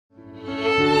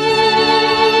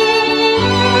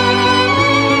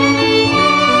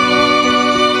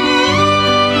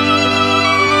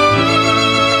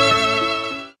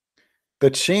The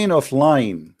chain of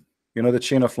line. You know the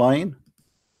chain of line?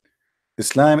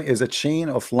 Islam is a chain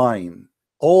of line.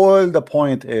 All the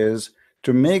point is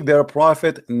to make their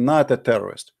prophet not a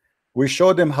terrorist. We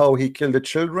showed them how he killed the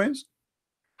children,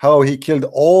 how he killed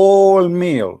all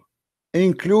male,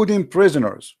 including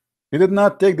prisoners. He did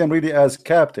not take them really as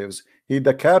captives.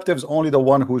 The captives only the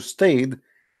one who stayed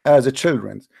as a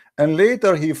children. And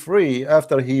later he free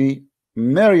after he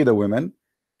married the women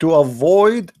to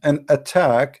avoid an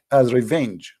attack as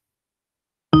revenge.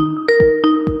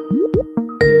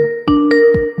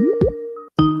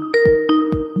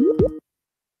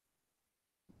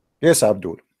 Yes,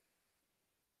 Abdul.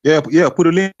 Yeah, put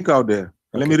a link out there.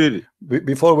 Okay. Let me read it.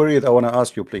 Before we read, I want to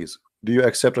ask you, please. Do you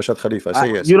accept Rashad Khalifa?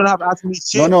 Say yes. You don't have to ask me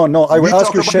shit. No. I will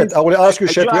ask you shit. I will ask you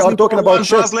shit. We are talking about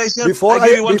shit. Before I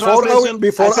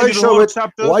show it,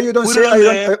 why you don't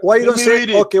say why you don't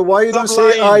say okay? Why you don't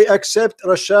say I accept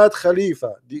Rashad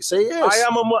Khalifa? Say yes.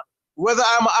 Whether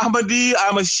I'm Ahmadi,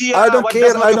 I'm a Shia. I don't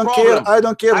care. I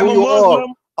don't care who you are.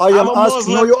 I am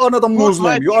asking. No, you are not a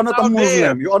Muslim. You are not a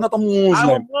Muslim. You are not a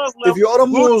Muslim. If you are a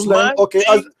Muslim, okay.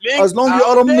 As long you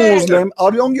are a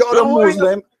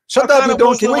Muslim, shut up, you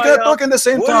donkey. We cannot talk in the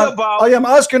same time. I am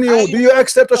asking you, do you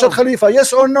accept Rashad Khalifa?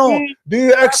 Yes or no? Do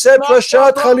you accept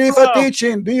Rashad Khalifa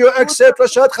teaching? Do you accept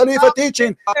Rashad Khalifa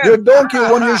teaching? You donkey,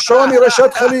 when you show me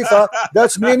Rashad Khalifa,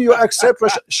 that's mean you accept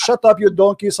Rashad. Shut up, you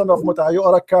donkey, son of Muta. You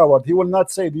are a coward. He will not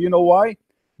say. Do you know why?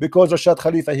 Because Rashad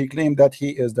Khalifa, he claimed that he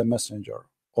is the messenger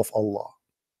of Allah.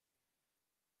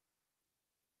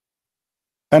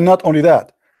 And not only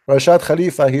that, Rashad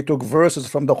Khalifa, he took verses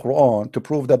from the Quran to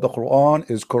prove that the Quran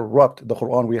is corrupt, the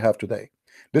Quran we have today.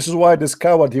 This is why this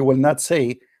coward, he will not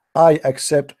say, I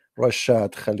accept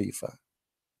Rashad Khalifa.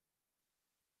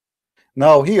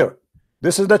 Now here,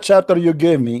 this is the chapter you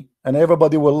gave me, and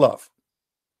everybody will love.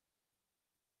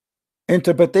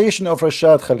 Interpretation of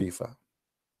Rashad Khalifa.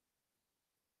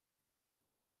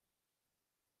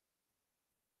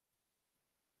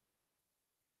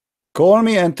 Call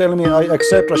me and tell me I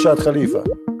accept Rashad Khalifa.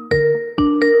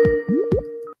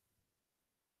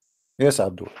 Yes,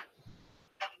 Abdul.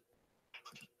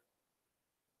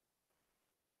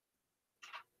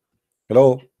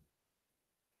 Hello.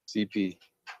 CP.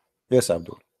 Yes,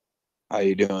 Abdul. How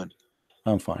you doing?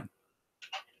 I'm fine.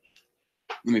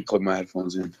 Let me plug my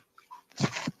headphones in.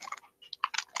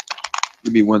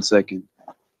 Give me 1 second.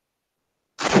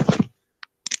 Can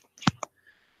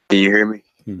you hear me?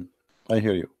 I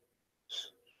hear you.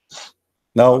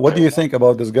 Now, what do you think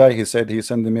about this guy? He said he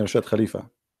sent me Rashad Khalifa.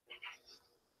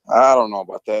 I don't know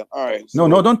about that. All right. So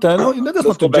no, don't tell. No, that's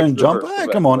not to jump. Hey,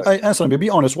 come on. Answer me. Be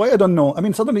honest. Why I don't know? I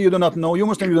mean, suddenly you do not know. You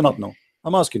Muslim, you do not know.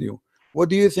 I'm asking you. What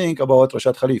do you think about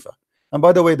Rashad Khalifa? And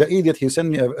by the way, the idiot, he sent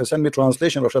me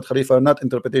translation of Rashad Khalifa, not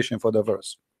interpretation for the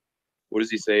verse. What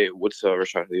does he say? What's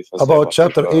Rashad Khalifa about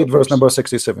chapter 8, verse number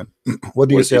 67? What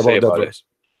do you say about that verse?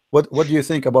 What do you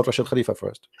think about Rashad Khalifa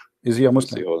first? Is he a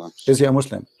Muslim? Is he a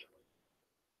Muslim?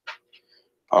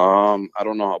 I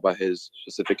don't know about his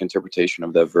specific interpretation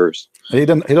of that verse. He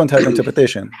don't have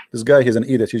interpretation. This guy, he's an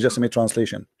idiot. He just made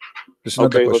translation. This is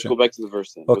not the question. Let's go back to the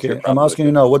verse then. Okay, I'm asking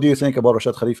you now, what do you think about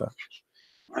Rashad Khalifa?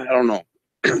 I don't know.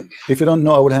 If you don't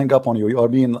know, I will hang up on you. You are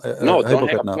being no, don't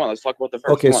hang up. Now. Come on, let's talk about the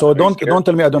verse. Okay, so don't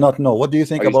tell me I do not know. What do you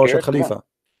think about Rashad Khalifa?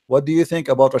 What do you think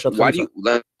about Rashad Khalifa?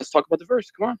 Let's talk about the verse.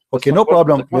 Come on. Okay, no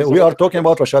problem. We are talking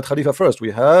about Rashad Khalifa first.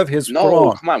 We have his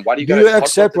Quran. Come on. Why do you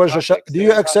accept Rashad? Do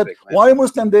you accept? Why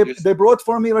Muslim? They brought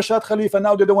for me Rashad Khalifa.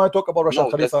 Now they don't want to talk about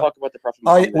Rashad Khalifa. Let's talk about the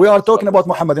Prophet. We are talking about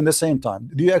Muhammad in the same time.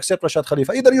 Do you accept Rashad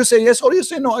Khalifa? Either you say yes or you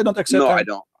say no. I don't accept. No, him.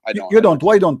 I don't. You don't.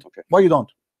 Why don't? Okay. Why you don't?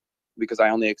 Because I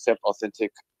only accept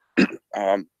authentic.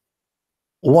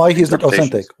 Why he's not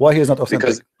authentic? Why he's not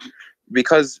authentic?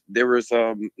 Because there's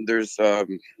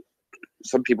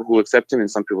some people who accept him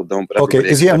and some people don't. But okay,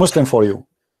 is he a Muslim for you?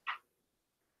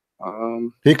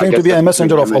 He claimed to be a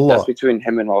messenger of Allah. That's between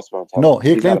him and Allah. No,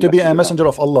 he claimed to be a messenger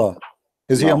of Allah.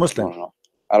 Is he a Muslim? No,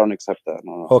 I don't accept that.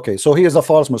 No. Okay, so he is a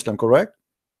false Muslim, correct?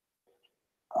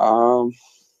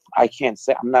 I can't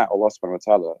say. I'm not Allah subhanahu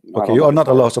wa ta'ala. Okay, you are not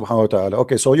Allah subhanahu wa ta'ala.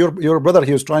 Okay, so your brother,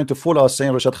 he was trying to fool us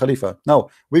saying Rashad Khalifa. Now,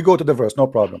 we go to the verse, no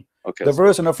problem. Okay. The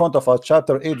verse in the front of us,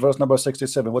 chapter 8, verse number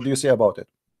 67. What do you say about it?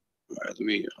 All right, let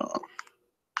me,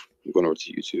 I'm going over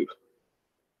to YouTube.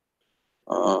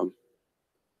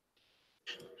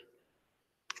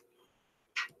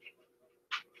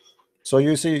 So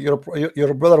you see,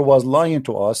 your brother was lying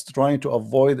to us, trying to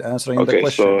avoid answering the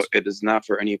questions. Okay, so it is not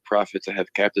for any prophet to have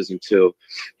captives until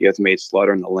he hath made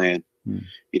slaughter in the land.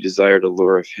 He desired the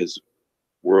lure of his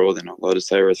world, and Allah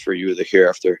desireth for you the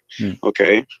hereafter.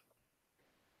 Okay.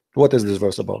 What is this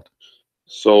verse about?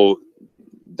 So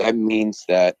that means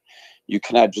that you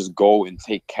cannot just go and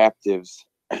take captives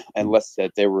unless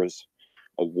that there was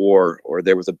a war or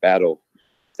there was a battle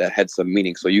that had some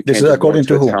meaning. So you can't this is according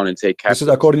to who? And take captives. This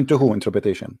is according to who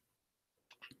interpretation?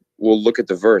 We'll look at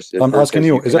the verse. I'm asking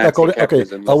you, is that according? Okay,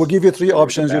 I will give you three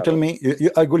options. You tell me.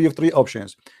 I will give you three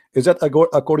options. Is that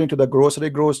according to the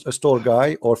grocery store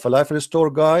guy, or falafel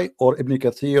store guy, or Ibn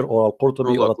Kathir, or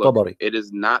Al-Qurtubi, or Al-Tabari? It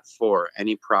is not for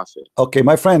any prophet. Okay,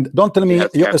 my friend, don't tell me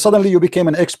suddenly you became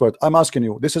an expert. I'm asking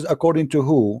you, this is according to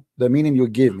who? The meaning you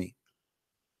gave me.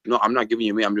 No, I'm not giving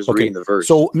you me. I'm just reading the verse.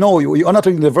 So no, you are not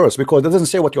reading the verse, because it doesn't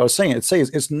say what you are saying. It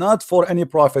says it's not for any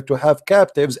prophet to have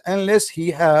captives unless he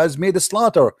has made a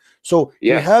slaughter. So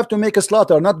you have to make a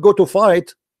slaughter, not go to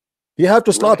fight. You have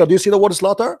to slaughter. Do you see the word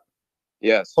slaughter?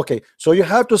 Yes. Okay, so you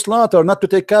have to slaughter, not to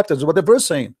take captives. What the verse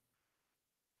saying?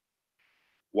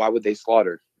 Why would they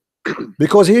slaughter?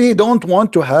 Because he don't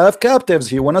want to have captives.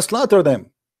 He want to slaughter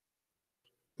them.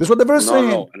 This is what the verse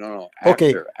saying. No.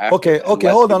 Okay. Hold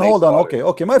on.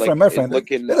 Okay, my friend.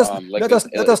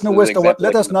 Let us not waste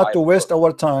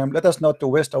our time. Let us not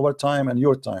waste our time and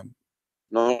your time.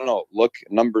 No. Look,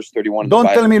 Numbers 31. Don't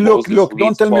tell me look.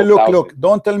 Don't tell me look.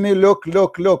 Don't tell me look.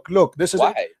 This is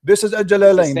a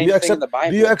Jalalain. Do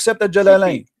you accept a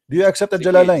Jalalain? Do you accept a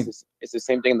Jalalain? It's the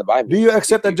same thing in the Bible. Do you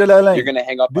accept a Jalalain? You're gonna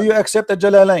hang up. Do you accept a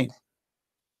Jalalain?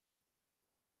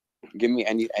 Give me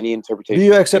any interpretation. Do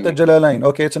you accept a Jalalain?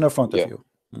 Okay, it's in the front of you.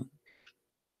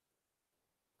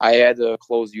 I had to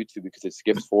close YouTube because it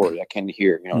skips forward. I can't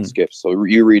hear. It skips. So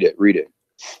you read it. Read it.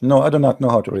 No, I do not know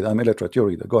how to read. I'm illiterate. You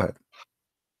read it. Go ahead.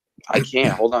 I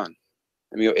can't. Hold on.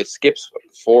 I mean, it skips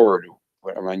forward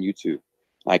when I'm on YouTube.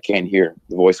 I can't hear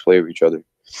the voice play of each other.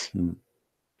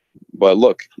 But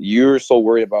look, you're so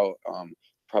worried about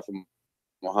Prophet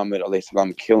Muhammad alayhi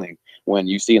salam killing when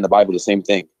you see in the Bible the same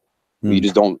thing. You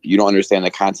just don't understand the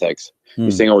context.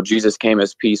 You're saying, oh, Jesus came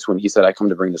as peace when he said, I come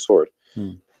to bring the sword.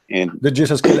 And did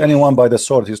Jesus kill anyone by the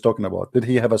sword he's talking about? Did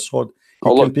he have a sword? He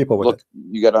killed people with it.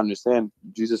 You got to understand,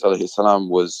 Jesus alayhi salam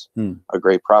was a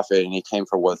great prophet, and he came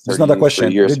for what, 30 This is not the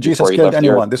question. years did Jesus kill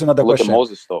anyone? This is not the question. Look at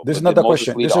Moses, though. This is not the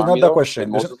question. This is not the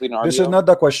question. This is not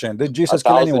the question. Did Jesus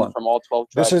kill anyone? From all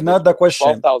 12 tribes. This is not the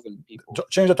question. 12,000 people.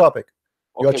 Change the topic.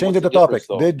 You are changing the topic.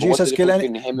 Did Jesus kill any?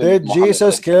 Did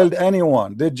Jesus killed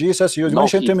anyone? Did Jesus? You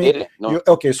mentioned to me.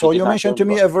 Okay, so you mentioned to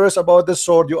me a verse about the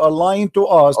sword. You are lying to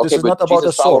us. This is not about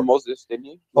the sword. Moses, didn't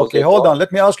he? Okay, hold on.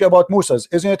 Let me ask you about Moses.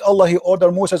 Isn't it Allah? He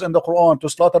ordered Moses in the Quran to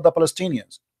slaughter the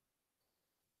Palestinians.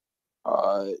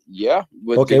 Yeah.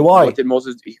 Okay, why? What did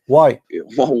Moses do? Why?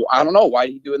 Well, I don't know. Why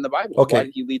did he do it in the Bible? Okay. Why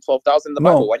did he lead 12,000 in the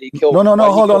Bible? Why did he kill?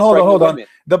 No. Hold on.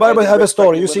 The Bible have a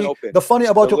story. You see, the funny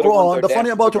about your Quran. The funny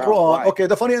about your Quran. Okay,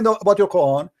 the funny about your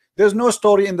Quran. There's no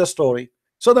story in the story.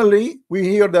 Suddenly, we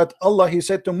hear that Allah, He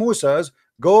said to Moses,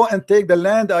 "Go and take the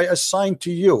land I assigned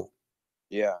to you."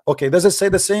 Yeah. Okay. Does it say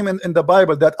the same in the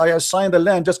Bible that I assigned the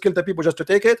land, just kill the people just to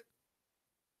take it?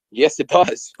 Yes, it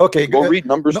does. Okay, go read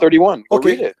Numbers 31. Go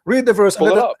read it. Read the verse. Pull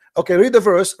it up. Okay, read the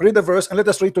verse, and let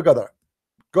us read together.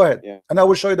 Go ahead. Yeah. And I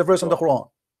will show you the verse in the Quran.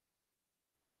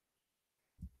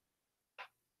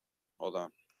 Hold on.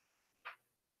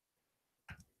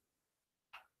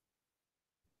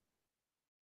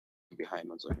 Behind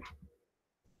 1 second.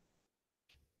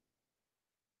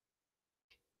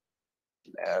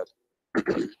 Add.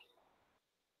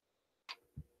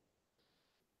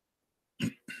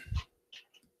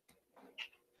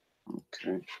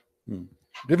 Okay.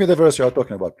 Give me the verse you are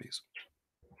talking about, please.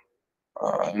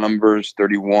 Numbers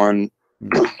 31.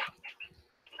 I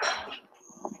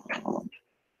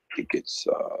think it's.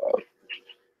 Are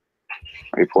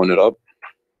you pulling it up?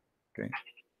 Okay.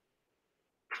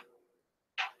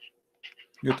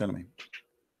 You tell me.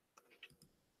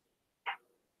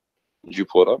 Did you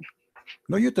pull it up?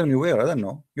 No, you tell me where. I don't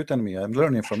know. You tell me. I'm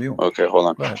learning from you. Okay, hold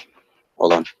on. Go ahead.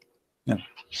 Hold on. Yeah.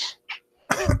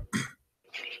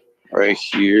 Right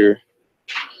here.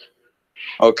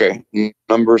 Okay,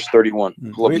 Numbers 31.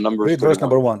 Pull up Numbers 31. Read verse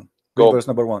number 1. Read verse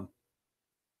number 1.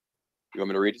 You want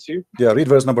me to read it to you? Yeah, read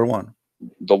verse number 1.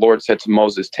 The Lord said to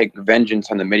Moses, "Take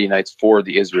vengeance on the Midianites for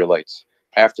the Israelites.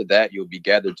 After that, you'll be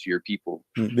gathered to your people."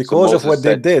 Because of what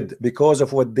they did. Because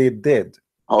of what they did.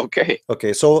 Okay.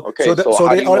 Okay. So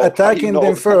they are attacking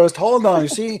them first. Hold on. You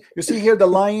see here the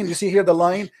line. You see here the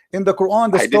line in the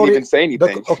Quran. The story. I didn't even say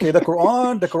anything. Okay. The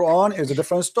Quran is a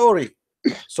different story.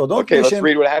 So don't. Okay. Let's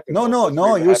read what happened.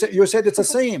 No. You said it's the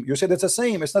same. You said it's the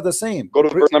same. It's not the same. Go to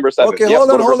verse number 7. Okay.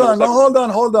 Hold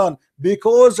on.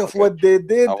 Because of what they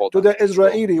did to the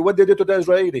Israeli. What they did to the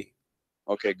Israeli.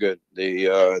 Okay. Good. They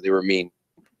were mean.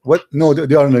 What? No,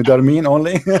 they are mean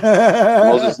only.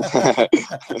 Moses.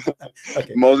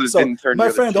 Okay. Moses So, didn't turn my the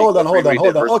other friend, cheek. hold on. Read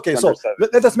that, verse Okay, so number 7.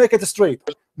 let us make it straight.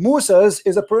 Moses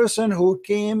is a person who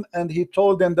came and he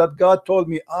told them that God told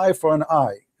me eye for an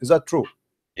eye. Is that true?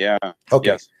 Yeah. Okay.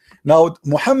 Yes. Now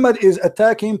Muhammad is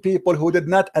attacking people who did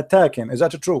not attack him. Is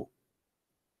that true?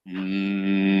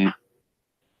 I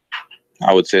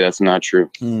would say that's not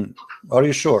true. Are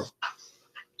you sure?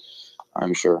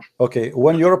 I'm sure. Okay,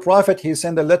 when you're a prophet, he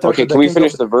sent a letter. Okay, to the can we king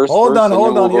finish of the verse? Hold first,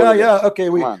 on. We'll Yeah. Okay,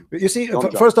 you see,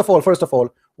 first of all,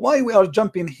 why we are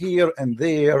jumping here and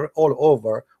there all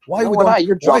over? Why we don't?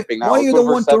 You're jumping now. Why you don't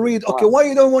want to 7. read? Okay, why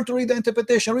you don't want to read the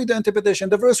interpretation? Read the interpretation.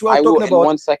 The verse we are I will talking in about.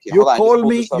 1 second. You Hold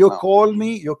on, you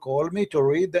call me to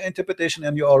read the interpretation,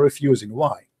 and you are refusing.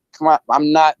 Why? Come on,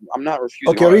 I'm not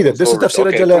refusing. Okay, read it. This is Tafsir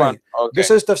al-Jalalain.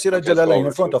 This is Tafsir al-Jalalain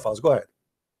in front of us. Go ahead.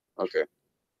 Okay.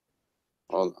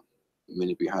 Hold on. A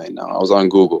minute behind now. I was on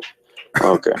Google.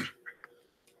 Okay.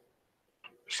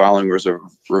 Following was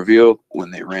revealed when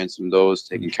they ransomed those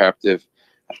taken captive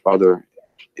at Badr.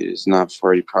 It is not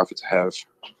for a prophet to have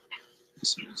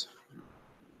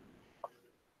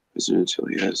until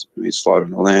he has made slaughter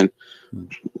in the land,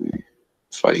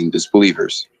 fighting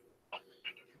disbelievers.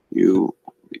 You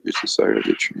decided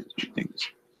to trans things.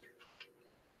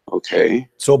 Okay.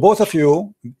 So both of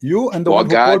you and the one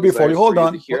who called before you, hold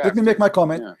on, let me make my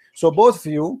comment. Yeah. So both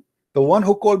of you, the one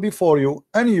who called before you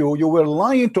and you were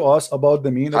lying to us about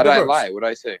the meaning of the verse. How did I lie? What did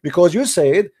I say? Because you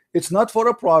said it's not for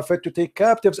a prophet to take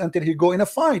captives until he go in a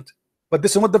fight. But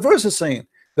this is what the verse is saying.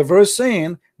 The verse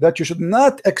saying that you should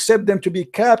not accept them to be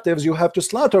captives, you have to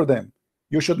slaughter them.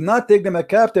 You should not take them a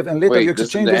captive and later you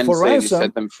exchange them for ransom.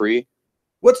 Set them free.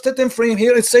 What's set them free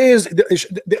here? It says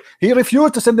he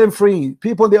refused to set them free.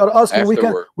 People, they are asking, we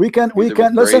can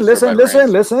listen.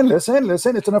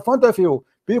 It's in front of you.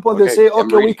 People, they say,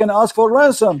 okay, we can ask for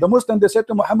ransom. The Muslim, they said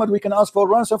to Muhammad, we can ask for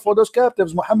ransom for those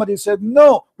captives. Muhammad, he said,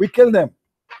 no, we kill them.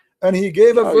 And he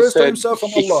gave a verse to himself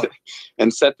from Allah.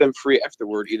 And set them free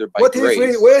afterward, either by what grace. He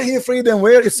free, where he freed them?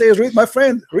 Where it says, read, my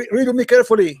friend, read with me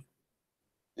carefully.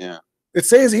 Yeah. It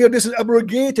says here this is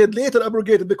abrogated, later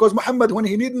abrogated, because Muhammad, when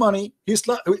he need money, he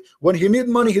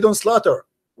don't slaughter,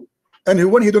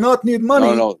 and when he do not need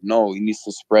money, no, he needs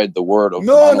to spread the word of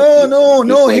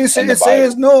no. He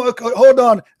says no. Hold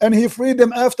on, and he freed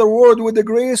them afterward with the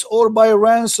grace or by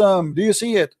ransom. Do you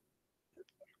see it?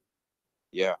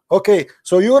 Yeah. Okay,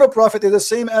 so you're a prophet is the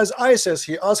same as ISIS.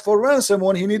 He asked for ransom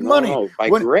when he need money. No, by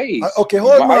grace. Okay,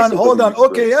 hold on.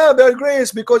 Okay, yeah, by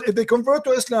grace, because if they convert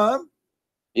to Islam.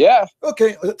 Yeah.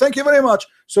 Okay. Thank you very much.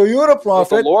 So you're a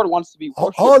prophet. If the Lord wants to be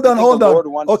worshipped. Hold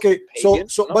on. Okay.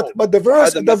 But the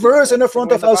verse in the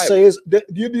front of us says that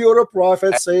you're a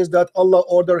prophet says that Allah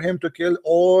ordered him to kill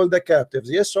all the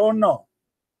captives. Yes or no?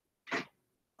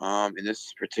 In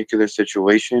this particular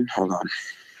situation, hold on.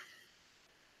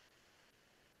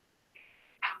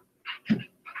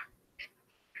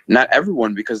 Not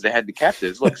everyone, because they had the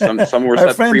captives. Look, some were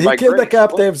set free by grace. He killed the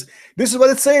captives. This is what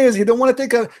it says. He don't want to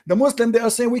take the Muslim. They are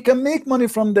saying we can make money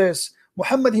from this.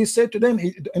 Muhammad, he said to them,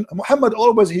 Muhammad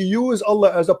always he used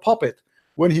Allah as a puppet.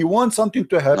 When he wants something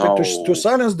to happen to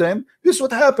silence them, this is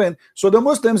what happened. So the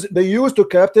Muslims, they used to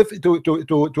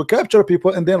capture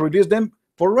people and then release them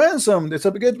for ransom. It's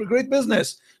a great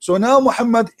business. So now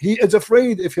Muhammad, he is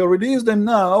afraid if he release them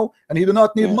now and he do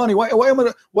not need money. Why am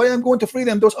I going to free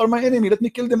them? Those are my enemy. Let me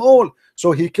kill them all.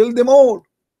 So he killed them all.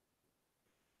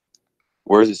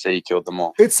 Where does it say he killed them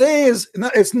all? It says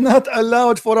it's not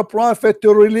allowed for a prophet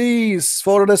to release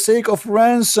for the sake of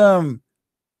ransom.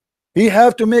 He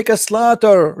have to make a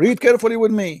slaughter. Read carefully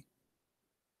with me.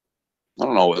 I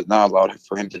don't know. It's not allowed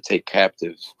for him to take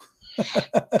captives.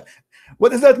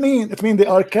 What does that mean? It means they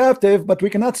are captive, but we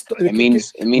cannot. It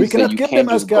means we cannot keep them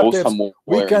as captives.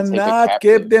 We cannot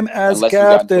keep them as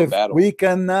captive. We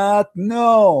cannot.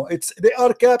 No, they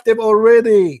are captive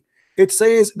already. It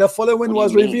says the following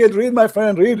was revealed. Read, my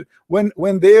friend. Read.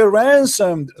 When they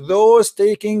ransomed those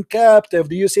taken captive.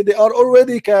 Do you see they are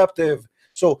already captive?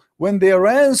 So when they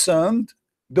ransomed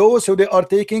those who they are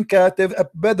taking captive at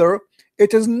Badr,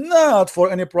 it is not for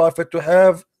any prophet to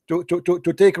have.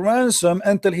 To take ransom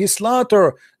until he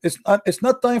slaughter. It's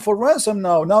not time for ransom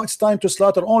now. Now it's time to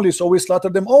slaughter only. So we slaughter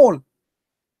them all.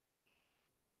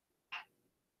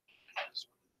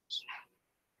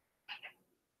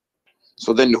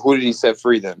 So then, who did he set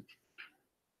free then?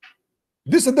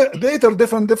 This is later,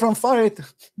 different fight,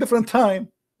 different time.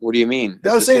 What do you mean?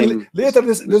 They are saying later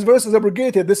this verse is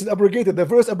abrogated. This is abrogated. The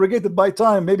verse abrogated by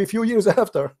time, maybe a few years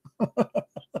after.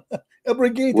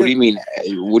 Abrogated. What do you mean?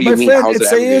 What do you mean? Friend,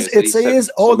 it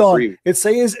says hold on. It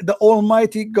says the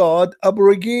Almighty God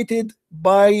abrogated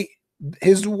by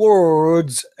his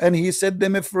words, and he set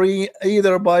them free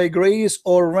either by grace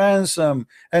or ransom.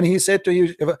 And he said to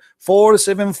you,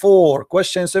 474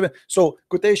 question 7, so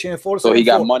quotation 474. So he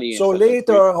got money. So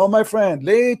later, oh my friend,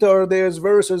 later there's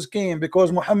verses came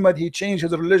because Muhammad, he changed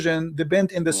his religion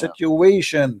depend in the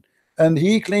situation, and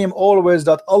he claimed always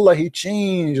that Allah, he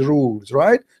changed rules,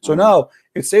 right? So now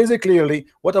it says it clearly.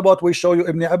 What about we show you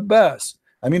Ibn Abbas?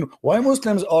 I mean, why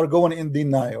Muslims are going in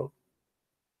denial?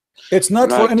 It's not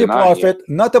for any prophet,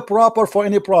 not a proper for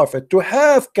any prophet to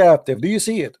have captive. Do you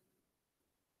see it?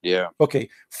 Yeah. Okay.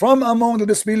 From among the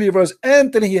disbelievers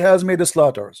until he has made the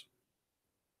slaughters.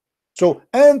 So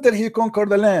until he conquered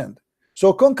the land.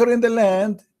 So conquering the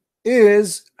land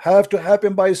is have to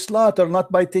happen by slaughter,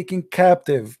 not by taking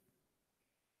captive.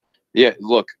 Yeah.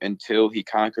 Look, until he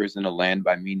conquers in the land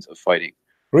by means of fighting.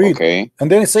 Read. Okay.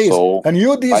 And then it says, so, and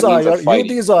you desire,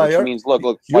 means,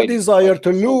 look, you desire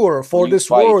to lure for this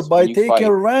world by taking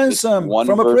ransom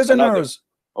from a prisoners.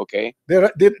 Okay.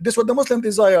 This is what the Muslim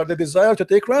desire. They desire to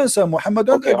take ransom. Muhammad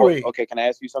don't agree. Okay, can I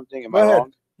ask you something? Am I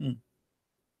wrong?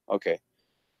 Okay.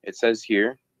 It says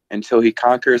here, until he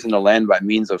conquers in the land by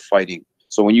means of fighting.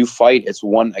 So when you fight, it's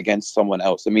one against someone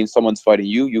else. It means someone's fighting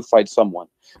you, you fight someone.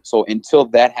 So until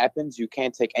that happens, you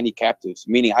can't take any captives.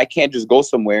 Meaning I can't just go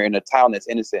somewhere in a town that's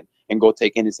innocent and go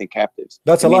take innocent captives.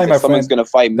 That's a lie, my friend. Someone's gonna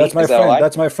fight me. That's my friend.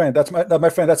 That's my friend. That's my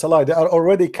friend. That's a lie. They are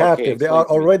already captive. They are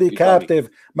already captive.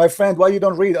 My friend, why you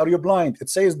don't read? Are you blind? It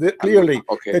says clearly.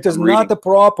 It is not a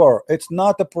proper. It's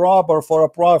not a proper for a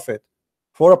prophet.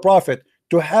 For a prophet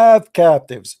to have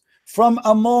captives from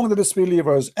among the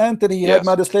disbelievers until he had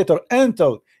legislator,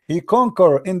 until he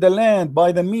conquer in the land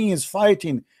by the means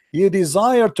fighting. He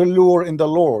desire to lure in the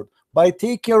Lord by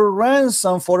taking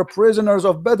ransom for prisoners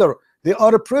of Badr. They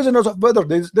are prisoners of Badr.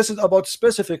 This is about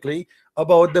specifically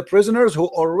about the prisoners who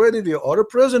already they are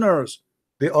prisoners.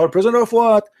 They are prisoners of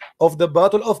what? Of the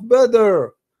Battle of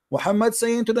Badr. Muhammad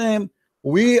saying to them,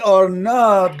 we are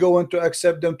not going to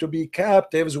accept them to be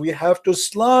captives. We have to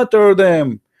slaughter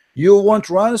them. You want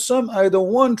ransom? I don't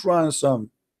want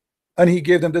ransom. And he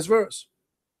gave them this verse.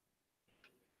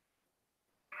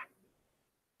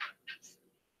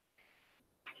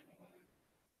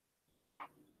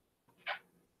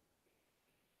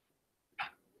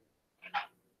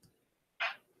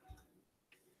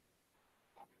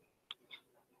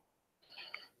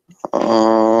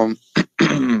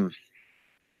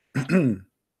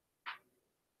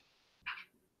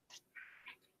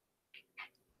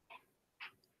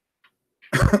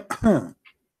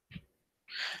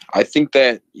 I think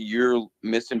that you're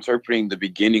misinterpreting the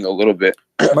beginning a little bit.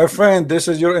 My friend, this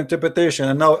is your interpretation,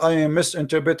 and now I am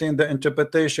misinterpreting the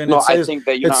interpretation. No, it says, I think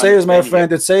that it says, my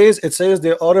friend, it says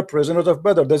they are prisoners of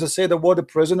Badr. Does it say the word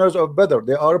prisoners of Badr?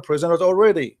 They are prisoners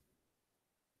already.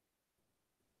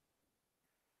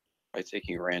 By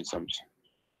taking ransoms.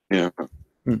 Yeah.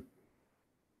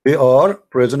 They are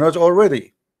prisoners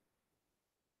already.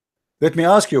 Let me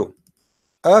ask you.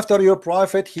 After your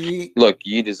prophet, he look,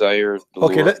 ye desire the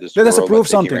okay, let us prove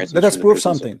something. Let us prove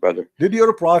something. Did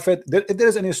your prophet, there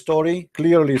is any story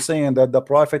clearly saying that the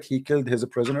prophet he killed his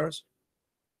prisoners?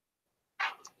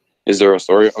 Is there a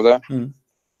story of that?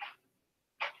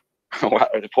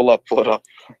 Pull it up.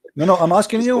 No, I'm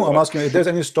asking you. I'm asking you if there's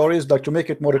any stories like to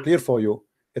make it more clear for you.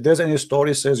 If there's any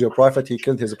story says your prophet he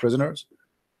killed his prisoners.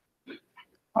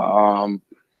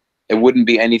 It wouldn't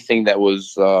be anything that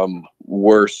was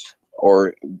worse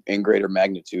or in greater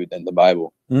magnitude than the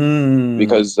Bible,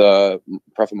 because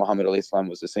Prophet Muhammad _salam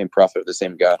was the same prophet, the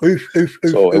same God.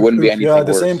 So it wouldn't be anything worse.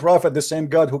 The same prophet, the same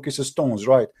God who kisses stones,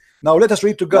 right? Now let us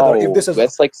read together. No, if this is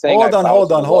that's like saying hold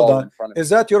on. Is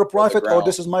that your prophet or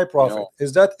this is my prophet?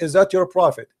 Is that your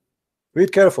prophet?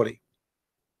 Read carefully.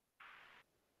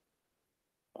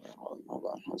 Hold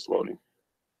on, it's loading.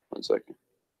 1 second.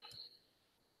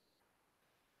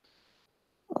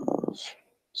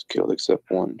 Was killed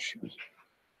except one. She was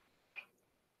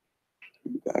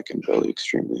back and belly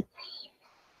extremely.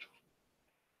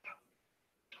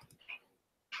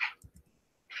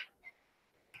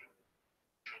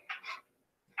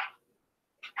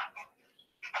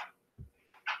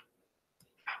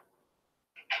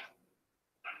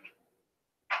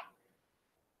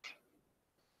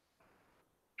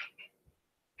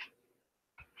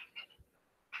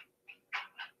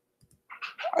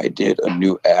 I did a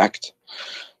new act.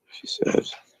 She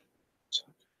says.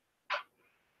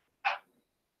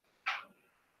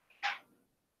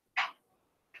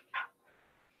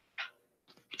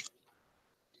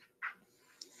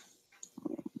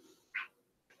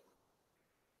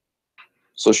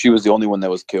 So she was the only one that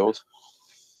was killed?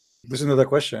 This is another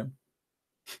question.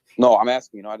 No, I'm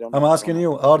asking you. I don't know. I'm asking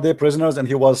you, are they prisoners and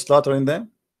he was slaughtering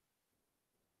them?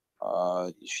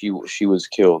 she was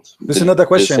killed. This is another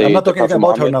question. I'm not talking even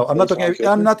about her now. I'm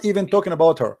not even talking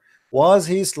about her. Was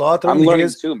he slaughtering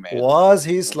was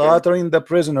he slaughtering the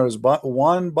prisoners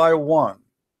one by one?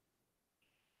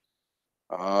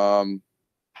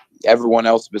 Everyone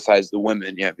else besides the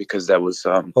women, yeah, because that was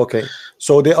okay.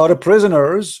 So they are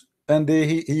prisoners, and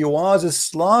he was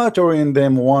slaughtering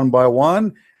them one by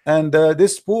one. And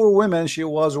this poor woman, she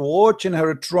was watching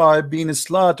her tribe being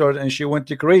slaughtered, and she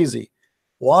went crazy.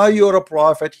 Why you're a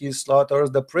prophet? He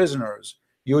slaughters the prisoners.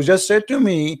 You just said to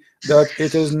me that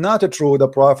it is not true. The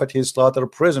prophet he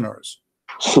slaughtered prisoners.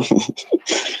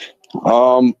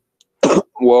 Well,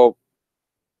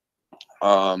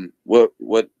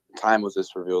 what time was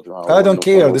this revealed around? I don't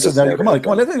care. This is come on.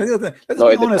 Let's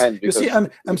be honest. You see, I'm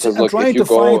trying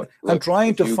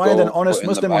to find an honest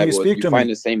Muslim when he speaks to me. Find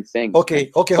the same thing.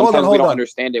 Okay, hold on. We don't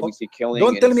understand it. We see killing.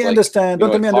 Don't tell me understand.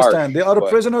 Don't tell me understand. They are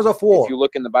prisoners of war. If you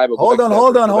look in the Bible, hold on.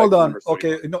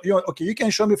 Okay, okay, you can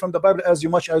show me from the Bible as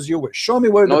much as you wish. Show me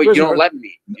where the prisoners. No, you don't let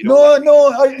me.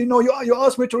 You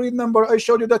asked me to read number. I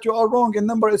showed you that you are wrong. In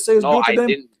number it says no, do to them.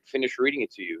 Didn't finish reading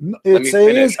it to you. It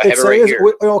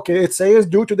says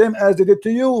do to them as they did to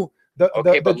you. But let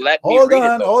me read it. Hold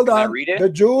on. Can I read it? The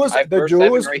Jews, in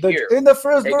the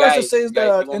first verse it says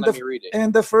that.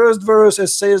 In the first verse it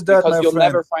says that, because my you'll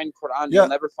friend. Never find Quran. You'll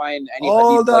never find anything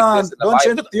Hold on. like this in the Don't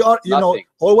change it. You know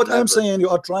all what I'm saying. You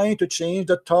are trying to change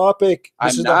the topic.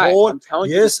 This is not. the whole. I'm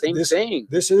telling you the same thing.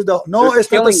 This is the no.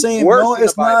 It's not the same. No,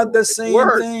 it's not the same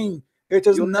thing. It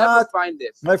is You'll not, never find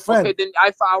this, my friend. Okay, then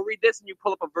I'll read this, and you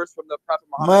pull up a verse from the Prophet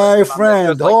Muhammad. My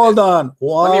friend, hold on.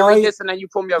 Why? Let me read this, and then you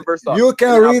pull me a verse up. You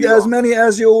can read as many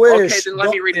as you wish. Okay, then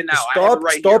let me read it now.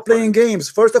 Stop playing games.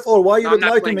 First of all, why you would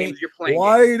lie to me?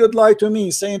 Why you would lie to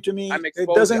me, saying to me? It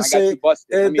doesn't say.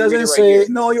 It doesn't say.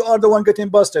 No, you are the one getting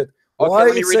busted. Why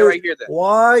it says?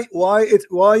 Why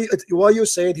you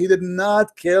said he did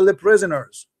not kill the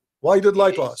prisoners? Why did lie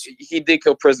to us? He did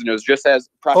kill prisoners, just as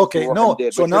Prophet no.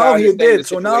 did. So now he did.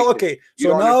 So now, okay.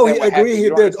 So now he agreed he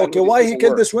did. Okay. Why he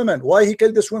killed this woman? Why he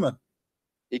killed this woman?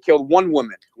 He killed one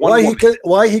woman. Why he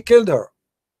killed her?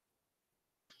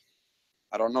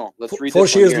 I don't know. Let's read. For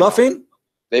she is laughing.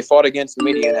 They fought against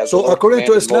Midian. So according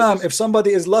to Islam, if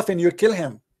somebody is laughing, you kill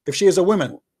him. If she is a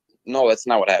woman. No, that's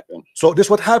not what happened. So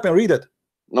this what happened. Read it.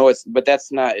 No, it's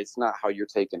not how you're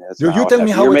taking it. You tell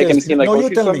me how you're it making is. it seem like, no, you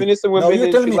tell me. No,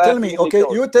 you tell me. Okay,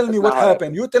 you tell me what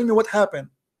happened. You tell me what happened.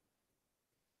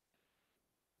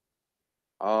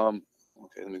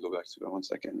 Okay, let me go back to it 1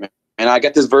 second. And I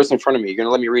got this verse in front of me. You're gonna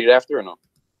let me read it after or no?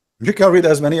 You can read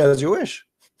as many as you wish.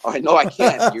 I know I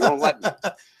can't. You don't let me.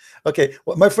 Okay,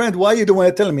 well, my friend, why you don't want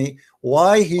to tell me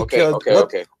why he killed?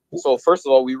 Okay. So first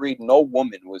of all, we read no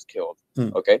woman was killed.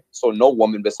 Okay, so no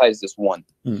woman besides this one.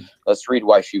 Let's read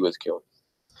why she was killed.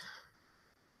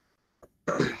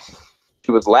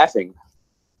 She was laughing,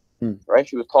 right?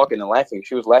 She was talking and laughing.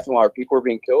 She was laughing while her people were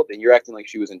being killed, and you're acting like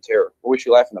she was in terror. What was she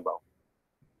laughing about?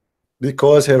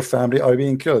 Because her family are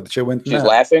being killed. She went mad. She's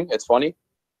laughing. It's funny.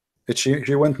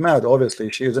 She went mad. Obviously,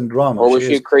 she is in drama. Or was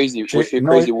she crazy? Was she a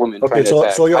crazy woman? Okay,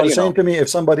 so you are saying to me, if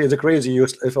somebody is a crazy,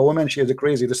 if a woman she is a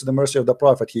crazy, this is the mercy of the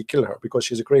Prophet. He killed her because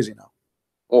she's a crazy now.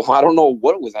 Well, I don't know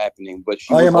what was happening, but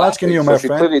she. I am asking you, my friend. She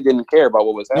clearly didn't care about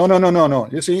what was happening. No.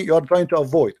 You see, you are trying to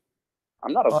avoid.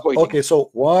 I'm not avoiding. Okay, so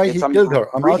why he killed her?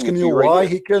 I'm asking you why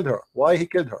he killed her. Why he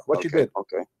killed her? What she did?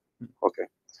 Okay.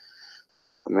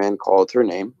 The man called her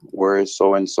name. Where is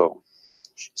so and so?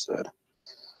 She said.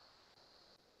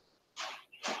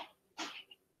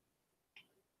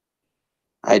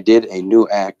 I did a new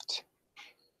act.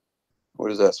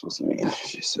 What is that supposed to mean?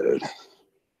 She said.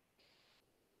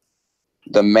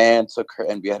 The man took her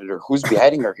and beheaded her. Who's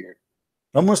beheading her here?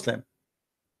 A Muslim.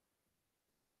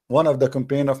 One of the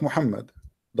companions of Muhammad,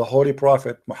 the holy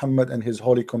prophet Muhammad and his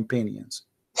holy companions.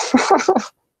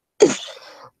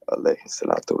 Alayhi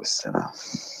salatu wassalam.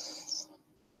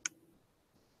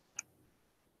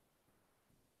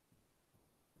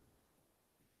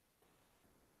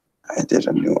 I did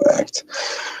a new act.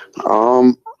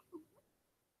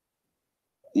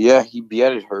 Yeah, he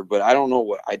beheaded her, but I don't know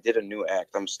what I did a new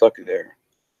act. I'm stuck there.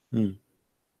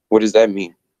 What does that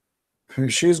mean?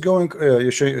 She's going.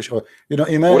 Imagine,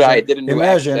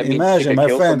 my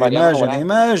friend.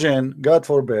 Imagine, God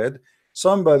forbid,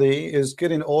 somebody is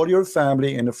killing all your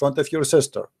family in front of your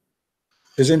sister.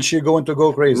 Isn't she going to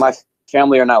go crazy? My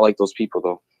family are not like those people,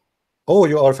 though. Oh,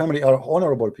 your family are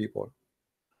honorable people.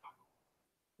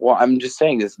 Well, I'm just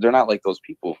saying this. They're not like those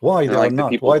people. Why they are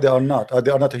not? Why they are not? They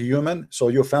are not human. So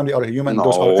your family are human. No,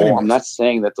 those are animals. I'm not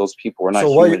saying that those people are not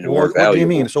human. So what do you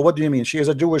mean? So what do you mean? She is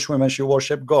a Jewish woman. She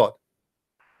worship God.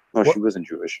 No, she wasn't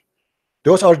Jewish.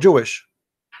 Those are Jewish.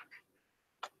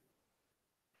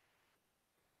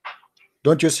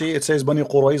 Don't you see it says Bani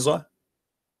Qurayza?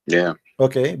 Yeah.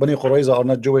 Okay, Bani Qurayza are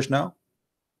not Jewish now?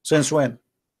 Since when?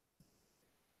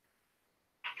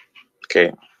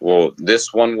 Okay, well,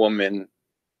 this one woman,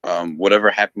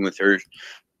 whatever happened with her,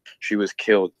 she was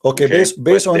killed. Okay, based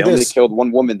on they this, only killed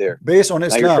one woman there. Based on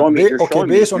Islam,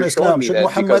 based on Islam,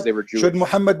 should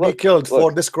Muhammad be killed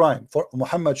for this crime? For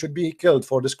Muhammad should be killed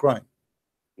for this crime?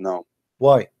 No.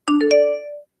 Why?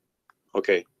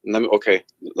 Okay,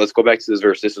 let's go back to this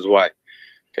verse. This is why.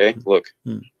 Okay, look.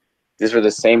 These are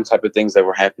the same type of things that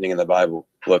were happening in the Bible.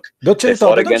 Look, don't change the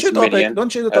topic. Don't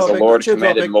change the topic. As the Lord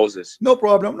commanded Moses. No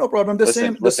problem. No problem. The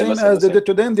same as they did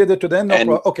to them. They did to them. No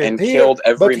problem. Okay. And killed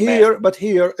every man. But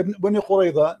here, Bani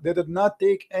Qurayza, they did not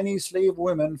take any slave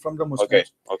women from the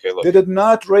Muslims. Okay. Look. They did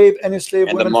not rape any slave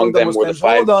women from the Muslims.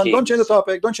 Hold on. Don't change the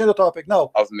topic. Don't change the topic.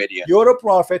 No. Of Midian. You're a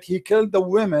prophet. He killed the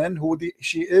women who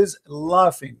she is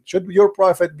laughing. Should your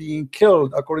prophet being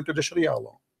killed according to the Sharia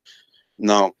law?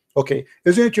 No. Okay,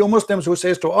 isn't it you Muslims who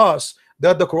says to us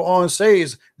that the Quran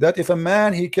says that if a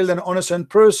man he killed an innocent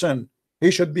person, he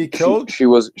should be killed? She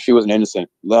was an innocent.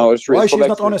 No, why she's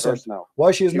not innocent?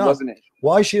 Why she is not?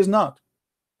 Why she is not?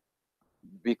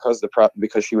 Because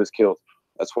she was killed.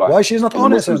 That's why. Why she's not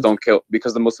innocent?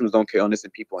 Because the Muslims don't kill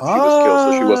innocent people, and she was killed,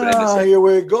 so she wasn't innocent. Here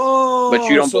we go. But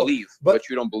you don't believe. But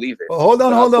you don't believe it. Hold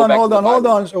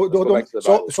on.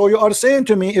 So you are saying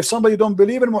to me, if somebody don't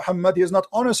believe in Muhammad, he is not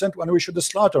innocent, and we should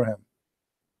slaughter him.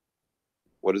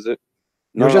 What is it?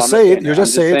 No, you just say it. You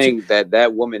just say saying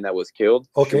that woman that was killed,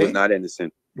 she was not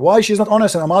innocent. Why she's not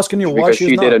innocent? I'm asking you why she's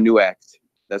not. Because she did a new act.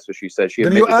 That's what she said.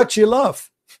 Then you actually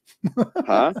laugh.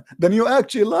 Huh? Then you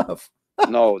actually laugh.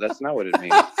 No, that's not what it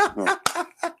means. No.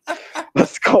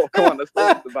 Let's go. Come on, let's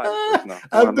go to the Bible.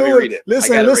 Let me read it.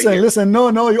 Listen.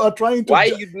 No, you are trying to. Why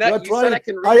you not? You said I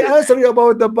can read I answer you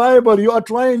about the Bible. You are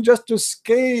trying just to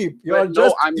escape. You are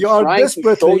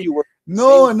desperately.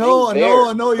 No.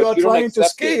 You are trying to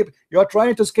escape. You are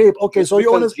trying to escape. Okay, so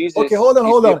you want to. Okay, hold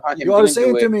on. You are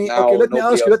saying to me. Okay, let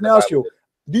me ask you.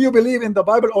 Do you believe in the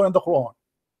Bible or in the Quran?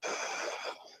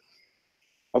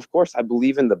 Of course, I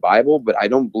believe in the Bible, but I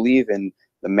don't believe in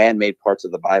the man-made parts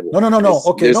of the Bible. No.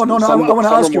 Okay, no. I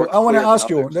want to ask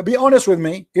you. Be honest with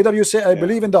me. Either you say I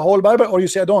believe in the whole Bible, or you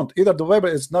say I don't. Either the Bible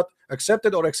is not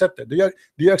accepted or accepted. Do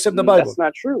you accept the Bible? That's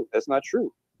not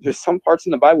true. There's some parts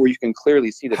in the Bible where you can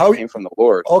clearly see that it came from the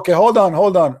Lord. Okay, hold on.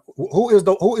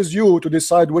 Who is you to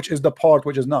decide which is the part,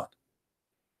 which is not?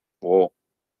 Well,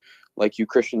 like you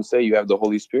Christians say, you have the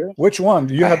Holy Spirit. Which one?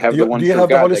 Do you have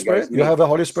the Holy Spirit? You have the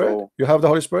Holy Spirit? You have the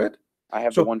Holy Spirit? I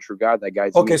have the one true God that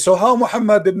guides me. Okay, so how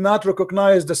Muhammad did not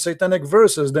recognize the satanic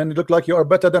verses? Then it looked like you are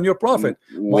better than your prophet.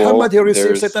 Well, Muhammad, he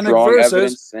received satanic verses.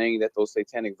 Evidence saying that those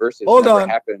satanic verses never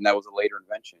happened, and that was a later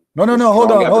invention. No.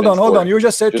 Hold on. You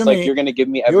just said to me. You're going to give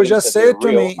me evidence. You just said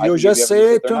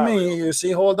to me. You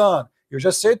see, hold on. You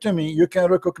just said to me, you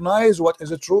can recognize what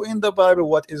is true in the Bible,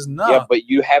 what is not. Yeah, but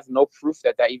you have no proof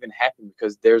that even happened,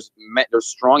 because there's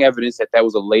strong evidence that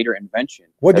was a later invention.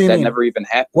 What do you mean? That never even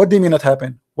happened. What do you mean it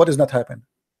happened? What does not happen?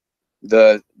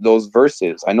 Those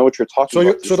verses. I know what you're talking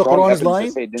about. So the Quran is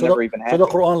lying? So the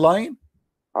Quran lying?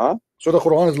 Huh? So the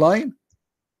Quran is lying?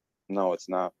 No, it's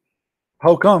not.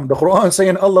 How come? The Quran is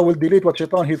saying Allah will delete what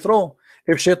shaitan he throw.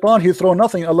 If shaitan he throw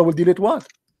nothing, Allah will delete what?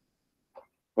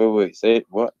 Wait, say it.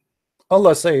 What?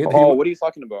 Allah said. Oh, what are you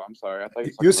talking about? I'm sorry. I thought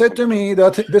you said to me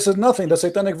that this is nothing. The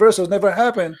satanic verses never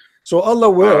happened. So Allah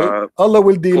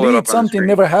will delete something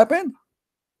never happened.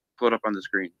 Pull it up on the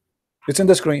screen. It's in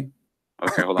the screen.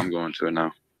 Okay, hold on. I'm going to it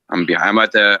now. I'm behind.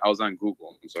 I was on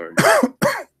Google. I'm sorry.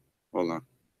 Hold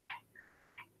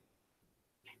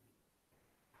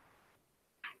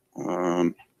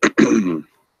on.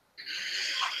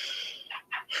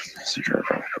 Messenger of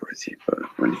authority, but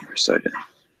when he recited.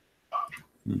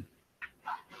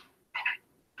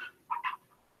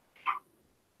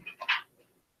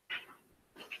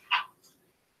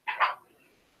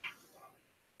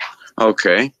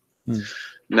 Okay.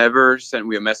 Never sent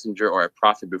we a messenger or a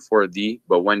prophet before thee,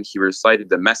 but when he recited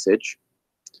the message,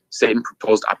 Satan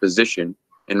proposed opposition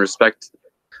in respect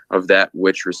of that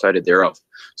which recited thereof.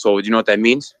 So do you know what that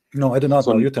means? No, I do not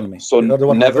know. You tell me. So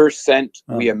never sent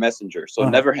we a messenger. So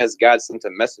never has God sent a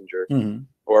messenger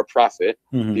or a prophet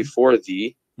before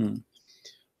thee.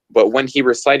 But when he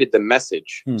recited the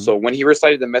message, so when he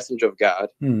recited the message of God,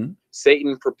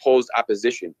 Satan proposed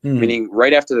opposition, meaning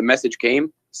right after the message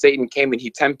came, Satan came and he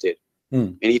tempted.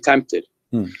 And he tempted.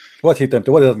 What he tempted?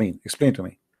 What does that mean? Explain to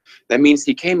me. That means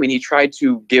he came and he tried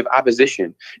to give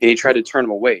opposition and he tried to turn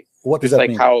him away. What does that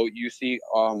mean? Like how you see,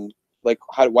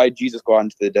 why did Jesus go out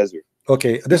into the desert?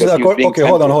 Okay, this is okay.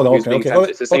 Hold on. Okay.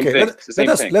 It's the same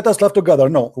thing. Let us love together.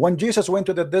 No, when Jesus went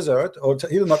to the desert, or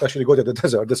he did not actually go to the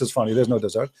desert. This is funny. There's no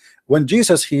desert. When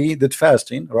Jesus he did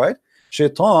fasting, right?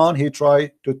 Shaitan he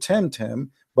tried to tempt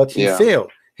him, but he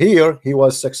failed. Here he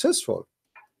was successful.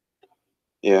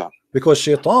 Yeah. Because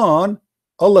Shaitan,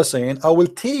 Allah saying, I will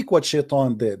take what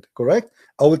Shaitan did. Correct?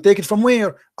 I will take it from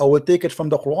where? I will take it from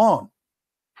the Quran.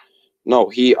 No,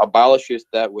 he abolishes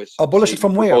that which. Abolish it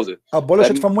from where? Abolish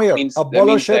it from where?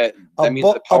 Abolish it. That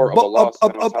means the power of Allah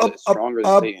is stronger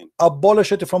than Satan.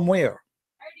 Abolish it from where?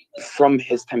 From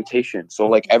his temptation. So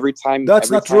like every time.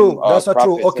 That's not true. That's not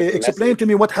true. Okay, explain to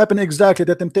me what happened exactly.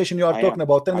 The temptation you are talking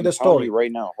about. Tell me the story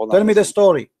right now. Hold on. Tell me the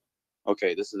story.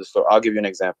 Okay, this is the story. I'll give you an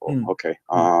example. Okay.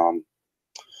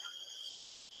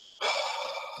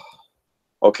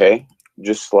 Okay,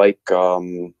 just like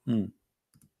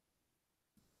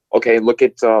okay, look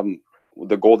at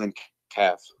the golden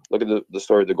calf. Look at the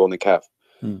story of the golden calf.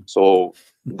 So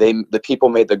the people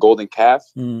made the golden calf,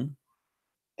 and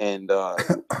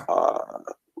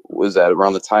was that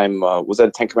around the time? Was that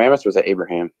the Ten Commandments or was that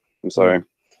Abraham? I'm sorry.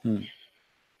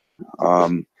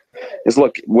 Is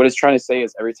look, what it's trying to say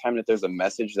is every time that there's a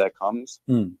message that comes,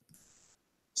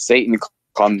 Satan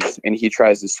comes and he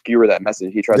tries to skewer that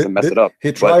message. He tries to mess it up.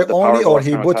 He tried only, or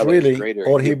he put really,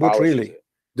 or he put really.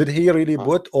 Did he really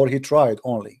put, or he tried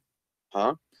only?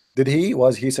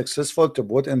 Was he successful to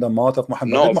put in the mouth of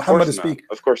Muhammad? No, did Muhammad speak?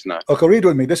 Of course not. Okay, read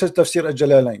with me. This is Tafsir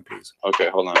al-Jalalain, please. Okay,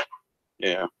 hold on.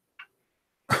 Yeah.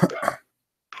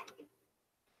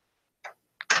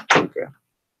 Okay.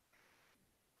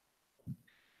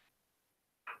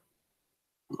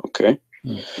 Okay.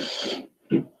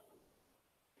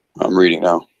 I'm reading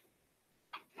now.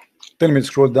 Tell me to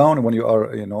scroll down when you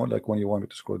are, like when you want me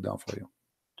to scroll down for you.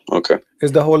 Okay.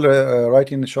 Is the whole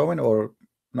writing showing or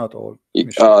not all?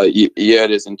 Yeah,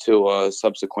 it is until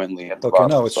subsequently at the okay,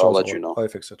 bottom, now it's so I'll let you know. I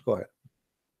fix it. Go ahead.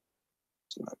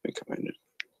 It's not been commended.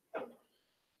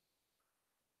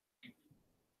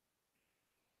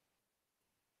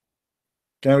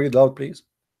 Can you read loud, please?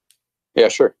 Yeah,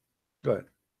 sure. Go ahead.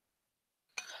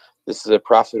 This is a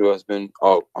prophet who has been,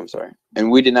 I'm sorry. And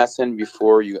we did not send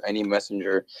before you any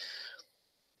messenger.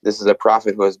 This is a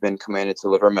prophet who has been commanded to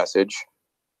deliver a message.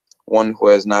 One who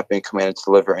has not been commanded to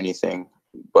deliver anything,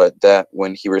 but that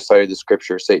when he recited the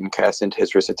scripture, Satan cast into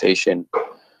his recitation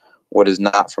what is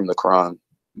not from the Quran,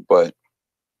 but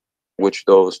which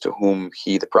those to whom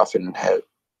he, the prophet,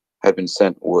 had been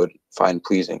sent would find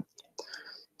pleasing.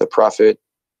 The prophet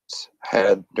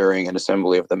had, during an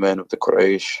assembly of the men of the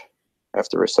Quraysh,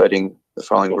 after reciting the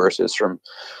following verses from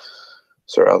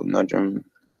Surah Al-Najm,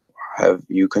 have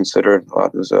you considered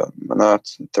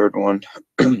Manat, the third one,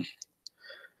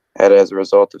 had as a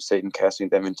result of Satan casting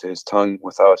them into his tongue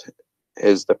without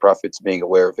the prophets being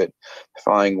aware of it.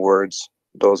 Flying words,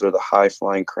 those are the high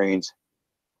flying cranes.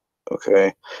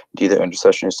 Okay, indeed their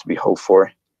intercession is to be hoped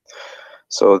for.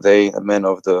 So they, the men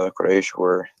of the Quraysh,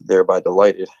 were thereby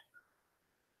delighted.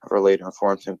 Or later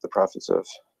informed him the prophets of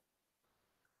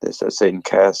this that Satan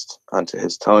cast onto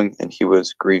his tongue, and he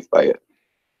was grieved by it.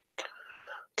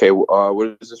 Okay,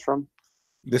 what is this from?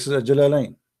 This is a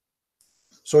Jalalain.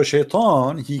 So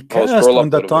Shaitan, he cast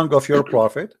on the tongue of your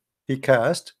prophet. He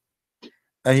cast,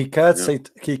 and he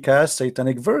cast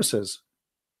satanic verses.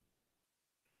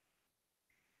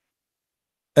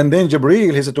 And then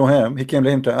Jibreel, he said to him, he came to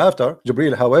him after.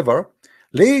 Jibreel, however,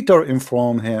 later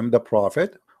informed him, the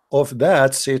prophet, of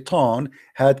that Satan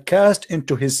had cast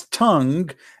into his tongue,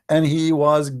 and he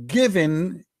was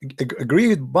grieved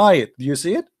by it. Do you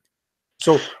see it?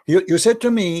 So you said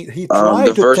to me, he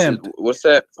tried to tempt. What's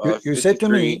that? You said to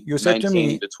me,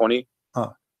 to 20.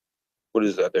 What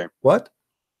is that there? What?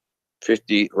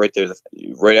 50 right there,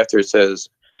 right after it says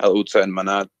Al-Utsa and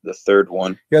Manat, the third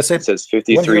one. Yes, it says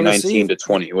 53:19 to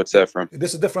 20. What's that from?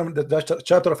 This is different. The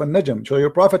chapter of An-Najm. So your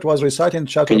prophet was reciting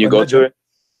chapter. Can you go to it?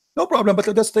 No problem, but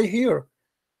let's stay here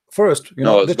first.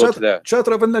 Let's go to that.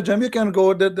 Chapter of An-Najm, you can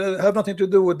go. That have nothing to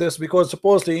do with this, because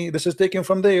supposedly this is taken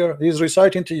from there. He's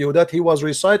reciting to you that he was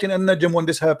reciting An-Najm when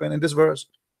this happened in this verse.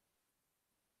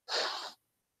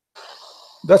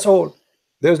 That's all.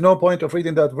 There's no point of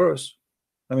reading that verse.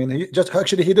 I mean, he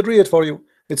did read it for you.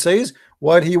 It says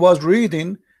while he was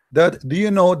reading that, do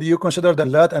you consider the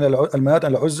Lat and Al-Manat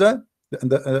and Al-Uzza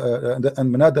and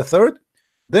Manat the third?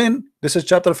 Then this is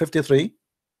chapter 53.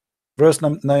 Verse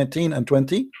 19 and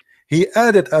 20, he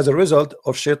added, as a result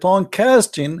of Shaitan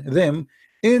casting them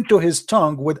into his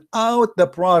tongue without the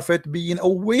prophet being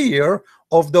aware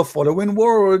of the following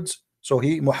words. So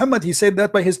Muhammad, he said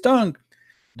that by his tongue.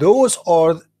 Those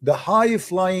are the high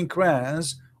flying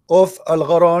crans of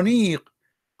Al-Gharaniq.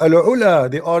 Al-Ula,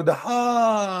 they are the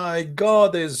high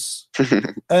goddess,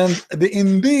 and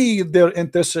indeed their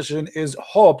intercession is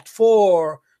hoped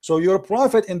for. So your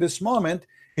prophet in this moment,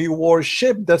 he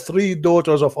worshipped the three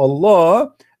daughters of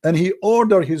Allah, and he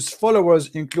ordered his followers,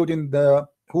 including the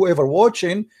whoever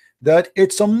watching, that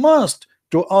it's a must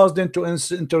to ask them to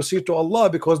intercede to Allah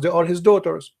because they are his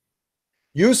daughters.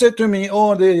 You said to me,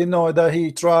 oh, you know that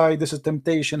he tried, this is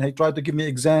temptation, he tried to give me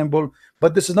example,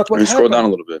 but this is not what happened. Scroll down a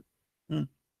little bit.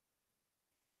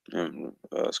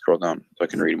 Scroll down so I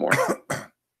can read more.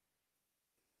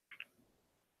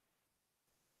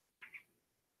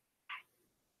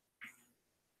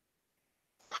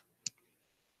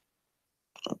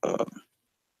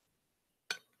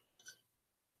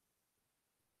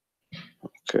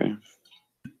 Okay.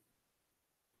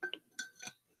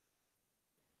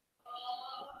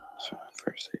 So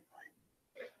first,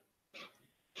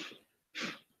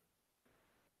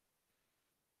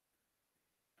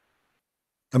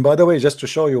 and by the way, just to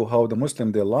show you how the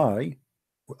Muslim they lie,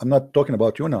 I'm not talking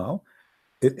about you now.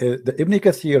 The Ibn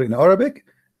Kathir in Arabic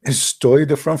is totally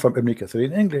different from Ibn Kathir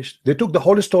in English. They took the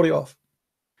whole story off.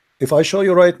 If I show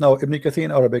you right now Ibn Kathir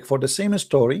in Arabic for the same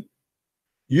story,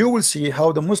 you will see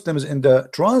how the Muslims in the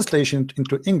translation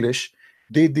into English,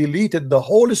 they deleted the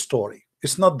whole story.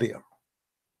 It's not there.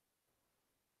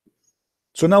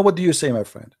 So now what do you say, my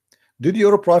friend? Did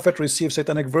your prophet receive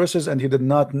satanic verses and he did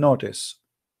not notice?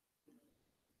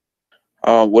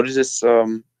 What is this?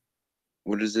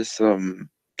 What is this? Can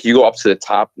you go up to the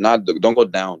top? Don't go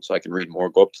down so I can read more.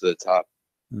 Go up to the top.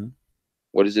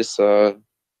 What is this?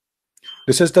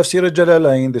 This is Tafsir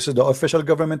al-Jalalain. This is the official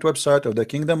government website of the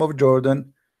Kingdom of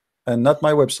Jordan, and not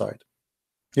my website.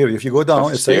 Here, if you go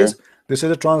down, it says this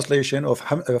is a translation of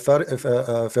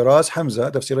Firas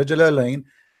Hamza, Tafsir al-Jalalain,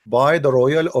 by the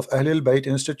Royal of Ahl al-Bayt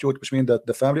Institute, which means that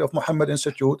the family of Muhammad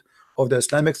Institute of the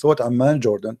Islamic Thought, Amman,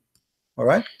 Jordan. All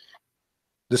right.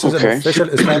 This is an official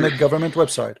Islamic government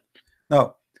website.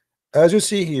 Now, as you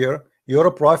see here,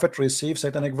 your prophet received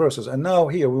satanic verses, and now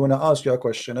here we want to ask you a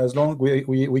question. As long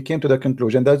we came to the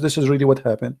conclusion that this is really what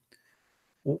happened,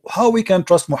 how we can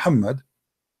trust Muhammad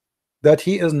that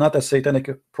he is not a satanic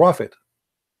prophet?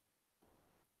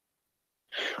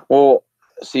 Well,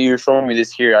 see, you're showing me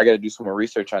this here. I got to do some more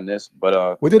research on this,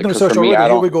 but we did research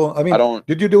already. Here we go. I mean,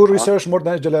 did you do research more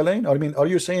than Jalalain? I mean, are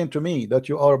you saying to me that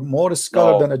you are more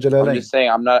scholar than a Jalalain? I'm just saying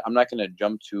I'm not going to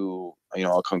jump to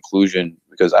a conclusion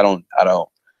because I don't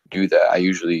do that. I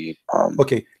usually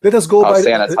okay. Let us go by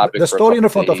the story in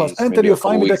front of us until you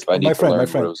find me, my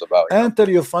friend. Until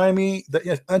you find me,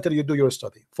 until you do your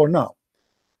study. For now,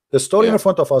 the story in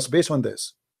front of us, based on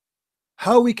this,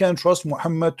 how we can trust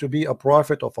Muhammad to be a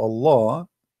prophet of Allah,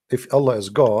 if Allah is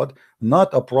God,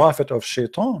 not a prophet of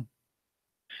Shaitan?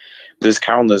 There's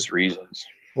countless reasons.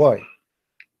 Why?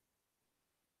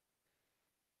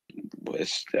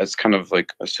 That's kind of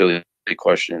like a silly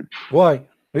question. Why?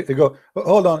 You go,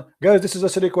 hold on, guys. This is a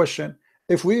silly question.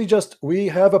 If we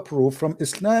have a proof from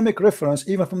Islamic reference,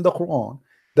 even from the Quran,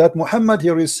 that Muhammad he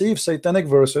received satanic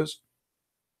verses,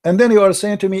 and then you are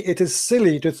saying to me it is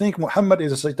silly to think Muhammad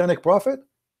is a satanic prophet?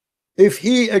 If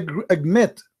he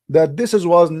admit that this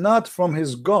was not from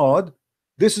his God,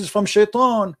 this is from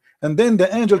Shaitan, and then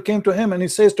the angel came to him and he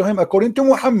says to him, according to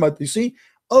Muhammad, you see,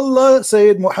 Allah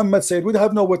said, Muhammad said, we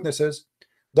have no witnesses.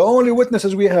 The only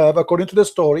witnesses we have, according to the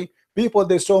story, people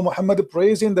they saw Muhammad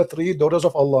praising the three daughters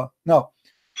of Allah. Now,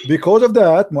 because of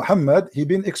that, Muhammad he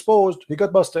been exposed, he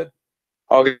got busted.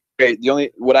 Okay, the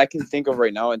only what I can think of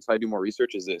right now until I do more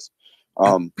research is this.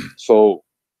 So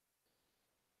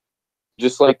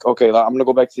just like, okay, I'm gonna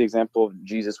go back to the example of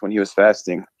Jesus when he was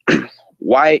fasting.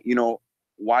 Why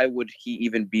would he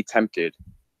even be tempted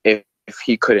if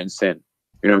he couldn't sin?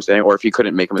 You know what I'm saying? Or if he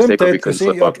couldn't make a mistake, or if he couldn't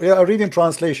slip up. You are reading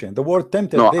translation. The word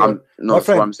tempted. No, there, my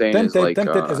friend, what I'm saying tempted, is like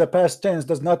tempted is a past tense.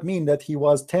 Does not mean that he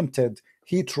was tempted.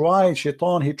 He tried.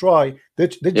 Shaitan. He tried.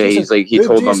 Jesus, he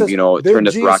told them, turn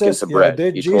this rock into bread.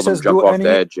 He told them jump off the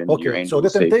edge, and your angel so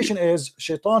the temptation will save you. is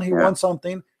Shaitan. He wants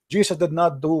something. Jesus did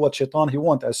not do what Shaitan he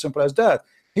want. As simple as that.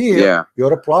 Here,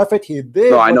 you're a prophet. He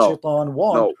did what Shaitan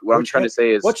want. No, what I'm trying to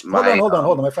say is, hold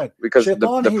on, my friend. Because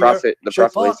Shaitan the prophet,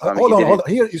 hold on.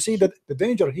 Here, you see that the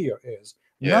danger here is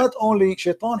not only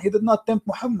Shaitan. He did not tempt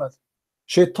Muhammad.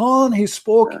 Shaitan he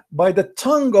spoke by the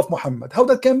tongue of Muhammad. How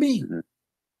that can be?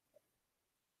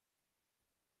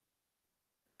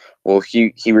 Well,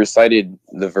 he recited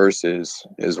the verses,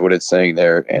 is what it's saying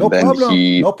there, and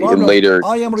he later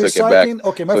I am took reciting. it back.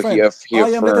 Okay, my so friend. He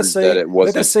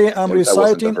let us say I'm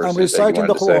reciting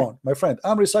the Quran, my friend.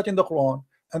 I'm reciting the Quran,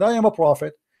 and I am a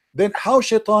prophet. Then how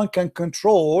Shaitan can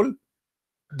control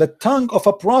the tongue of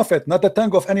a prophet, not the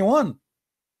tongue of anyone?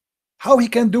 How he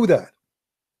can do that?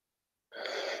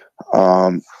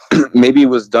 Maybe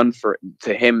it was done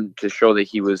to him to show that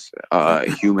he was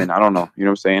human. I don't know. You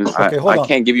know what I'm saying? Okay, I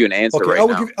can't give you an answer right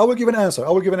now. I will give an answer. I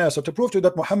will give an answer to prove to you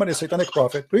that Muhammad is a satanic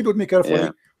prophet. Read with me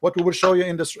carefully what we will show you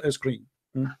in the screen.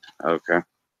 Okay.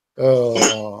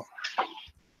 The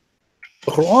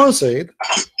Quran said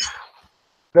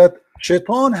that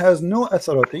Shaitan has no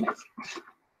authority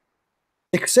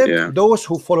except those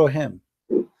who follow him.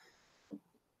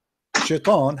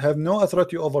 Shaitan have no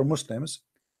authority over Muslims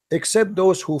except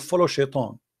those who follow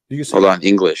Shaitan. Do you see? Hold on,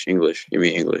 English. You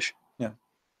mean English? Yeah.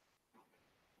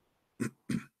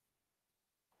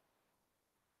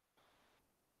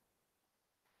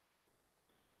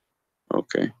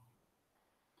 Okay.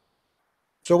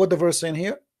 So what the verse saying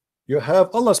here? You have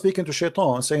Allah speaking to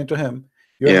Shaitan, saying to him,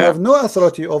 you have no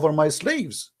authority over my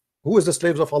slaves. Who is the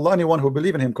slaves of Allah? Anyone who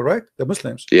believe in him, correct? The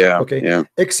Muslims. Yeah. Okay. Yeah.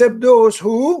 Except those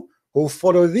who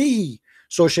follow thee.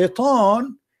 So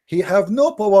Shaitan, he have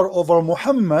no power over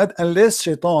Muhammad unless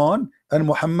Shaitan and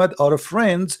Muhammad are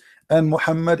friends and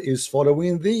Muhammad is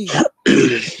following thee.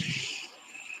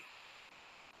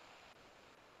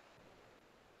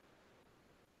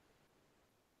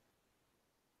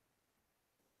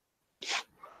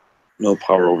 No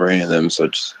power over any of them,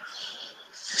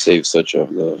 save such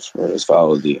of those as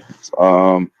follow thee.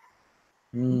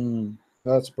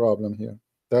 That's problem here.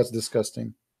 That's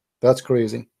disgusting. That's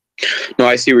crazy. No,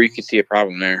 I see where you can see a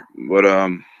problem there, but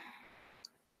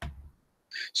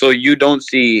so you don't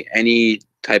see any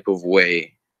type of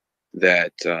way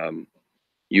that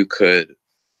you could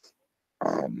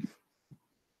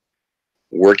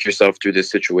work yourself through this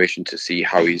situation to see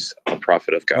how he's a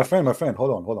prophet of God. My friend,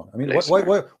 hold on. I mean, why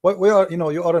are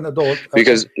you are an adult?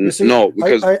 Because see,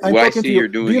 because I'm what I talking see to you. you're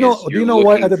doing. Do you know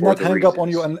why I did not hang up on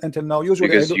you until now? Usually,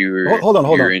 because hold on.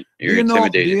 You're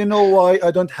intimidated. Do you know why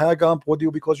I don't hang up with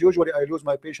you? Because usually I lose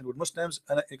my patience with Muslims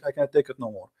and I can't take it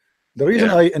no more. The reason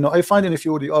I find in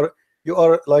you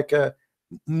are like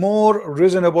more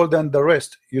reasonable than the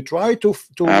rest. You try to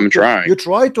you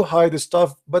try to hide the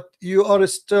stuff, but you are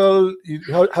still, you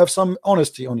have some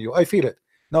honesty on you. I feel it.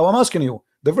 Now I'm asking you,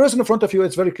 the verse in front of you,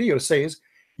 it's very clear. It says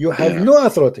you have no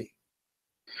authority.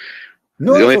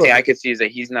 The only thing I can see is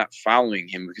that he's not following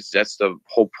him, because that's the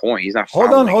whole point. He's not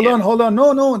following him. Hold on.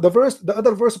 No, the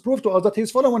other verse proved to us that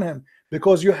he's following him,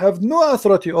 because you have no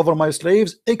authority over my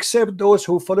slaves except those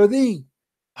who follow thee.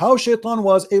 How Shaitan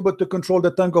was able to control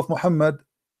the tongue of Muhammad?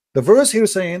 The verse here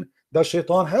saying that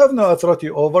Shaitan have no authority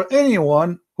over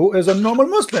anyone who is a normal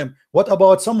Muslim. What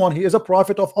about someone he is a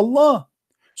prophet of Allah?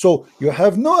 So you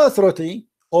have no authority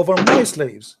over my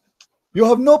slaves. You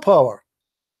have no power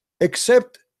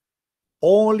except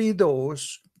only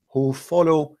those who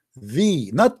follow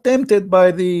thee, not tempted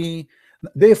by thee.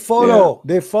 They follow.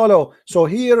 So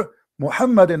here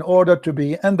Muhammad, in order to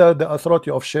be under the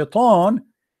authority of Shaitan,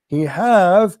 he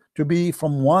have to be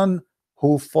from one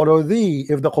who follow thee.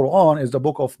 If the Quran is the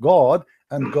book of God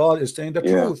and God is saying the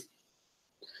truth.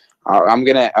 I'm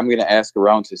gonna ask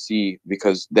around to see,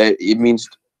 because that it means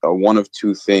one of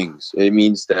two things. It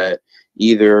means that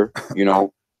either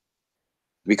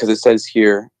because it says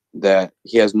here that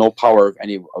he has no power of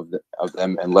any of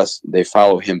them unless they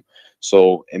follow him.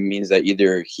 So it means that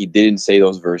either he didn't say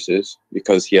those verses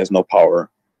because he has no power,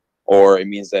 or it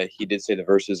means that he did say the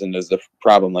verses and there's the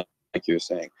problem, like you were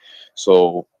saying.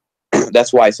 So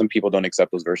that's why some people don't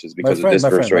accept those verses, because of this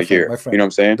verse right here. You know what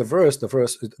I'm saying? The verse.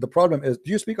 The problem is,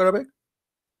 do you speak Arabic?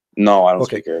 No, I don't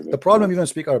speak Arabic. The problem, you don't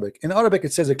speak Arabic. In Arabic,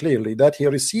 it says clearly that he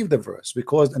received the verse,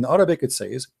 because in Arabic it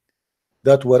says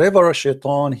that whatever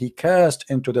Shaitan he cast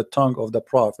into the tongue of the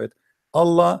prophet,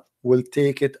 Allah will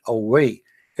take it away.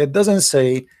 It doesn't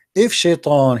say if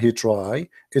Shaitan he try.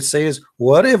 It says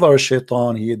whatever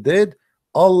Shaitan he did,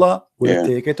 Allah will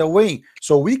take it away.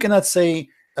 So we cannot say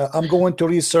I'm going to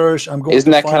research.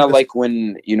 Isn't that kind of like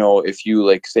when if you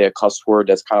like say a cuss word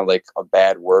that's kind of like a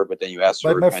bad word, but then you ask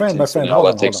for repentance, and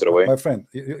Allah takes it away? My friend,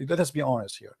 let us be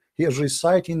honest here. He is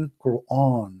reciting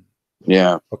Quran.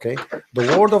 Yeah. Okay.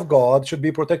 The word of God should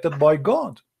be protected by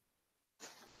God.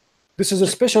 This is a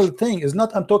special thing. It's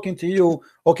not I'm talking to you.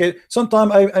 Okay.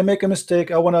 Sometimes I make a mistake.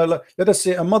 I wanna, let us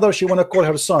say a mother, she wanna call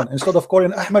her son, instead of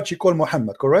calling Ahmed, she call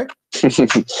Muhammad. Correct?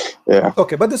 Yeah.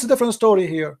 Okay, but this is a different story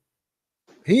here.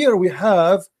 Here we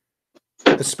have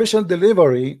a special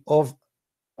delivery of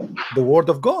the word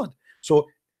of God. So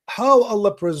how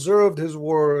Allah preserved his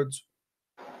words,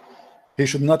 he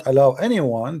should not allow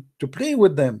anyone to play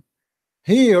with them.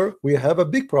 Here we have a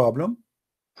big problem.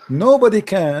 Nobody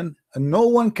can and no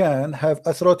one can have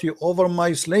authority over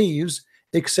my slaves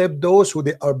except those who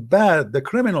they are bad, the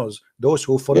criminals, those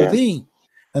who follow thee.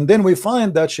 And then we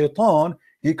find that Shaitan,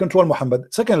 he controlled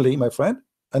Muhammad. Secondly, my friend,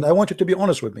 and I want you to be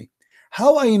honest with me,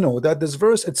 how I know that this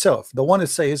verse itself, the one it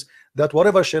says that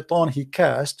whatever shaitan he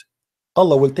cast,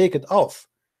 Allah will take it off.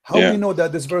 How we know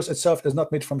that this verse itself is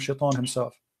not made from shaitan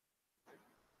himself?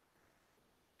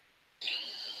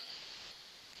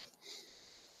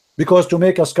 Because to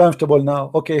make us comfortable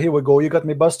now, okay, here we go, you got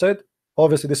me busted.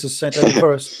 Obviously this is satanic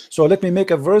verse, so let me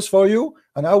make a verse for you,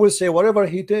 and I will say whatever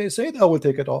he said, I will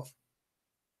take it off.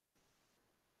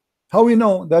 How we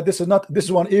know that this is not, this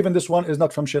one, even this one is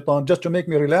not from shaitan, just to make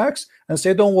me relax and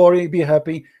say don't worry, be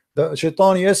happy. The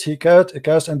shaitan, yes, he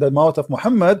cast in the mouth of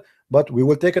Muhammad, but we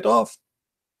will take it off.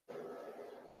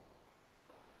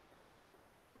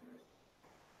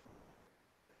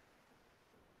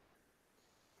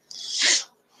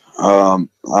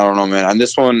 I don't know, man. On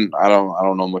this one, I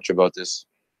don't know much about this.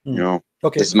 You know,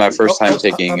 okay. This is my first time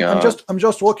taking. I'm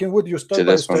just walking with you step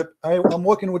by step. I'm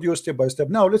walking with you step by step.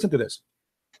 Now listen to this.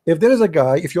 If there is a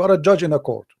guy, if you are a judge in a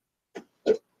court,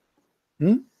 if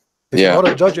you are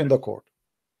a judge in the court,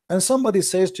 and somebody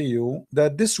says to you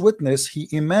that this witness, he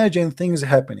imagined things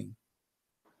happening,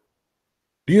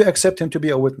 do you accept him to be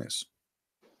a witness?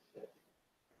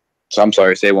 So I'm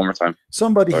sorry, say it one more time.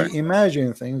 Somebody, he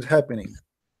imagined things happening.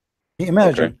 He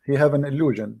imagined, he have an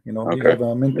illusion, you know, he have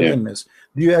a mental illness.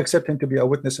 Do you accept him to be a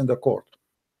witness in the court?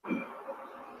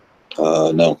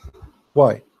 No.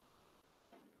 Why?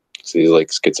 So he's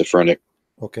like schizophrenic.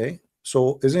 Okay,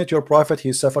 so isn't it your prophet?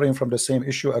 He's suffering from the same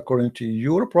issue according to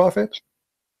your prophet?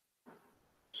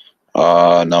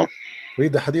 No.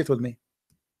 Read the hadith with me.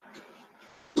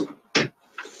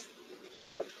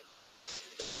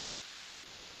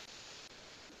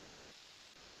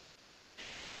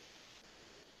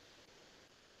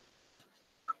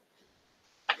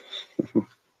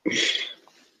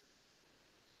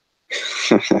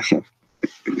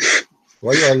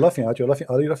 Why you are laughing at?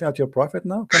 Are you laughing at your prophet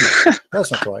now? Come on,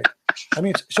 that's not right. I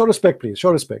mean, show respect, please.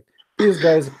 Show respect, please,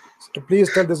 guys.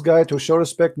 Please tell this guy to show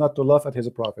respect, not to laugh at his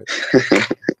prophet.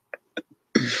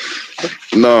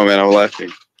 No, man, I'm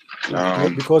laughing.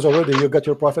 Because already you got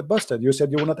your prophet busted. You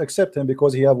said you will not accept him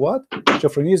because he have what?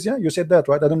 Schizophrenia? You said that,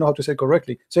 right? I don't know how to say it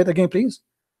correctly. Say it again, please.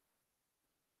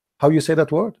 How you say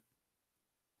that word?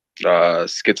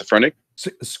 Schizophrenic.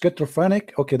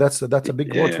 Schizophrenic. Okay, that's a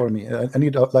big word for me. I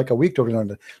need like a week to learn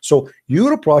that. So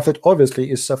your prophet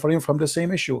obviously is suffering from the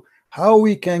same issue. How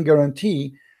we can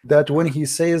guarantee that when he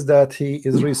says that he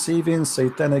is receiving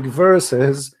satanic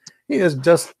verses, he is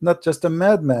just not just a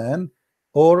madman,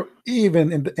 or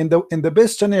even in the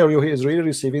best scenario, he is really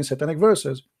receiving satanic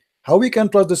verses? How we can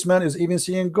trust this man is even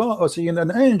seeing God or seeing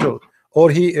an angel,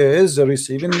 or he is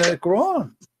receiving the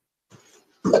Quran?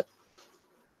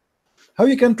 How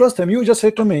you can trust him? You just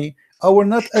say to me, I will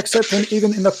not accept him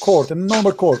even in a court, in a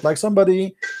normal court, like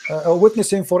somebody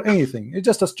witnessing for anything. It's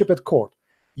just a stupid court.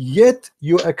 Yet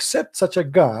you accept such a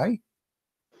guy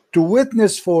to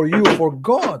witness for you for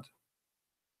God.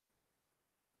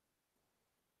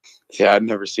 Yeah, I've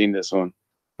never seen this one.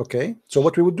 Okay, so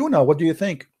what we would do now? What do you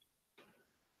think?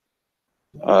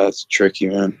 That's tricky,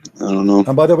 man. I don't know.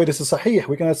 And by the way, this is sahih.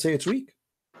 We cannot say it's weak.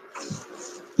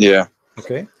 Yeah.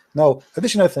 Okay. Now,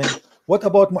 additional thing. What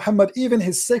about Muhammad? Even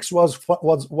his sex was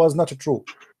not true.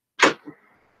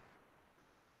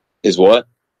 Is what?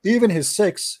 Even his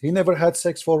sex, he never had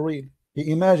sex for real.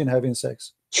 He imagined having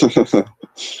sex.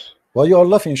 Well, you are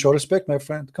laughing. Show respect, my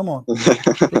friend. Come on.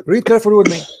 Read carefully with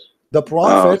me. The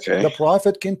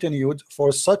prophet continued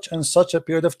for such and such a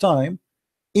period of time,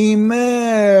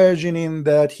 imagining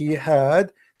that he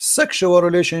had sexual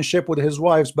relationship with his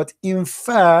wives, but in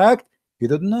fact he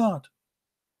did not.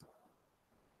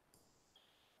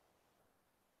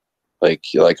 Like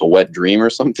a wet dream or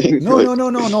something?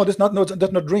 No. That's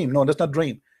not dream. No, that's not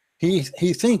dream. He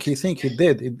think he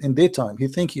did in daytime. He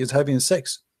think he is having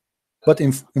sex, but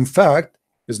in fact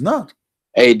is not.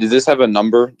 Hey, does this have a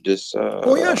number? Just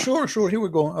oh yeah, sure. Here we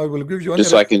go. I will give you just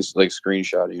so I can like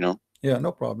screenshot it, you know. Yeah,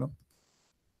 no problem.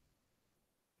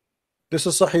 This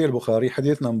is Sahih al-Bukhari,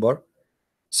 hadith number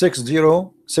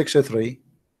 6063.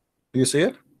 Do you see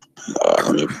it?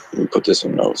 Let me put this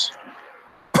in notes.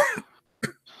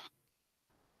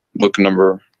 Book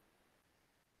number.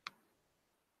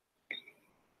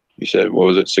 You said, what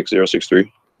was it?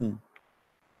 6063?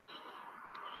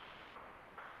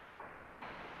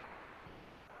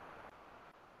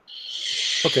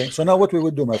 Okay, so now what we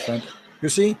would do, my friend, you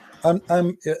see, I'm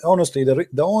honestly,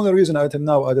 the only reason until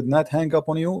now I did not hang up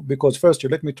on you, because first you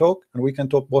let me talk and we can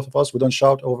talk, both of us, we don't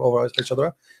shout over each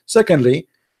other. Secondly,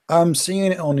 I'm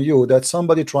seeing on you that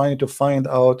somebody trying to find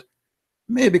out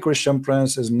maybe Christian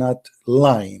Prince is not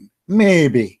lying,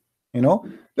 maybe, you know,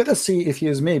 let us see if he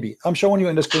is maybe. I'm showing you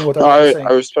in the screen what I'm saying.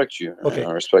 I respect you. Okay.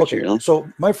 I respect you, you know? So,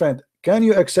 my friend, can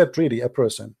you accept really a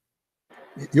person?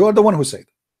 You are the one who said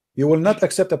you will not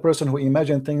accept a person who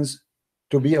imagine things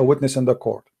to be a witness in the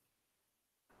court.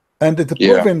 And it's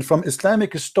proven from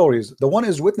Islamic stories. The one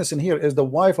is witnessing here is the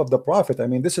wife of the Prophet. I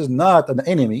mean, this is not an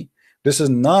enemy. This is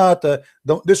not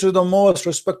this is the most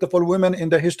respectable women in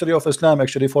the history of Islam,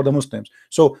 actually, for the Muslims.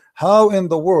 So how in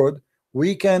the world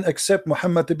we can accept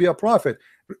Muhammad to be a prophet?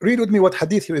 Read with me what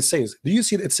hadith here it says. Do you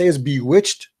see it says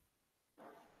bewitched?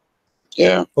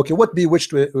 Yeah. Okay, what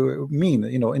bewitched mean,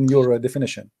 you know, in your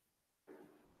definition?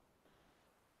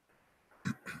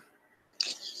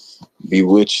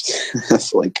 Bewitched.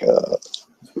 That's like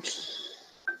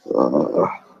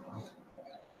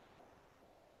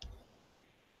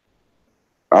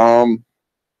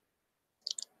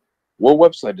what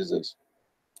website is this?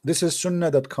 This is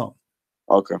sunnah.com.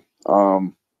 Okay.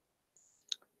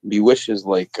 Bewitched is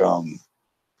like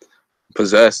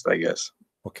possessed, I guess.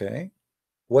 Okay.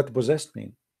 What possessed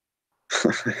mean?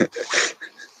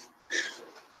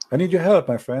 I need your help,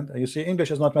 my friend. You see,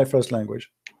 English is not my first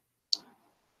language.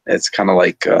 It's kind of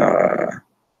like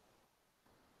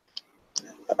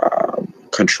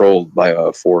controlled by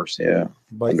a force, yeah.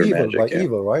 By evil, magic, by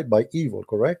evil, right? By evil,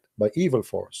 correct? By evil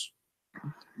force.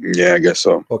 Yeah, I guess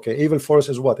so. Okay, evil force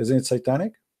is what? Isn't it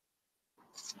satanic?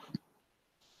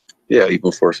 Yeah,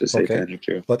 evil force is satanic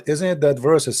too. But isn't it that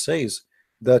verse says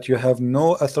that you have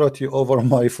no authority over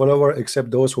my follower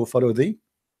except those who follow thee?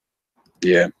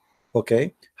 Yeah.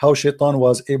 Okay. How Shaitan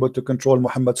was able to control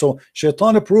Muhammad. So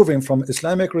Shaitan proving from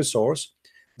Islamic resource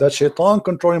that Shaitan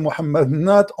controlling Muhammad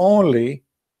not only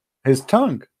his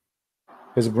tongue,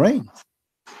 his brain,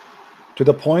 to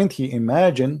the point he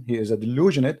imagined, he is a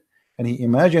delusionate, and he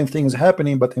imagined things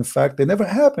happening, but in fact they never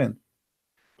happened.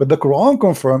 But the Quran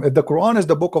confirmed, if the Quran is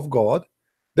the book of God,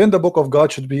 then the book of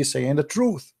God should be saying the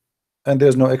truth, and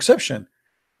there's no exception.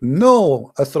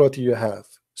 No authority you have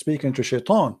speaking to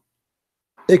Shaitan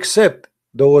except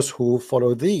those who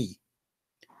follow thee,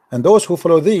 and those who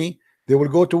follow thee, they will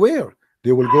go to where?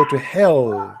 They will go to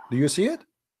hell. Do you see it?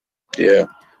 Yeah.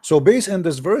 So based on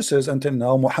these verses, until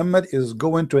now, Muhammad is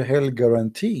going to hell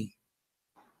guarantee.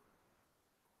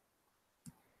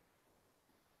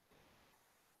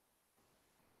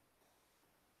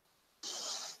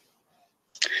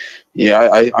 Yeah,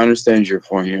 I understand your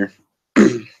point here.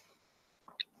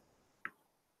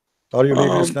 Are you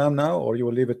leaving Islam now, or you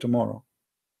will leave it tomorrow?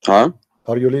 Huh?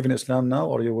 Are you leaving Islam now,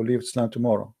 or you will leave Islam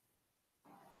tomorrow?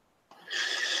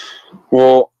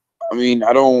 Well, I mean,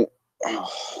 I don't.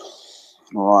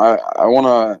 Well, I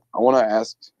wanna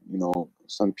ask, you know,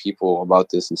 some people about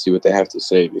this and see what they have to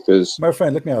say, because my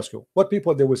friend, let me ask you, what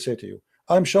people they will say to you?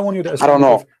 I'm showing you the I don't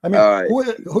know. I mean,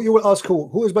 who you will ask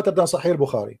who is better than Sahih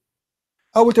Bukhari?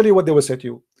 I will tell you what they will say to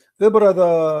you. The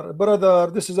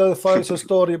brother, this is a false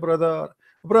story, brother.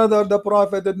 Brother, the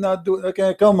Prophet did not do.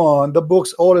 Okay, come on, the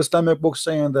books, all Islamic books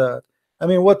saying that. I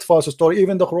mean, what false story?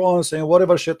 Even the Quran saying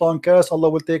whatever Shaitan casts, Allah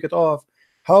will take it off.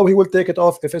 How he will take it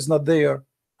off if it's not there?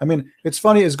 I mean, it's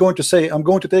funny. It's going to say I'm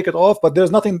going to take it off, but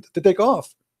there's nothing to take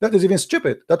off. That is even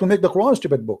stupid. That will make the Quran a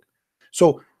stupid book.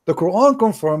 So the Quran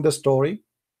confirmed the story,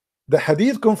 the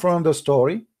Hadith confirmed the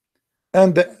story,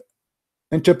 and the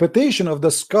interpretation of the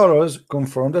scholars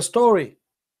confirmed the story.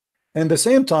 And the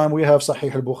same time, we have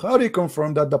Sahih al-Bukhari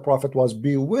confirmed that the Prophet was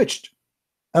bewitched.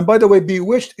 And by the way,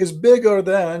 bewitched is bigger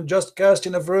than just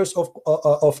casting a verse of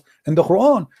in the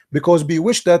Quran, because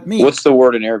bewitched, that means. What's the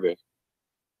word in Arabic?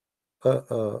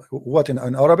 What in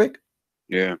Arabic?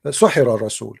 Yeah. Suhira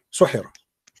Rasul. Suhira.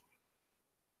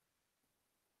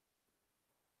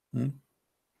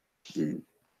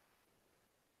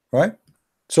 Right.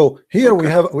 So here we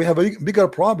have a bigger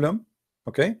problem.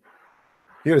 Okay.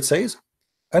 Here it says,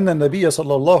 أن النبي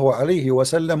صلى الله عليه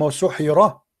وسلم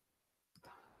سحر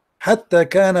حتى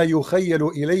كان يخيل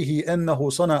إليه أنه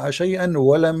صنع شيئا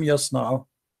ولم يصنعه.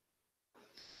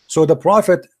 So the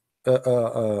Prophet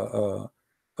of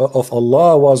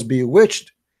Allah was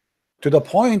bewitched to the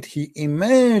point he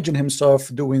imagined himself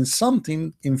doing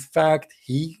something, in fact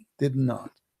he did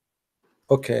not.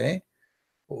 Okay,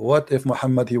 what if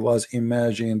Muhammad he was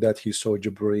imagining that he saw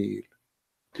Jibreel?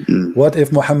 What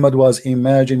if Muhammad was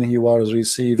imagining he was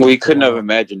receiving? Well, he couldn't have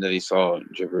imagined that he saw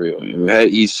Jibreel.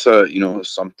 He saw, you know,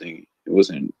 something. It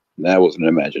wasn't, that wasn't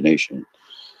imagination.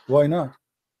 Why not?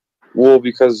 Well,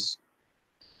 because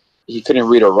he couldn't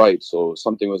read or write, so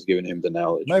something was giving him the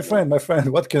knowledge. My friend,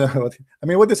 what can I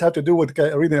mean? What does have to do with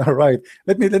reading or write?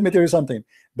 Let me tell you something.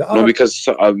 No, because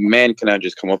a man cannot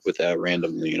just come up with that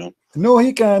randomly, you know. No,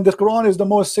 he can. The Quran is the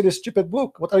most silly, stupid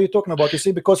book. What are you talking about? You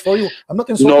see, because for you, I'm not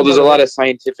insulting. No, there's a lot of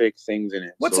scientific things in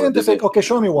it. What scientific? Okay,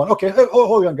 show me one. Okay,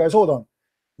 hold on, guys, hold on.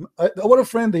 Our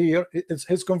friend here,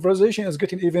 his conversation is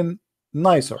getting even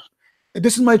nicer.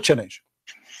 This is my challenge.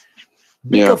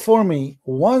 Pick up for me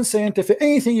one scientific,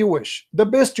 anything you wish, the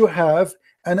best you have,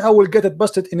 and I will get it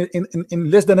busted in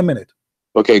less than a minute.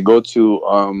 Okay, go to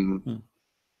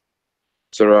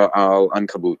Surah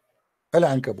Al-Ankabut.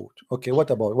 Al-Ankabut. Okay,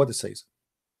 what about what it says?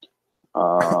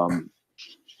 What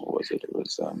was it? It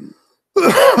was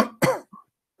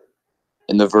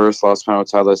in the verse, Allah subhanahu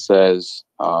wa ta'ala says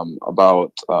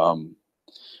about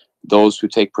those who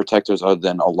take protectors other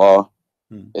than Allah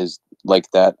is like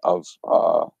that of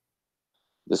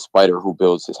the spider who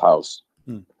builds his house,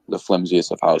 the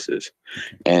flimsiest of houses.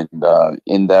 And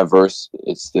in that verse,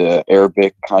 it's the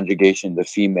Arabic conjugation, the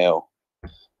female.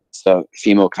 It's the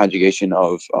female conjugation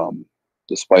of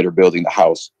the spider building the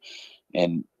house.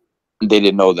 And they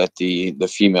didn't know that the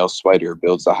female spider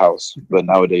builds the house, but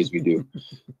nowadays we do.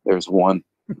 There's one.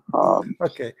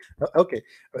 Okay,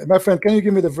 my friend, can you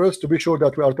give me the verse to be sure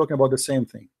that we are talking about the same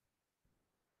thing?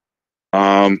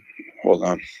 Hold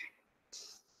on.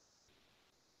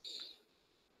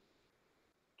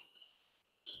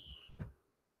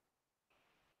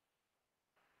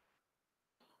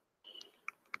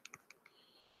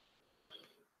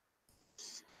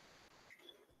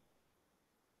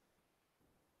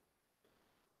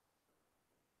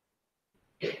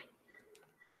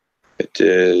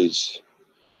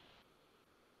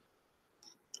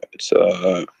 It's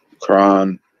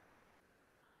Quran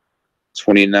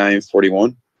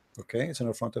 29:41. Okay, it's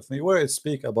in front of me. Where it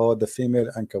speak about the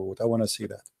female ankabut. I want to see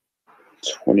that.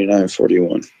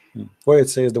 29:41. Where it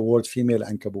says the word female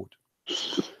ankabut.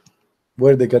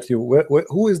 Where they got you?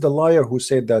 Who is the liar who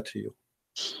said that to you?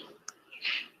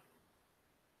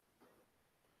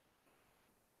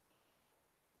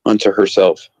 Unto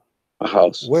herself a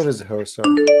house. Where is herself?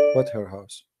 What her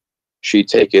house? She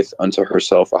taketh unto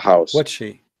herself a house. What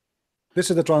she? This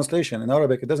is the translation. In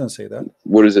Arabic, it doesn't say that.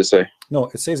 What does it say? No,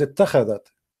 it says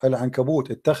اتخذت. Al-Ankabut,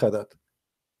 اتخذت.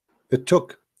 It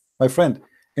took. My friend,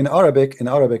 in Arabic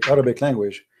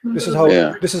language, this is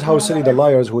how silly the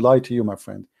liars who lie to you, my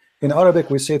friend. In Arabic,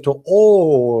 we say to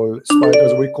all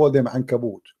spiders, we call them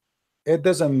ankabut. It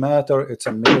doesn't matter it's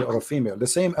a male or a female. The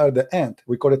same as the ant,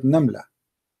 we call it namla.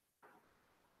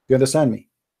 You understand me?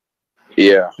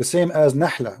 Yeah. The same as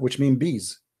nahla, which means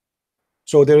bees.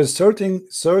 So there is certain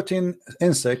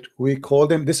insect, we call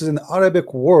them, this is an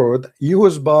Arabic word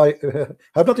used by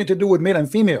have nothing to do with male and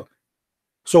female.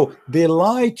 So they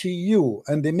lie to you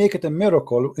and they make it a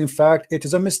miracle. In fact, it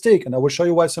is a mistake, and I will show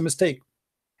you why it's a mistake.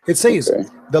 It says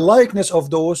the likeness of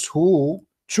those who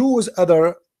choose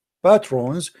other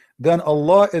patrons than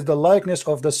Allah is the likeness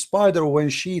of the spider when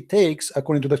she takes,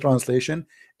 according to the translation,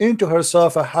 into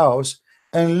herself a house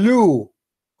and loo.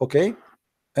 Okay,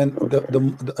 and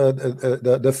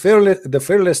the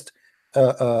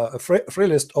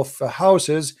frailest of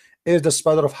houses is the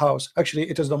spider of house. Actually,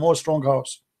 it is the most strong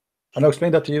house, and I'll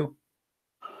explain that to you.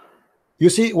 You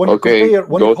see, when you compare,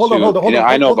 when you, hold on.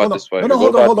 I know about this spider. No,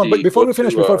 hold on. But before we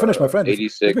finish, my friend, let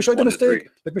me show you the mistake.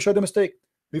 Let me show you the mistake.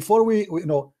 Before we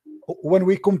when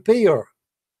we compare,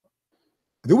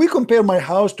 do we compare my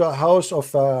house to a house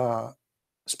of a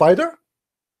spider,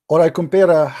 or I compare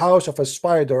a house of a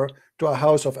spider to a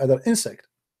house of other insect?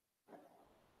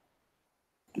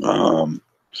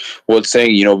 Well, it's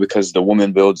saying, because the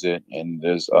woman builds it, and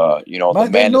there's the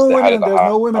man is the head of the house. There's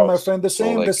no women, my friend. The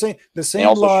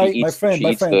same lie, my friend.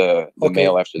 The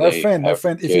male after my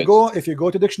friend. If you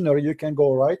go to dictionary, you can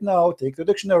go right now. Take the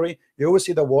dictionary. You will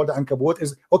see the word ankabut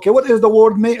is okay. What is the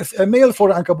word male for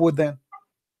ankabut then?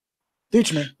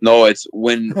 Teach me. No, it's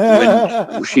when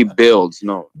she builds.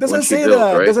 No, doesn't say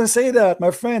that. Right? Doesn't say that,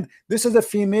 my friend. This is a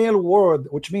female word,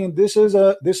 which means this is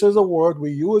a word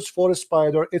we use for a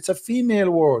spider. It's a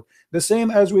female word. The same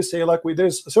as we say,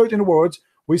 there's certain words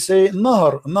we say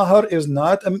nahar. Nahar is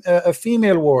not a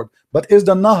female word, but is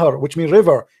the nahar, which means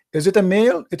river. Is it a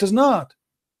male? It is not.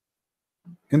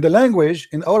 In the language,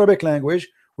 in Arabic language,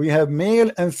 we have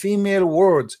male and female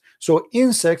words. So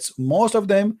insects, most of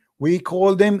them, we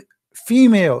call them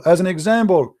female. As an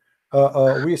example,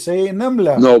 we say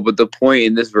namla. No, but the point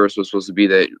in this verse was supposed to be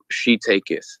that she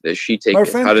taketh. My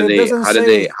friend, how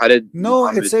did no,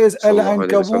 it says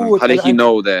al-ankabut. How did he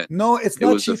know that? No, it's it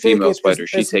not was a female spider.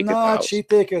 She take it. She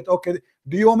take it. Okay.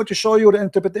 Do you want me to show you the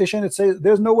interpretation? It says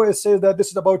there's no way it says that this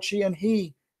is about she and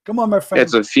he. Come on, my friend.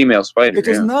 It's a female spider. It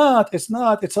is not. It's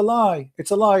not. It's a lie. It's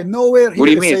a lie. Nowhere here. What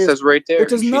do you mean? It says right there.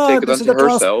 It is she not. Take it unto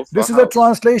herself. This is a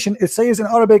translation. It says in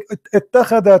Arabic,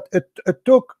 اتخذت, it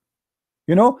took.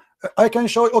 You know, I can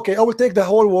show you. Okay, I will take the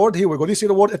whole word. Here we go. Do you see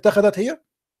the word اتخذت here?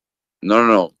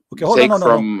 No. Okay, hold on.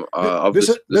 From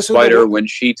the spider when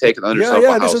she takes it under herself.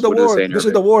 Yeah. This is the word. This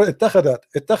is the word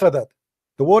اتخذت.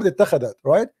 The word اتخذت,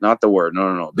 right? Not the word.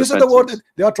 No. This is the word.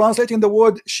 They are translating the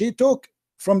word she took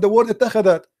from the word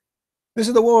اتخذت. This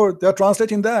is the word. They are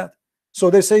translating that. So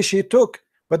they say she took,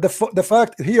 but the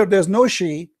fact here there's no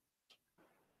she,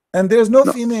 and there's no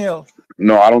female.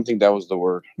 No, I don't think that was the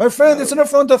word. My friend, it's in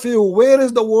front of you. Where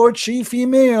is the word she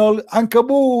female?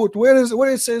 Ankabut. Where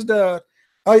it says that?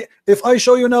 If I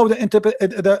show you now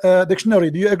the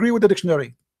dictionary, do you agree with the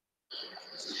dictionary?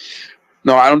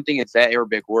 No, I don't think it's that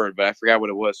Arabic word, but I forgot what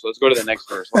it was. So let's go to the next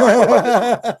verse.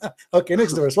 Okay,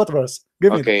 next verse. What verse?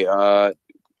 Give me. Okay,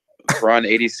 Quran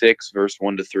 86, verse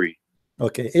 1 to 3.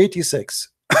 Okay, 86.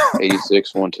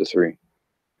 86, 1 to 3.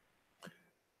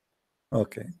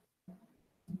 Okay.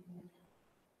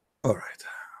 All right.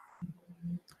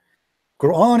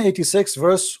 Quran 86,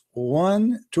 verse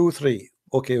 1, 2, 3.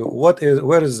 Okay,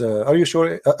 where is are you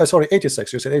sure? Sorry,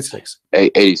 86. You said 86.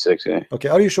 86, yeah. Okay,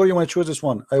 are you sure you want to choose this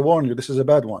one? I warn you, this is a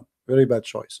bad one. Very bad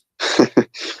choice.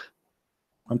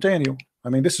 I'm telling you. I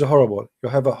mean, this is horrible. You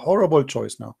have a horrible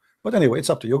choice now. But anyway, it's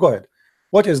up to you. Go ahead.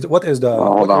 What is the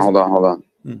hold on.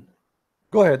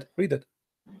 Go ahead, read it.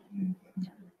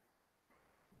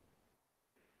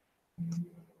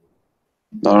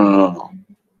 No.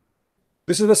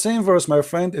 This is the same verse, my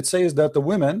friend. It says that the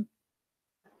women,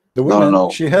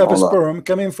 she have a sperm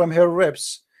coming from her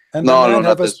ribs, and the man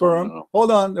have a sperm. No. Hold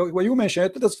on. Well, you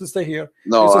mentioned it. Let's stay here.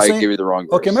 No, I give you the wrong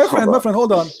verse. Okay, my friend,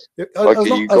 hold on.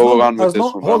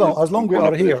 As long we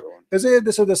are here. This is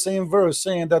the same verse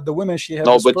saying that the women she have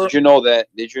a sperm. But did you know that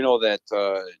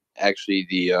actually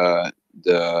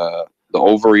the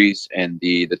ovaries and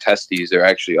the testes, they're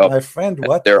actually up. My friend,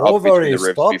 what they're ovaries?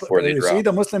 Up between the ribs before they drop. See,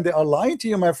 the Muslim, they are lying to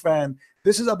you, my friend.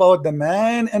 This is about the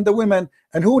man and the women.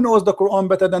 And who knows the Quran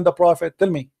better than the Prophet? Tell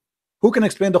me. Who can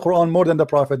explain the Quran more than the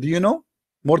Prophet? Do you know?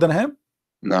 More than him?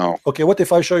 No. Okay, what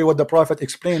if I show you what the Prophet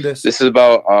explained this? This is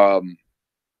about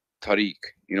Tariq.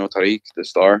 You know Tariq, the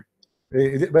star?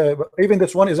 Even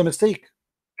this one is a mistake.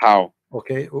 How?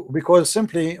 Okay, because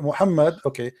simply Muhammad,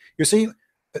 okay, you see,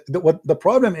 what the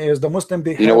problem is, the Muslim,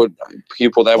 they know what, can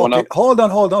you pull that one up? Hold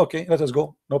on, okay, let us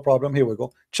go, no problem. Here we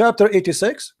go, chapter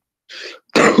 86.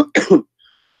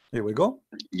 Here we go.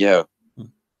 Yeah.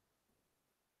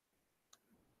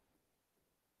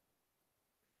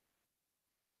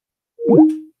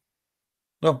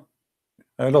 No,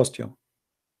 I lost you.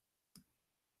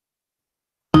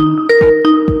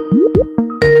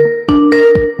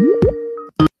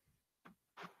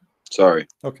 Sorry.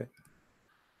 Okay.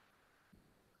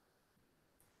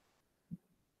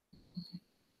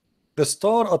 The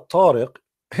star at-Tariq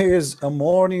is a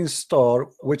morning star,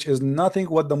 which is nothing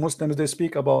what the Muslims they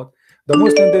speak about. The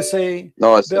Muslims they say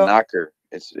no, it's the knocker.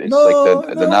 It's like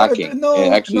the knocking.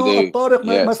 No, actually, Tariq,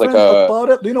 my friend, like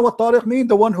Tariq. Do you know what Tariq means?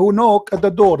 The one who knock at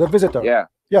the door, the visitor. Yeah.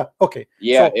 Yeah. Okay.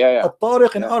 Yeah. So, yeah.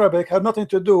 Tariq in Arabic have nothing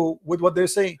to do with what they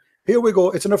say. Here we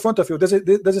go. It's in front of you. Do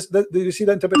you see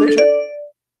the interpretation?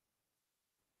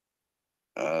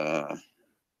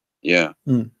 Yeah.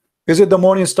 Is it the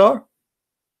morning star?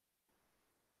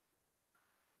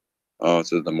 Oh,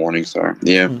 it's the morning star.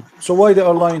 Yeah. So why they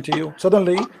are lying to you?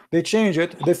 Suddenly they change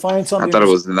it. They find something. I thought it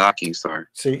was the knocking star.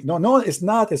 See, no, it's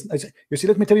not. You see,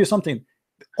 let me tell you something.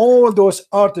 All those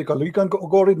articles, you can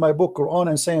go read my book, Quran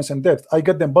and Science in Depth. I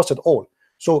get them busted all.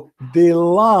 So they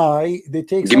lie. They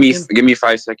take. Give me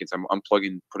 5 seconds. I'm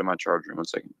unplugging. Put in my charger. 1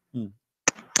 second.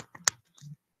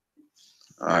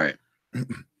 All right.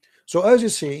 So as you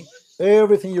see,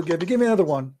 everything you give me another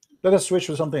one. Let us switch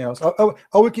to something else. I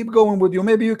will keep going with you.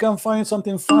 Maybe you can find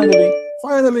something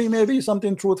finally, maybe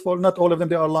something truthful. Not all of them,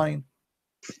 they are lying.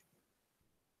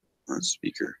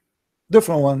 Speaker.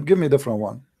 Different one. Give me a different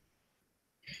one.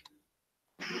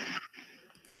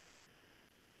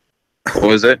 What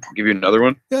was it? Give you another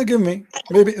one? Yeah, give me.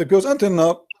 Maybe because until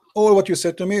now, all what you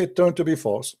said to me, it turned to be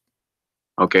false.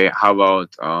 Okay, how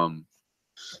about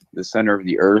the center of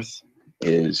the earth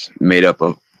is made up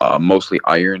of mostly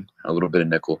iron, a little bit of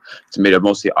nickel. It's made up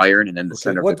mostly iron, and then the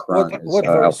center of the Quran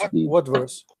is what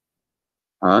verse?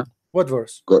 Huh? What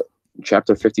verse?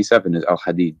 Chapter 57 is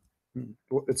Al-Hadid.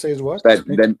 It says what?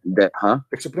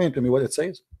 Explain to me what it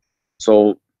says.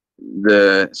 So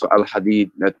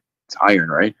Al-Hadid, that's iron,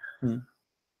 right?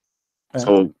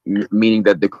 So meaning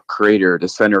that the creator, the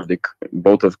center of the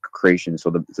both of creation, so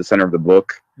the center of the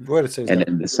book, where it says and that?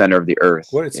 then the center of the earth.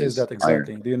 Where it says that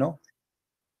exactly? Iron. Do you know?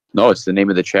 No, it's the name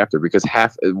of the chapter, because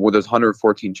half, well, there's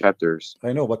 114 chapters.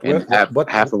 I know, but and where,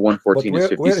 half of 114 is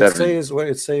 57. Where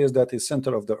it says that is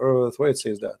center of the earth, where it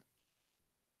says that?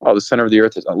 Oh, the center of the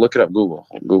earth is. Look it up. Google.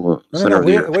 No.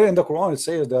 Where in the Quran it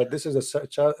says that this is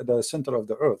the center of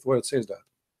the earth? Where it says that?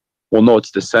 Well, no,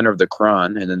 it's the center of the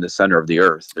Quran and then the center of the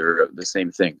earth. They're the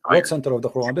same thing. What center of the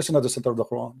Quran? This is not the center of the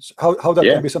Quran. How that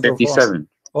can be center 57.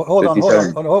 of the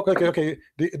Quran? Oh, hold on. Okay.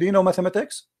 Do you know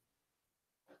mathematics?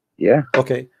 Yeah.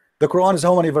 Okay. The Quran is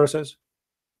how many verses?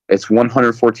 It's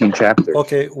 114 chapters.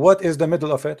 Okay. What is the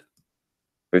middle of it?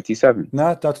 57.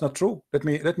 No, that's not true. Let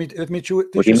me What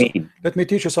do you mean? Let me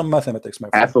teach you some mathematics, my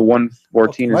friend. Half of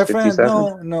 114 my is 57.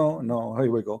 friend, no. Here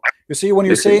we go. You see, when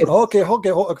you say okay.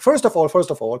 First of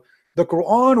all, the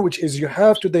Quran, which is you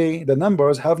have today, the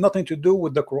numbers have nothing to do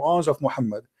with the Qurans of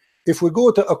Muhammad. If we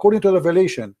go to according to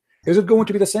Revelation, is it going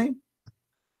to be the same?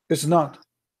 It's not.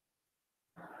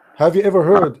 Have you ever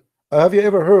heard? Have you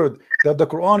ever heard that the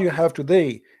Quran you have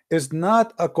today is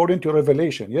not according to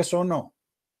Revelation? Yes or no?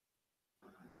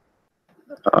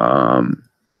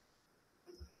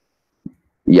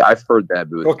 Yeah, I've heard that.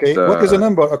 But okay, what is the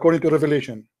number according to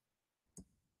Revelation?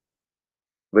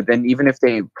 But then, even if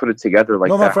they put it together like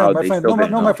my that, friend,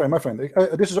 my friend.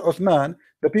 This is Uthman.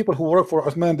 The people who work for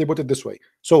Uthman, they put it this way.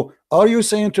 So, are you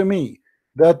saying to me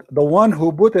that the one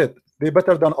who put it, they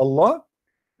better than Allah?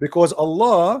 Because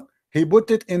Allah, He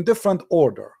put it in different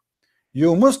order.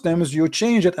 You Muslims, you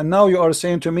change it, and now you are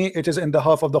saying to me it is in the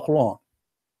half of the Quran.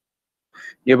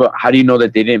 Yeah, but how do you know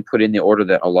that they didn't put in the order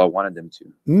that Allah wanted them to?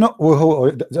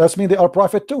 No, that's mean they are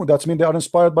prophet too. That's mean they are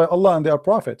inspired by Allah and they are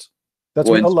prophets. That's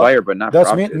well, mean inspired, Allah, but not that's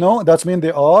prophet. mean no. That's mean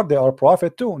they are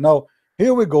prophet too. Now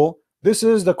here we go. This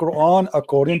is the Quran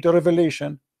according to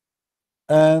Revelation,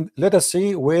 and let us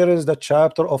see where is the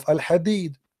chapter of Al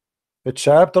Hadid. The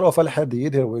chapter of Al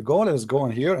Hadid. Here we go. Let's go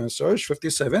in here and search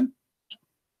 57.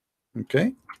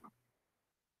 Okay.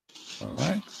 All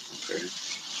right.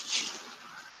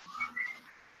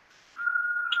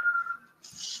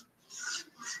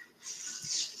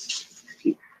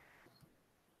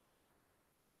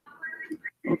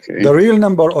 Okay. The real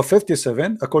number of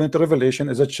 57, according to Revelation,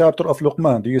 is a chapter of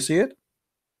Luqman. Do you see it?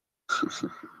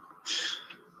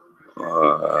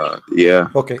 Yeah.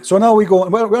 Okay. So now we go.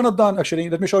 Well, we're not done actually.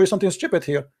 Let me show you something stupid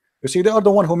here. You see, they are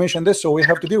the one who mentioned this, so we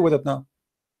have to deal with it now.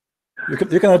 You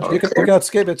cannot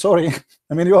escape it. Sorry.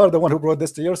 I mean, you are the one who brought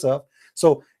this to yourself.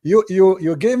 So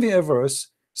you gave me a verse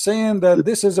saying that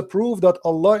this is a proof that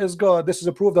Allah is God. This is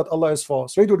a proof that Allah is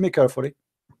false. Read with me carefully.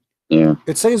 Yeah.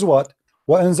 It says what?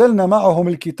 وَأَنزَلْنَا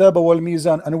مَعَهُمُ الْكِتَابَ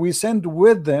وَالْمِيزَانَ, and we send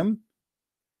with them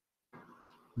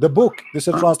the book. This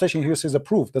is translation here says a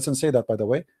proof. Doesn't say that, by the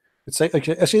way. It say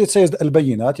actually it says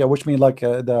al-bayinat, yeah, which means like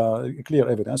the clear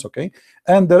evidence. Okay,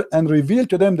 and reveal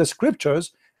to them the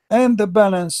scriptures and the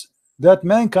balance that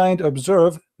mankind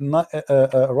observe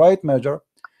right measure,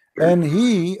 and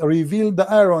He revealed the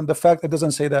iron. The fact it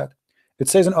doesn't say that. It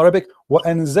says in Arabic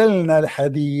وَأَنزَلْنَا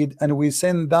الْحَدِيدَ, and we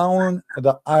send down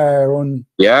the iron.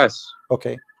 Yes.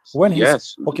 Okay. When he's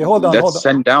yes. Okay, hold on. That's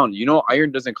sent down. You know,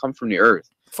 iron doesn't come from the earth.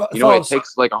 You know, false. it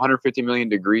takes like 150 million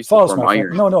degrees false, to form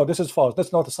iron. No, this is false.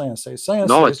 That's not what the science says. Science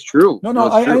no, says, it's true. No,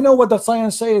 I know what the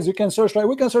science says. You can search right.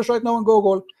 We can search right now on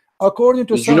Google. According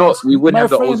to Did science, you know we wouldn't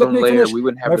have the ozone layer, finish. we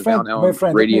wouldn't have my the friend, down my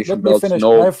friend, radiation let me belts, finish.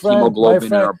 no my friend, hemoglobin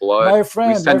my in our blood. My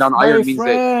friend, we send down iron means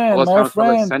that Allah's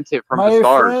like sent it from the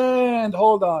stars. Friend,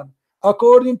 hold on.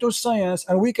 According to science,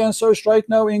 and we can search right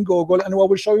now in Google, and I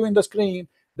will show you in the screen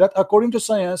that according to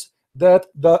science, that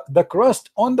the crust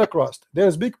on the crust,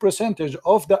 there's big percentage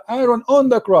of the iron on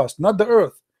the crust, not the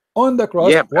earth. On the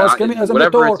crust was coming as a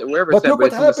meteor. But look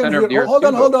what happened here. Hold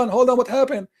on. What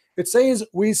happened? It says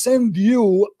we send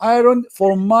you iron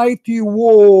for mighty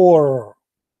war.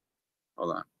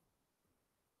 Hold on.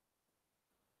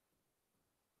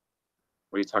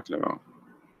 What are you talking about?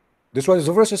 This is what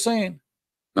the verse is saying.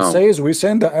 No. It says we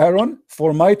send the iron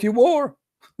for mighty war.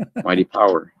 Mighty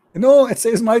power. No, it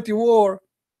says mighty war.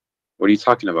 What are you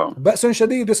talking about? Ba'sun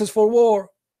Shadid, this is for war.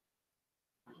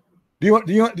 Do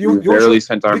you barely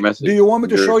sent our message. Do you want me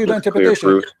to show you the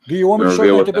interpretation? Do you want me to show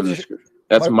you the interpretation?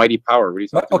 That's mighty power. What are you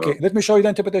talking about? Okay, let me show you the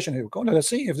interpretation here. Let's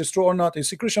see if it's true or not. You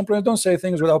see, Christian friends don't say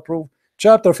things without proof.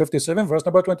 Chapter 57, verse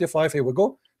number 25. Here we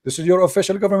go. This is your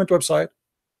official government website.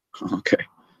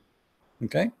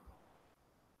 Okay.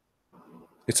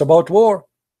 It's about war.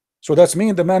 So that's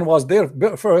mean the man was there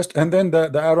first, and then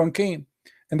the iron came.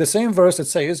 In the same verse, it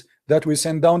says that we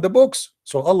send down the books.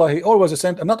 So Allah, He always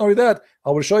sent, and not only that, I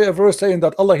will show you a verse saying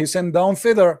that Allah, He sent down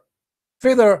feather.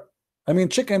 I mean,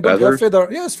 chicken don't have feather.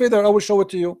 Yes, feather. I will show it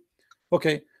to you.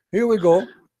 Okay, here we go.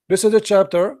 This is the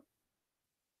chapter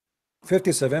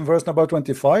 57, verse number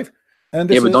 25. And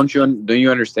this but don't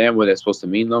you understand what it's supposed to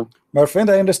mean, though? My friend,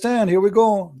 I understand. Here we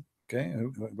go. Okay,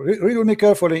 read with me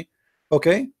carefully.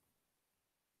 Okay.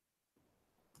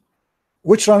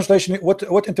 Which translation?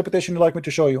 What interpretation you like me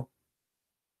to show you?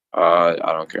 I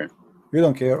don't care. You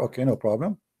don't care? Okay, no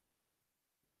problem.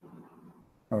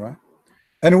 All right.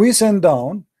 And we send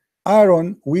down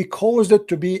Aaron. We caused it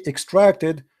to be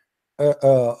extracted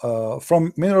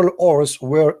from mineral ores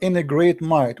were in a great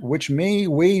might, which may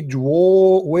wage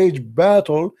war, wage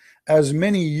battle as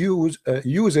many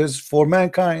uses for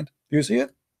mankind. Do you see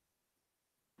it?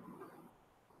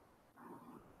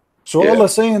 So Allah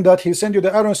saying that He sent you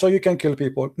the Aaron so you can kill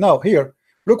people. Now here,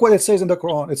 look what it says in the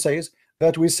Quran. It says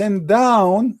that we send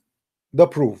down the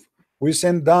proof, we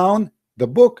send down the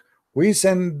book, we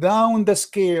send down the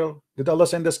scale. Did Allah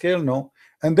send the scale? No.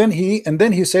 And then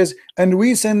he says, and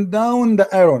we send down the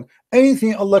Aaron.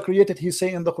 Anything Allah created, He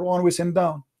say in the Quran, we send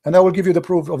down. And I will give you the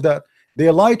proof of that. They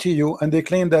lie to you and they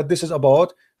claim that this is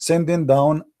about sending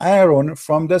down Aaron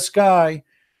from the sky.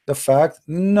 The fact,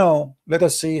 no. Let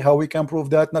us see how we can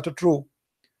prove that not true.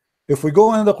 If we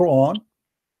go in the Quran,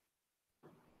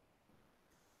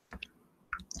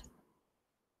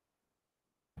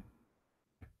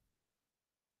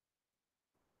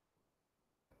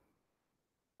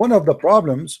 one of the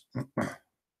problems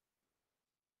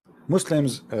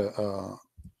Muslims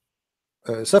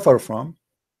suffer from,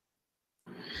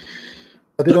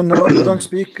 but they don't know, they don't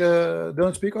speak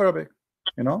Arabic.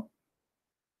 You know,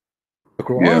 the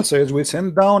Quran says we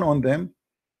send down on them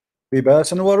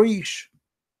libas and warish.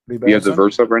 You have the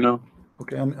verse up right now?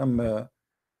 Okay, I'm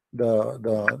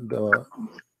the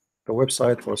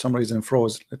website for some reason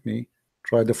froze. Let me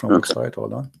try a different website.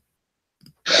 Hold on.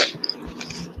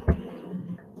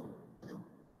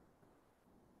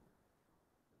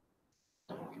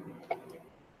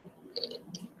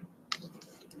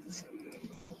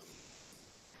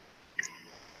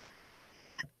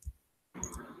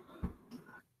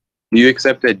 Do you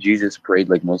accept that Jesus prayed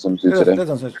like Muslims do today?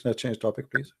 Let's change topic,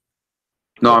 please.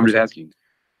 No, I'm just asking.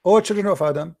 O children of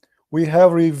Adam, we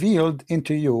have revealed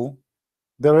into you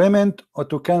the remnant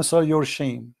to cancel your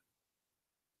shame.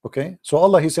 Okay, so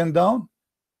Allah He sent down.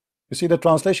 You see the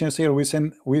translation is here. We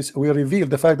reveal.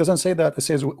 The fact doesn't say that. It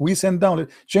says we send down.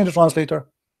 Change the translator.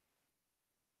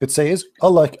 It says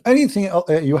Allah, anything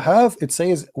you have, it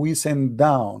says we send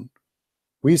down.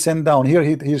 We send down. Here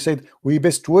he said we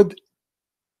bestowed.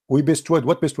 We bestowed.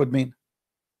 What bestowed mean?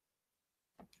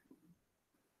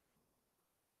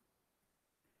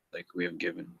 Like we have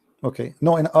given. Okay.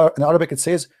 No, in Arabic it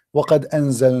says وَقَدْ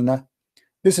أَنزَلْنَا.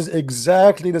 This is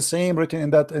exactly the same written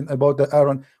in that about the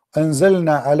Aaron.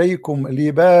 أَنزَلْنَا عَلَيْكُمْ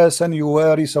لِبَاسًا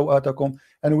يُوَارِي سَوْآتَكُمْ.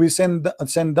 And we send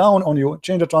down on you.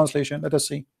 Change the translation. Let us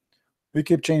see. We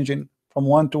keep changing from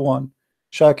one to one.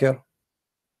 Shakir.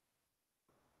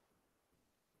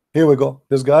 Here we go.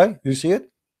 This guy, you see it?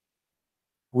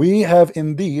 We have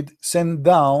indeed sent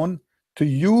down to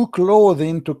you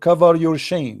clothing to cover your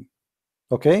shame.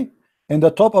 Okay, in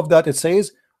the top of that it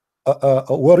says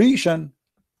warishan.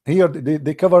 Here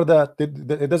they cover that.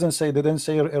 It doesn't say, they didn't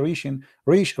say rishin.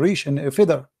 Rish and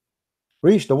feather.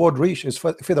 Rish, the word rish is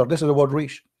feather. This is the word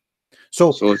rish. So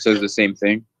it says the same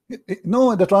thing.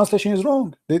 No, the translation is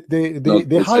wrong. They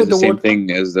hide the same word.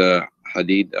 Thing as the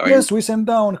hadith. Yes, we send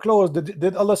down clothes.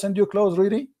 Did Allah send you clothes,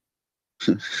 really?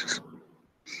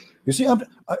 You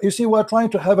see, we're trying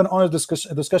to have an honest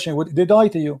discussion. They lie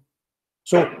to you.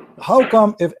 So how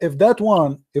come if that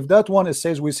one it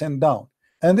says we send down,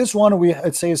 and this one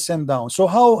it says send down? So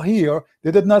how here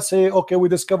they did not say, okay, we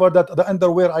discovered that the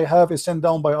underwear I have is sent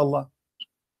down by Allah,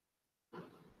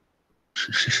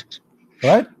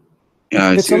 right?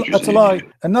 Yeah, it's a lie.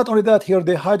 And not only that, here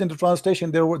they hide in the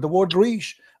translation the word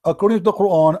rish. According to the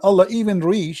Quran, Allah even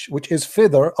rish, which is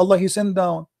feather, Allah He sent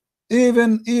down.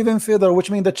 Even feather, which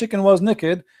means the chicken was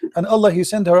naked, and Allah He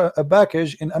sent her a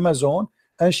package in Amazon,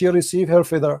 and she received her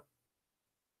feather.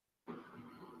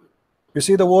 You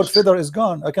see, the word feather is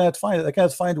gone. I cannot find it. I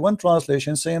cannot find one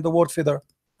translation saying the word feather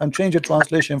and change the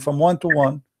translation from one to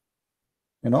one.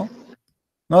 You know,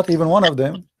 not even one of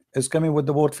them is coming with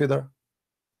the word feather.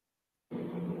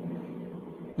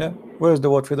 Yeah, where's the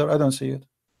word feather? I don't see it.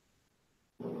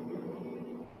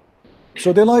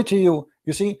 So they lie to you.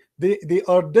 You see, they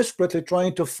are desperately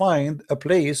trying to find a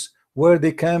place where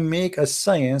they can make a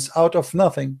science out of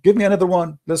nothing. Give me another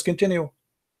one. Let's continue.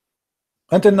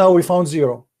 Until now we found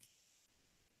zero.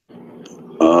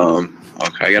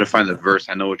 Okay, I gotta find the verse.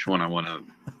 I know which one I want to.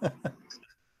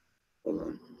 Hold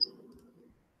on.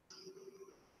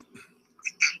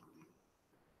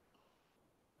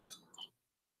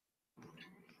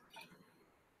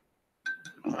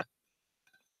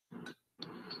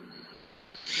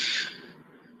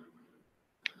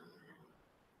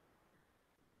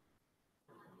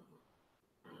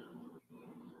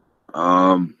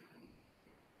 Surah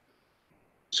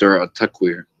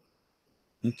At-Takwir.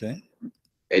 Okay.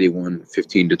 81,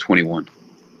 15 to 21.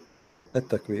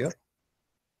 At-Takwir.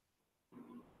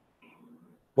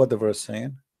 What the verse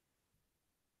saying?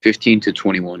 15 to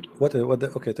 21.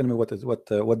 Okay, tell me what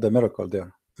the miracle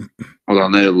there. Hold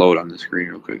on, let it load on the screen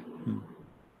real quick.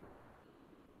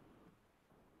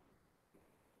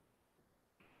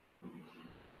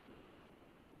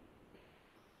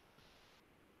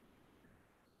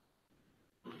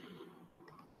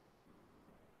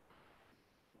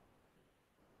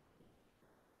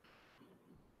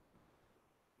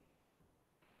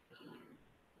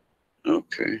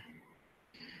 Okay.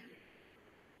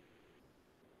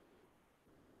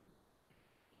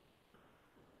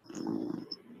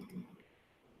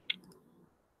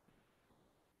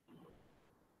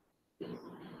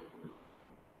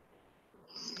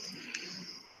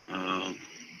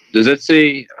 Does it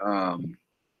say?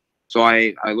 So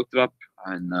I looked it up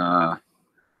on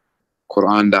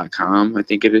Quran.com. I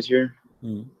think it is here,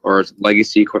 or it's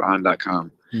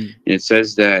legacyquran.com. And it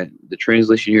says that the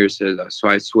translation here says, "So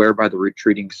I swear by the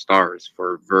retreating stars,"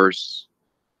 for verse.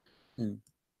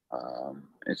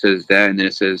 It says that, and then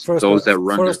it says those that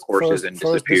run their courses and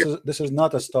disappear. This is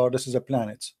not a star. This is a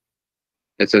planet.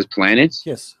 It says planets.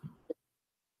 Yes.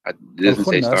 It doesn't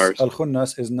say stars.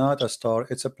 Al-Khunnas is not a star.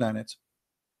 It's a planet.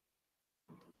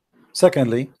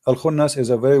 Secondly, Al-Khunnas is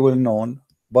a very well known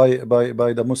by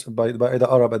the Muslim, by the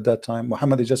Arab at that time.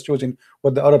 Muhammad is just choosing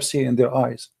what the Arabs see in their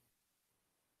eyes.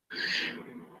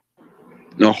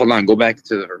 No, hold on. Go back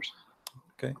to the verse.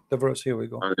 Okay, the verse. Here we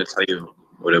go. I'm going to tell you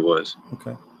what it was.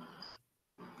 Okay.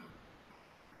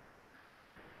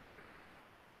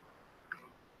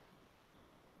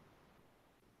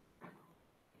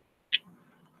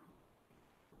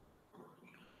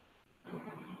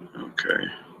 Okay.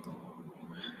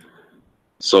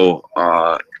 So,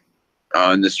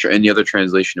 in the other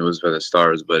translation, it was by the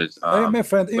stars, but it's my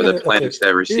friend, by the planets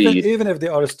that recede. Even if they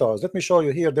are stars, let me show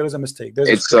you here. There is a mistake.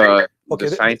 It's okay. The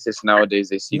scientists nowadays,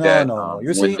 they see No.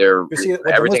 You see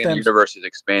everything in the universe is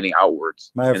expanding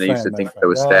outwards, and they used to think it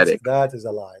was static. That is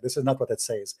a lie. This is not what it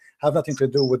says. Have nothing to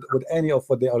do with any of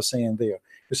what they are saying there.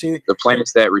 You see, the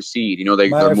planets that recede,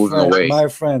 they're moving away. My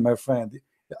friend.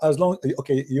 As long,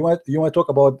 okay, you want to talk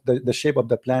about the shape of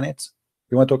the planets?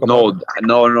 You want to talk about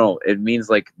no. It means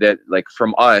like that, like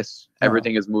from us,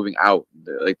 everything is moving out.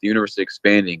 Like the universe is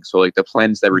expanding. So like the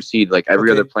planets that recede, like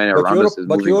every other planet around us is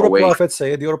moving away.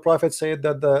 Your prophet said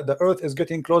that the earth is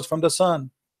getting close from the sun.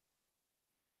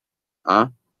 Huh?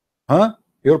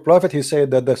 Your prophet, he said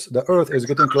that the earth is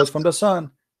getting close from the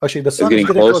sun. Actually, the sun is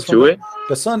getting close to it.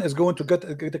 The sun is going to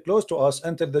get close to us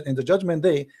until in the judgment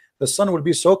day. The sun will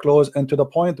be so close, and to the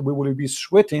point we will be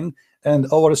sweating, and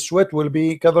our sweat will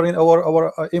be covering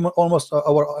almost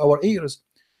our ears.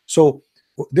 So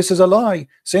this is a lie.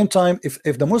 Same time,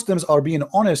 if the Muslims are being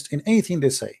honest in anything they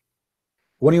say,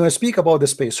 when you speak about the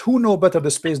space, who know better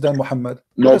the space than Muhammad?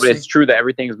 No, but it's true that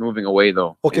everything is moving away,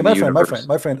 though. Okay, my friend.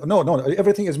 No,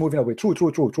 everything is moving away. True,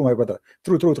 my brother.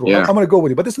 True. Yeah. I'm gonna go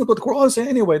with you, but this is not what the Quran says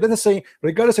anyway. Let us say,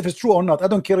 regardless if it's true or not, I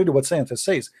don't care really what science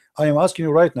says. I am asking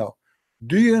you right now.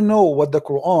 Do you know what the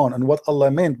Quran and what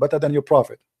Allah meant better than your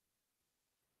prophet?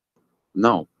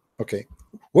 No. Okay.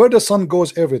 Where the sun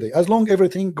goes every day, as long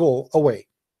everything go away.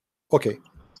 Okay.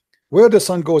 Where the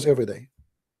sun goes every day.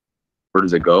 Where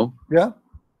does it go? Yeah.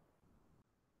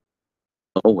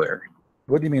 Nowhere.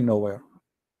 What do you mean nowhere?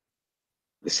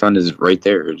 The sun is right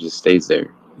there. It just stays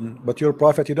there. But your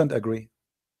prophet, you don't agree.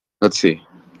 Let's see.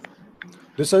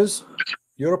 This is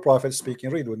your prophet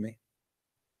speaking. Read with me.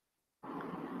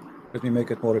 Let me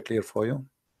make it more clear for you.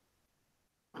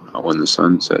 When the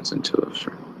sun sets into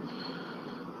the...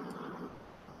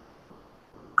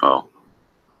 Oh.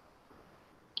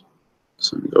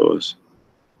 Sun goes.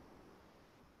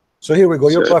 So here we go.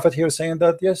 Your prophet here saying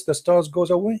that, yes, the stars goes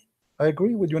away. I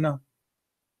agree with you now.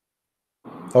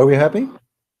 Are we happy?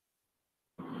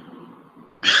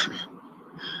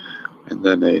 And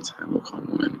then a time will come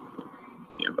when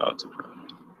you're about to pray.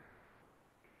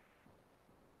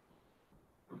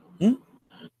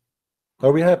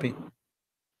 Are we happy?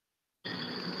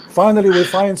 Finally, we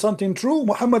find something true.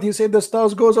 Muhammad, he said the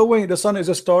stars goes away. The sun is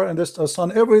a star, and the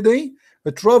sun every day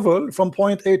we travel from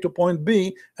point A to point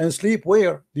B and sleep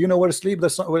where? Do you know where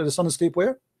where the sun sleep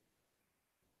where?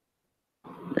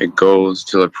 It goes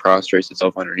till it prostrates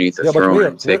itself underneath the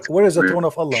throne. Where is the throne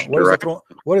of Allah?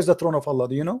 Where is the throne of Allah?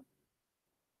 Do you know?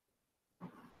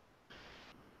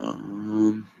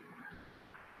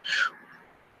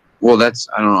 Well,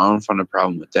 I don't find a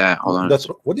problem with that. Hold on.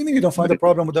 What do you mean you don't find a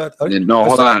problem with that? No,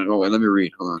 hold on. Let me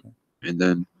read. Hold on. And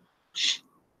then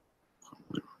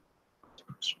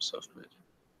himself would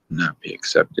not be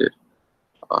accepted.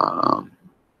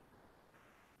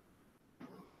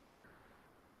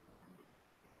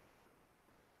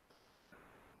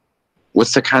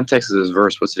 What's the context of this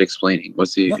verse? What's it explaining?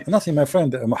 What's the nothing, my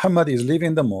friend. Muhammad is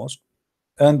leaving the mosque,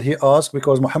 and he asked,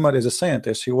 because Muhammad is a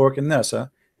scientist, he worked in NASA,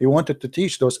 he wanted to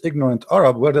teach those ignorant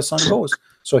Arab where the sun goes.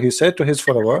 So he said to his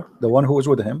follower, the one who was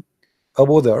with him,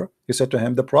 Abu Dhar, he said to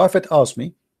him, the Prophet asked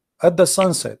me at the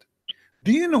sunset,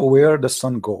 do you know where the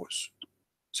sun goes?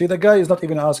 See, the guy is not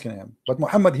even asking him, but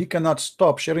Muhammad, he cannot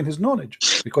stop sharing his knowledge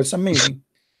because it's amazing.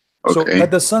 Okay. So at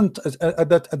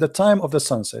the time of the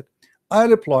sunset, I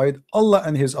replied, Allah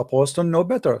and his apostle know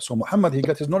better. So Muhammad, he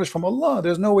got his knowledge from Allah.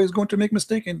 There's no way he's going to make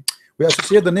mistake. We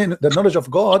associate the knowledge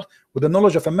of God with the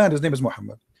knowledge of a man. His name is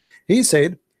Muhammad. He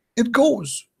said, it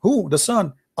goes, who? The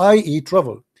sun, i.e.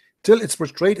 travel, till it's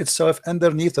prostrate itself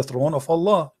underneath the throne of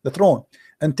Allah, the throne,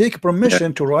 and take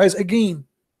permission to rise again.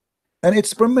 And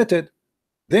it's permitted.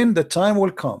 Then the time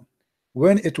will come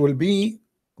when it will be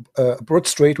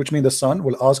prostrate, which means the sun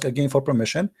will ask again for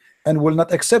permission and will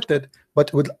not accept it,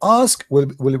 but will ask, will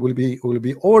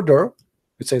be order.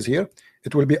 It says here,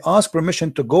 it will be asked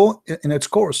permission to go in its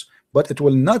course, but it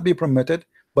will not be permitted,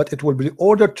 but it will be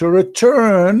ordered to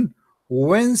return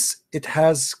whence it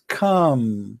has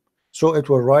come. So it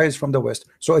will rise from the west.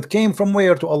 So it came from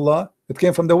where to Allah? It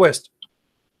came from the west.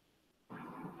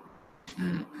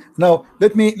 Now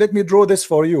let me draw this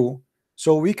for you,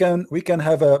 so we can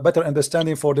have a better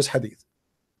understanding for this hadith.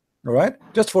 All right,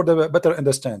 just for the better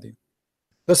understanding.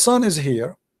 The sun is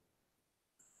here.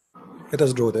 Let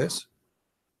us draw this.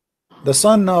 The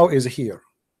sun now is here.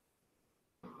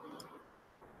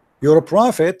 Your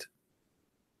prophet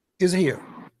is here.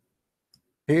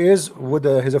 He is with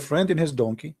he's a friend in his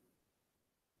donkey.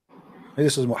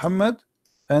 This is Muhammad,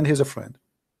 and he's a friend.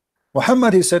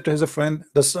 Muhammad, he said to his friend,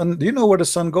 the sun, do you know where the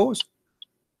sun goes?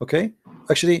 Okay,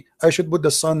 actually I should put the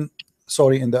sun,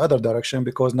 sorry, in the other direction,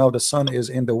 because now the sun is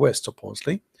in the west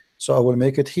supposedly, so I will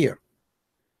make it here.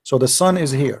 So the sun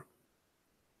is here,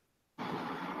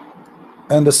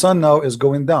 and the sun now is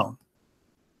going down,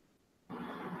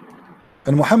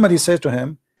 and Muhammad, he said to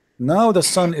him, now the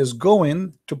sun is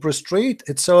going to prostrate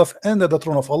itself under the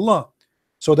throne of Allah.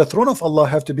 So the throne of Allah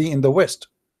have to be in the west,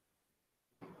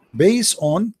 based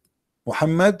on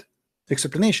Muhammad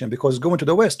explanation, because it's going to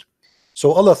the west.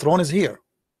 So Allah's throne is here,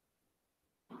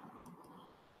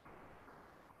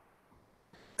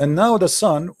 and now the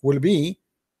sun will be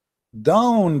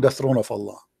down the throne of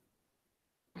Allah.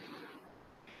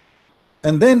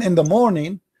 And then in the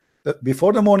morning,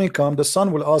 before the morning comes, the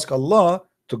sun will ask Allah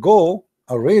to go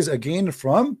arise again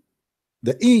from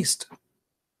the east,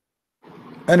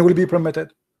 and will be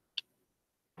permitted.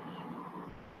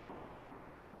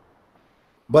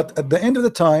 But at the end of the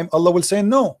time, Allah will say,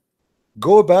 no,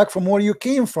 go back from where you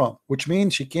came from, which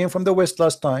means she came from the west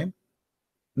last time.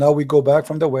 Now we go back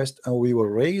from the west, and we will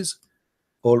raise,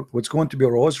 or what's going to be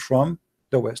rose from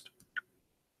the west.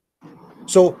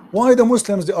 So why the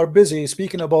Muslims, they are busy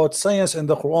speaking about science in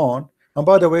the Quran? And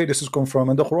by the way, this is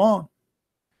confirmed in the Quran.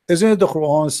 Isn't it the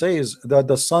Quran says that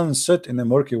the sun set in the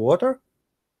murky water?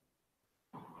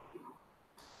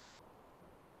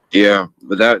 Yeah,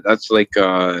 but that's like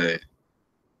when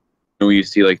you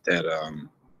see like that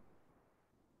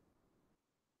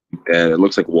that it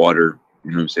looks like water,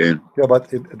 you know what I'm saying? Yeah,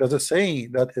 but it does it say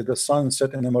that the sun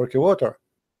set in the murky water?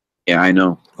 Yeah, I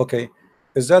know. Okay,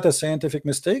 is that a scientific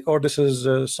mistake, or this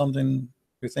is something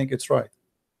you think it's right?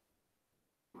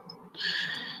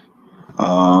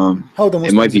 How the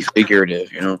Muslims, it might be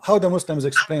figurative, you know. How the Muslims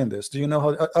explain this? Do you know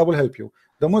how? I will help you.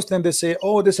 The Muslim, they say,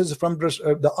 oh, this is from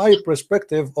the eye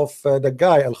perspective of the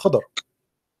guy Al-Khadr.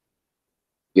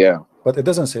 Yeah, but it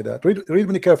doesn't say that. Read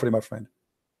me carefully, my friend.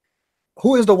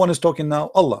 Who is the one who's talking now?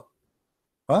 Allah.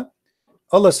 Huh?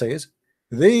 Allah says,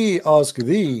 they ask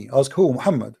thee, ask who?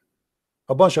 Muhammad.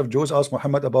 A bunch of Jews ask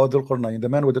Muhammad about Dhul Qarnayn, the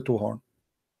man with the two horn.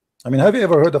 I mean, have you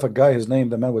ever heard of a guy, his name,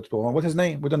 the man with the two horn? What's his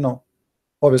name? We don't know.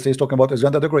 Obviously, he's talking about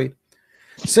Alexander the Great.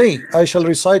 Say, I shall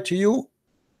recite to you,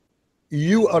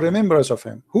 you are remembrance of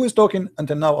him. Who is talking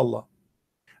until now? Allah.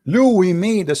 Lo, we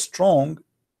made a strong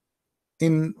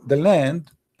in the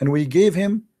land, and we gave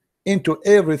him into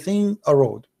everything a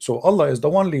road. So Allah is the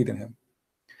one leading him.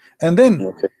 And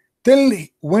then till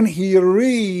when he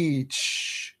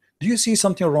reach, do you see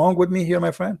something wrong with me here,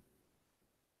 my friend?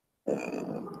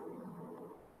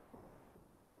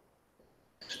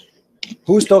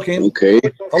 Who's talking? Okay.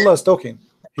 Allah is talking.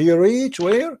 He reached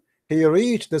where? He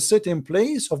reached the sitting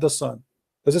place of the sun.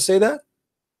 Does it say that?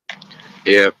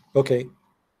 Yeah. Okay.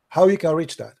 How you can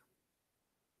reach that?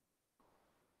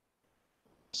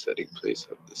 Setting place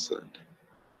of the sun.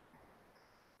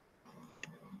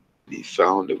 He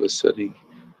found it was sitting.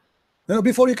 No,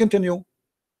 before you continue,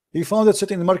 he found it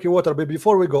sitting in murky water. But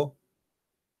before we go,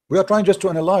 we are trying just to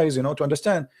analyze, you know, to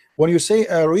understand. When you say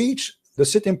reach the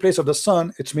sitting place of the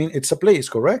sun, it means it's a place,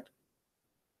 correct?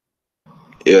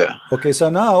 Yeah. Okay, so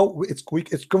now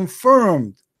it's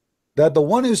confirmed that the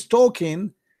one is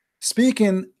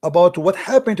speaking about what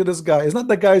happened to this guy. It's not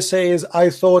the guy says, I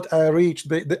thought I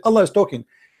reached. Allah is talking.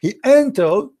 He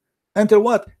until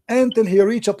what? Until he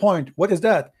reached a point. What is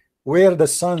that? Where the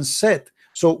sun set.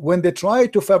 So when they try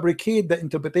to fabricate the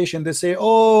interpretation, they say,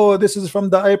 oh, this is from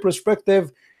the eye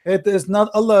perspective. It is not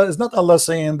Allah. It's not Allah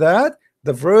saying that.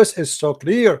 The verse is so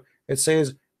clear. It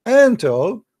says,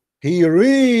 until he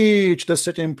reached the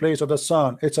sitting place of the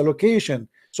sun. It's a location.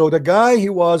 So the guy, he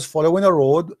was following a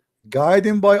road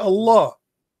guided by Allah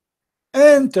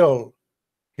until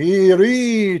he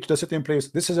reached the sitting place.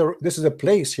 This is a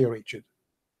place he reached.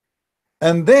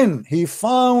 And then he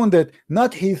found it.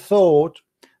 Not he thought,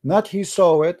 not he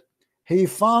saw it. He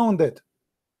found it.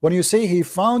 When you say he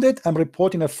found it, I'm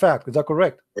reporting a fact. Is that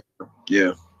correct?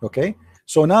 Yeah. Okay.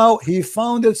 So now he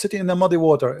found it sitting in the muddy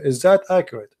water. Is that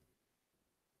accurate?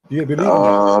 Do you believe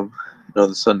no,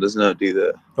 the sun does not do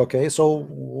that. Okay, so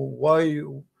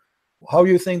how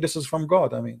you think this is from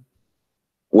God? I mean,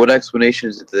 what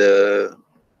explanations did the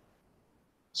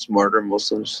smarter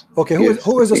Muslims? Okay,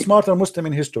 who is the smarter Muslim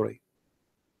in history?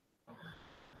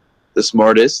 The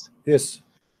smartest? Yes,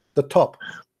 the top.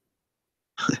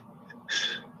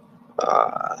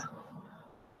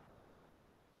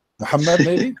 Muhammad,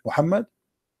 maybe? Muhammad?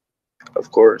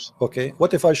 Of course. Okay,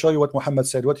 what if I show you what Muhammad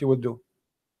said? What you would do?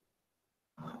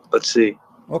 Let's see.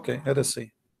 Okay, let us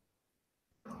see.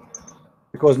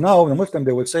 Because now the Muslim,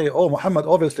 they would say, oh, Muhammad,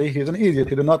 obviously he's an idiot,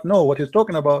 he did not know what he's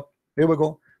talking about. Here we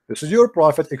go. This is your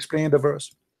prophet explaining the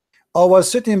verse. I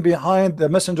was sitting behind the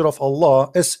messenger of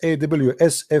Allah,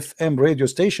 SAWSFM radio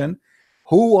station,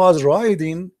 who was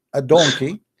riding a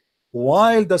donkey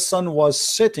while the sun was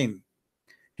setting.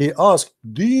 He asked,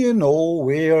 do you know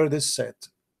where this set?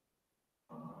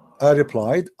 I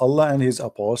replied, Allah and his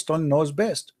apostle knows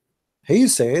best. He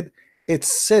said,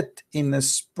 it's set in a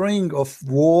spring of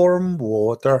warm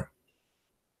water.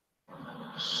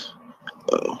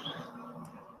 Oh.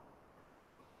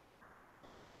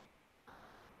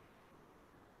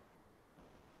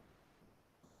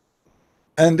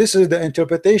 And this is the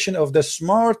interpretation of the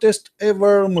smartest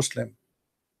ever Muslim.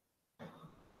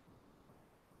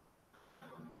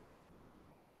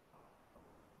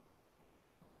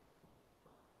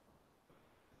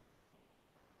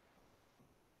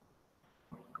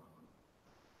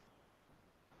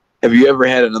 Have you ever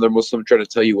had another Muslim try to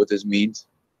tell you what this means?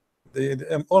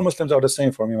 All Muslims are the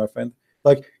same for me, my friend.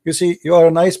 Like, you see, you are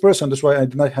a nice person. That's why I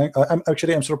did not hang.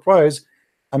 I'm surprised.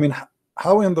 I mean,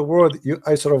 how in the world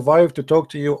I survived to talk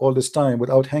to you all this time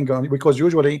without hanging on? Because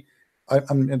usually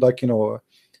I'm like, you know,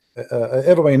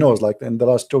 everybody knows, like in the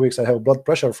last 2 weeks I have blood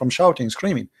pressure from shouting,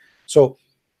 screaming. So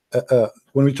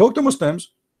when we talk to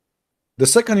Muslims, the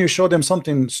second you show them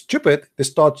something stupid, they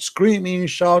start screaming,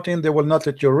 shouting. They will not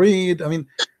let you read. I mean,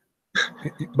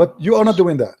 but you are not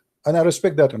doing that, and I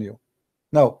respect that on you.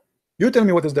 Now you tell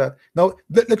me what is that. Now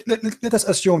let us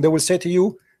assume they will say to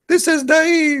you, this is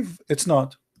Da'if. It's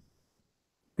not.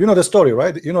 You know the story,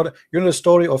 right? You know the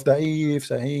story of Da'if,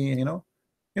 Sahih, you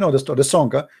know the story, the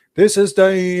song. This is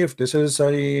Da'if, this is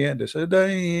Sahih, this is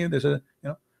Da'if, this is, you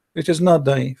know, it is not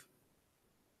Da'if.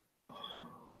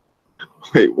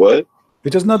 Wait, what?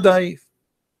 It is not Da'if.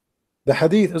 The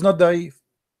hadith is not Da'if.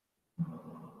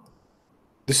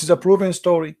 This is a proven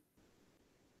story,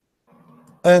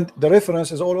 and the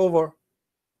reference is all over.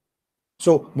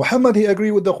 So Muhammad, he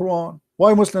agreed with the Quran.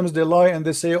 Why Muslims, they lie and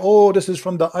they say, oh, this is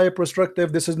from the eye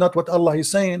perspective, this is not what Allah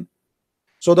is saying.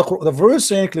 So the verse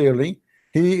saying clearly,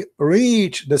 he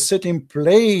reached the sitting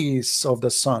place of the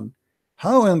sun.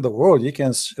 How in the world you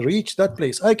can reach that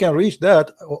place? I can reach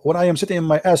that when I am sitting in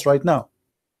my ass right now.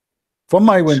 From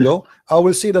my window, I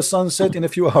will see the sunset in a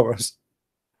few hours.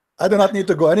 I do not need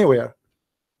to go anywhere.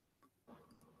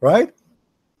 Right?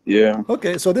 Yeah.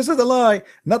 Okay, so this is a lie.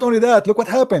 Not only that, look what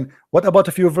happened. What about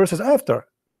a few verses after?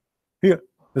 Here,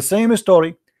 the same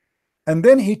story. And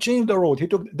then he changed the road. He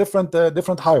took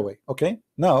different highway. Okay,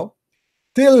 now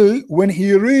till when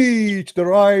he reached the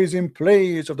rising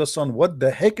place of the sun. What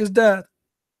the heck is that?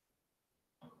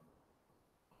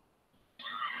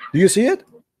 Do you see it?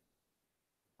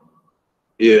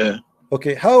 Yeah.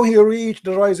 Okay, how he reached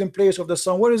the rising place of the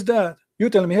sun? What is that? You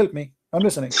tell me, help me. I'm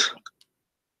listening.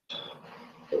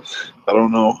 I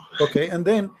don't know. Okay, and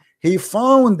then he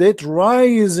found it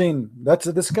rising. That's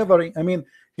a discovery. I mean,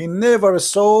 he never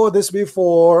saw this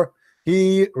before.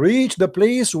 He reached the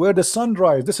place where the sun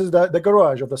rises. This is the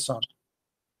garage of the sun.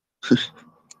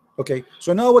 Okay,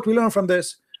 so now what we learn from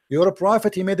this, you're a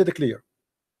prophet, he made it clear.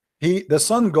 The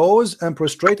sun goes and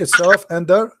prostrates itself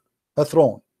under a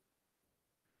throne.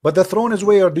 But the throne is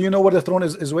where? Do you know where the throne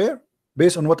is where?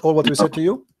 Based on what we said to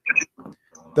you?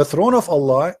 The throne of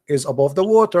Allah is above the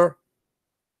water.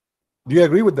 Do you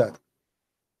agree with that?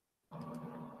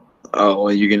 Oh,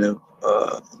 well, you're gonna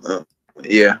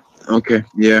yeah, okay,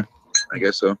 yeah, I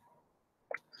guess so.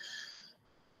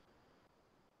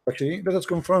 Actually, let us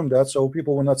confirm that so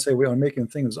people will not say we are making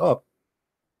things up,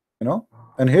 you know.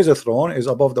 And his throne is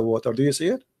above the water. Do you see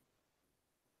it?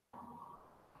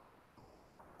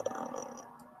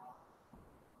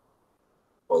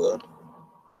 Hold on.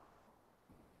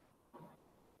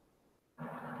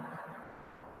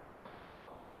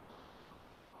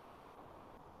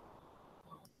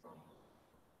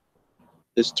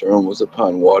 His throne was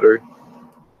upon water.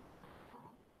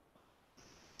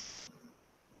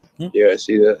 Yeah, I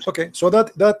see that. Okay, so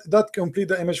that complete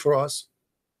the image for us.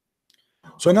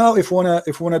 So now if we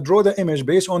wanna draw the image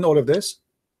based on all of this,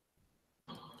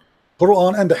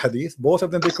 Quran and the Hadith, both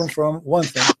of them, they confirm one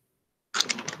thing,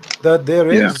 that there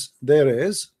is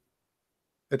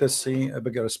let us see a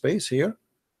bigger space here.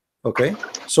 Okay,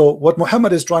 so what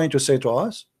Muhammad is trying to say to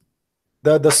us,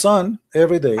 that the sun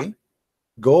every day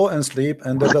go and sleep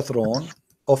under the throne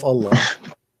of Allah.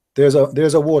 There's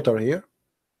a water here,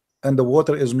 and the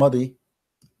water is muddy.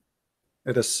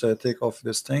 Let us take off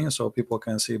this thing so people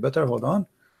can see better. Hold on.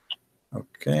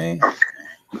 Okay.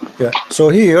 Yeah. So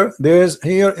here there's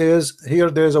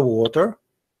a water,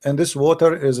 and this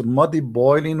water is muddy,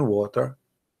 boiling water.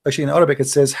 Actually, in Arabic it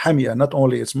says hamia. Not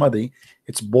only it's muddy,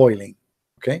 it's boiling.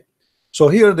 Okay. So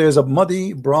here there's a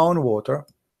muddy brown water,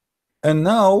 and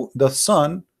now the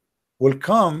sun will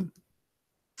come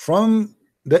from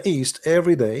the east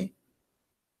every day,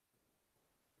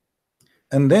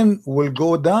 and then will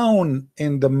go down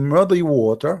in the muddy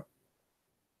water,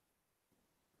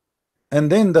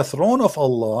 and then the throne of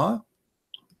Allah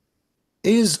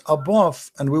is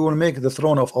above, and we will make the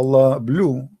throne of Allah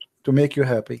blue to make you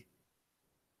happy.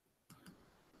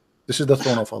 This is the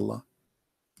throne of Allah.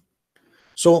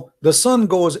 So the sun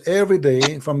goes every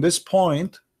day from this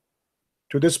point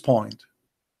to this point.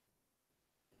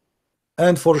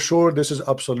 And for sure, this is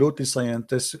absolutely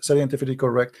scientifically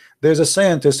correct. There's a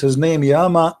scientist, his name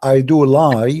Yama, I do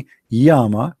lie,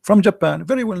 Yama, from Japan,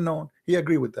 very well known. He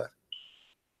agreed with that.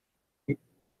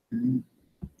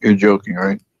 You're joking,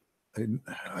 right?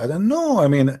 I don't know. I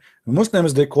mean,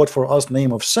 Muslims, they quote for us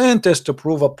name of scientists to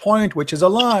prove a point which is a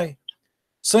lie.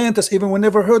 Scientists, even we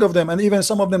never heard of them, and even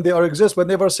some of them they exist, but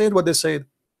never said what they said.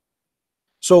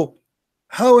 So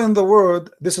how in the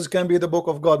world this can be the book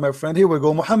of God, my friend? Here we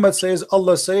go. Muhammad says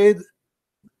Allah said,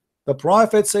 the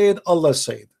prophet said Allah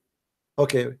said.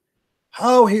 Okay,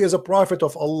 how he is a prophet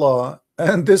of Allah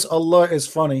and this Allah is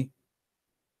funny?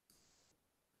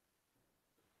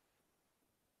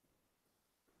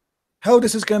 How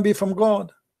this can be from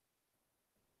God?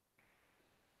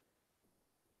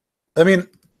 I mean,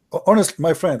 honestly,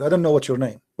 my friend, I don't know what's your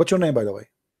name. What's your name, by the way?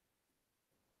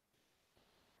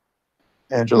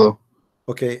 Angelo.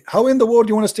 Okay, how in the world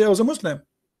do you want to stay as a Muslim?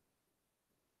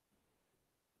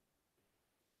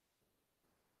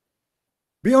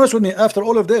 Be honest with me, after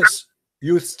all of this,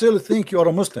 you still think you are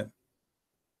a Muslim?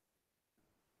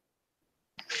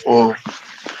 Well,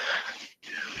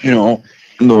 you know,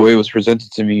 the way it was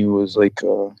presented to me was like,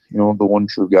 you know, the one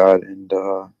true God and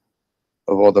of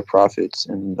all the prophets,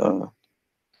 and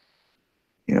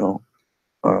you know,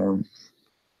 I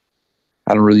don't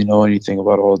really know anything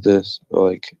about all this, but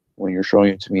like when you're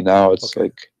showing it to me now, it's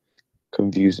like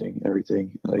confusing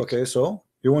everything. Like, okay, so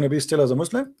you want to be still as a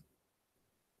Muslim?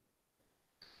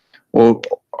 Well,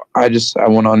 I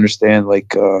want to understand,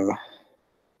 like,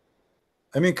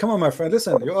 I mean, come on, my friend.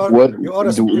 Listen, are you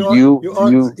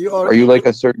like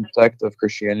a certain sect of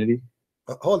Christianity?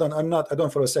 Hold on, I'm not. I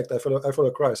don't follow a sect. I follow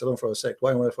Christ. I don't follow a sect.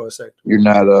 Why am I follow a sect? You're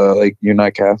not like, you're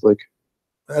not Catholic.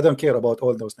 I don't care about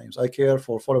all those names. I care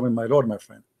for following my Lord, my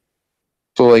friend.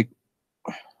 So, like,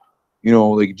 you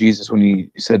know, like Jesus, when he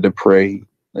said to pray,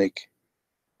 like,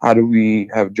 how do we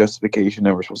have justification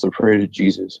that we're supposed to pray to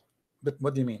Jesus? But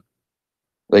what do you mean?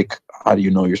 Like, how do you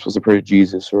know you're supposed to pray to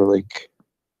Jesus? Or like,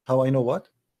 how I know what?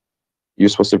 You're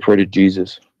supposed to pray to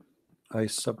Jesus. I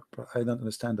don't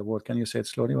understand the word. Can you say it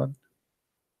slowly, what?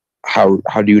 How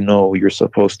do you know you're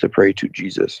supposed to pray to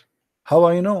Jesus? How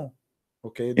I know?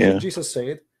 Okay, yeah. Jesus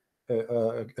said,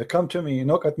 come to me,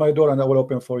 knock at my door, and I will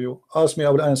open for you. Ask me,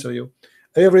 I will answer you.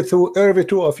 Every two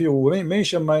of you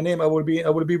mention my name, I will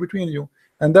be between you.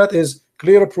 and that is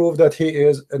clear proof that he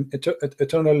is an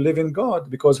eternal living God.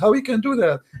 Because how he can do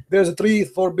that? There's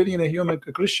 3-4 billion human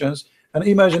Christians, and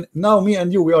imagine now me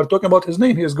and you, we are talking about his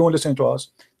name, he is going to listen to us.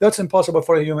 That's impossible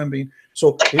for a human being.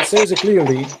 So it says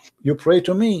clearly, you pray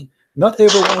to me. Not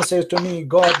everyone says to me,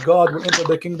 God will enter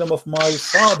the kingdom of my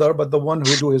Father, but the one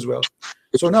who do his will.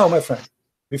 So now, my friend,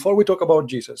 before we talk about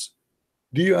Jesus,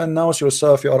 do you announce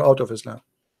yourself you are out of Islam?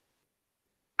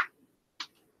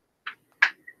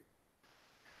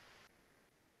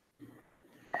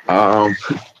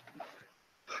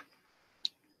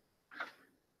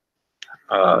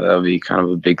 That would be kind of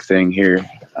a big thing here.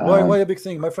 Why a big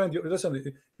thing, my friend?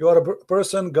 Listen, you are a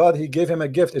person. God, he gave him a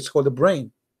gift. It's called a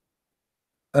brain,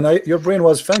 and your brain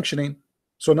was functioning.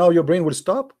 So now your brain will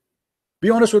stop. Be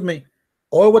honest with me.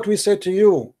 All what we said to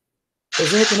you,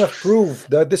 isn't it enough proof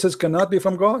that this cannot be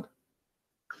from God?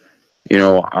 You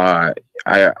know, I'm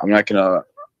not gonna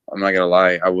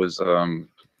lie.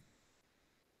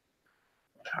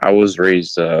 I was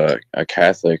raised a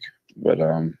Catholic, but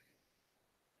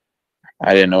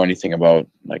I didn't know anything about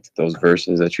like those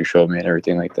verses that you showed me and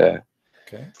everything like that.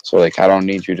 Okay. So like, I don't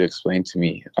need you to explain to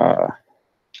me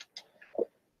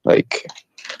like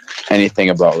anything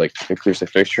about like the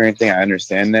crucifixion or anything. I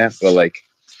understand that, but like,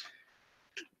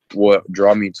 what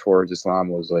drew me towards Islam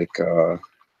was like,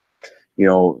 you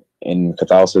know, in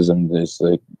Catholicism, there's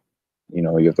like, you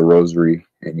know, you have the rosary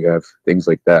and you have things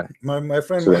like that. My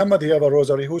friend So, Muhammad, he have a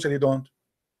rosary. Who said he don't?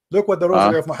 Look what the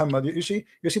rosary of Muhammad. You see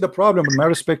the problem. With my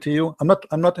respect to you, I'm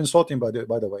not insulting by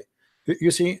the way.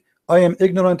 You see, I am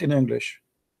ignorant in English.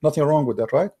 Nothing wrong with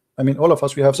that, right? I mean, all of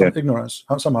us, we have some ignorance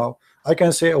somehow. I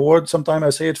can say a word. Sometimes I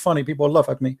say it funny. People laugh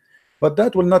at me, but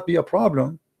that will not be a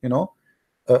problem, you know.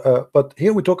 But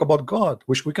here we talk about God,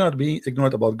 which we cannot be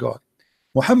ignorant about God.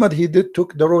 Muhammad, he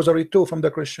took the rosary too from the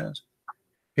Christians.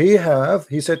 He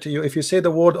said to you, if you say the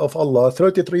word of Allah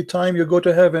 33 times, you go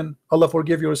to heaven. Allah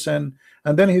forgive your sin.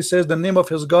 And then he says the name of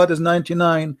his God is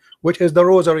 99, which is the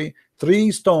rosary. 3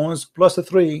 stones plus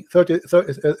 3, 30.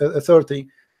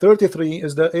 33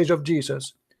 is the age of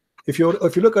Jesus. If you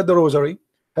look at the rosary,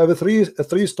 have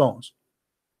three stones,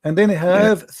 and then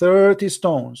have 30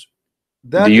 stones.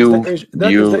 That is the age.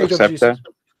 That is the age of Jesus.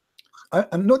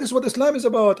 I'm not. This is what Islam is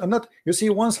about. I'm not. You see,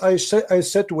 once I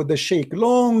sat with the sheikh,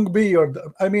 long beard.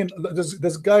 I mean,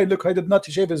 this guy. Look, I did not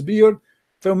shave his beard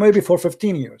for maybe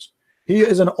 15 years. He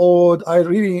is an old. I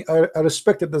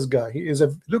respected this guy. He is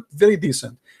look very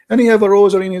decent, and he have a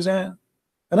rosary in his hand.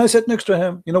 And I sat next to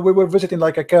him. You know, we were visiting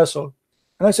like a castle,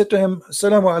 and I said to him,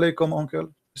 "Assalamu alaikum, uncle."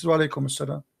 He said, "Wa alaikum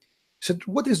assalam." He said,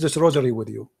 "What is this rosary with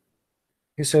you?"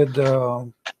 He said,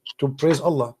 "To praise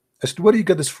Allah." I said, "Where do you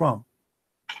get this from?"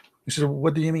 He said,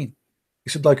 "What do you mean?" He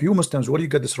said, "Like you Muslims, where do you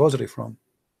get this rosary from?"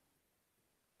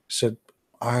 He said,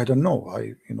 "I don't know.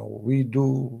 We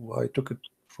do. I took it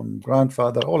from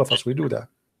grandfather. All of us, we do that."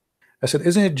 I said,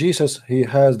 "Isn't it Jesus? He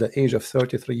has the age of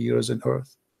 33 years in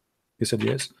earth." He said,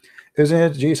 "Yes." "Isn't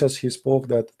it Jesus? He spoke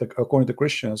that according to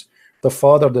Christians, the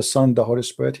Father, the Son, the Holy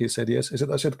Spirit." He said, "Yes."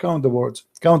 I said, "Count the words.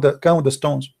 Count the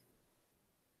stones.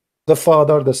 The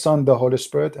Father, the Son, the Holy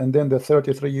Spirit, and then the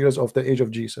 33 years of the age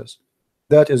of Jesus.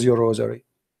 That is your rosary.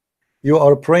 You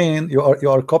are praying, you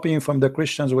are copying from the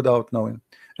Christians without knowing.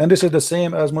 And this is the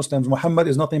same as Muslims. Muhammad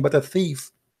is nothing but a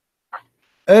thief.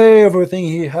 Everything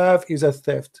he have is a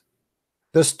theft.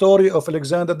 The story of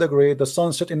Alexander the Great, the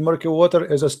sunset in murky water,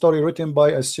 is a story written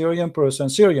by a Syrian person,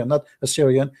 not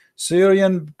Assyrian,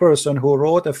 Syrian person who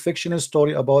wrote a fictional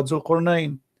story about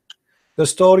Zulqarnain. The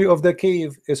story of the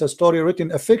cave is a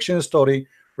fiction story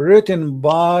written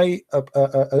by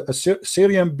a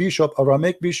Syrian bishop,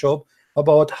 Aramaic bishop,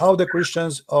 about how the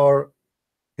Christians are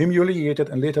humiliated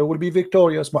and later will be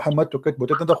victorious. Muhammad took it,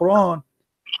 put it in the Quran.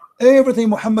 Everything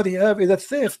Muhammad he have is a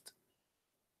theft.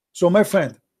 So my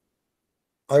friend,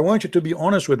 I want you to be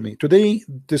honest with me. Today,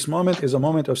 this moment is a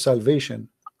moment of salvation.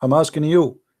 I'm asking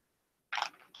you,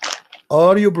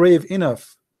 are you brave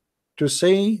enough to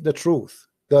say the truth,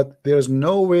 that there's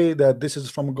no way that this is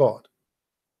from God?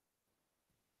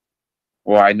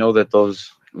 Well, I know that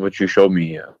what you showed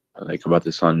me, like about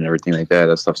the sun and everything like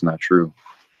that stuff's not true.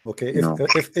 Okay,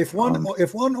 if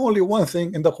only one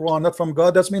thing in the Quran not from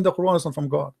God, that's mean the Quran is not from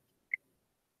God.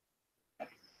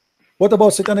 What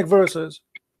about satanic verses?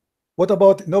 What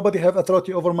about nobody have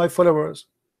authority over my followers?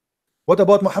 What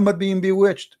about Muhammad being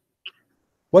bewitched?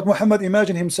 What Muhammad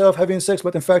imagined himself having sex,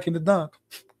 but in fact he did not?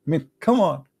 I mean, come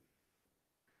on.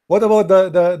 What about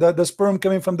the sperm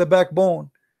coming from the backbone?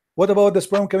 What about the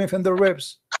sperm coming from the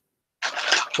ribs?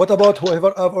 What about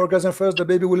whoever have orgasm first, the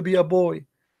baby will be a boy?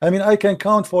 I mean, I can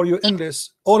count for you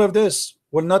endless. All of this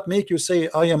will not make you say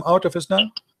I am out of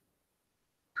Islam.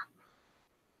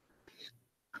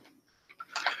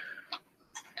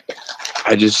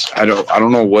 I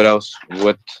don't know what else,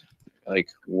 what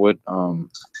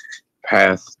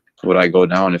path would I go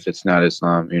down if it's not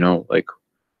Islam, you know, like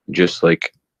just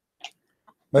like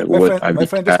my friend,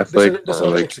 this is not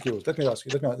an excuse. Let me ask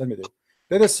you, let me do.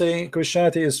 Let us say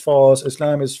Christianity is false,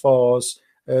 Islam is false,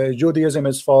 Judaism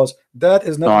is false. That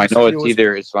is not no, an I know excuse. it's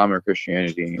either Islam or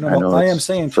Christianity. No, I am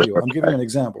saying to you, I'm giving you an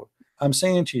example. I'm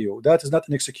saying to you, that is not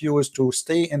an excuse to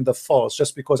stay in the false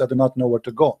just because I do not know where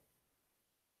to go.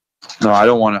 No, I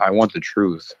don't want to. I want the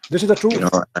truth. This is the truth. You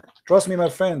know? Trust me, my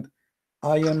friend.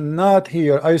 I am not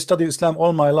here. I studied Islam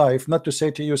all my life, not to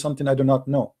say to you something I do not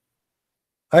know.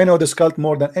 I know this cult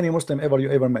more than any Muslim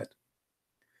you ever met.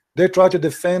 They try to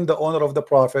defend the honor of the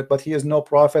Prophet, but he is no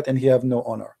prophet and he have no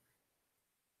honor.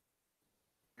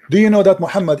 Do you know that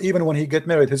Muhammad, even when he get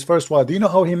married, his first wife, do you know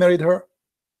how he married her?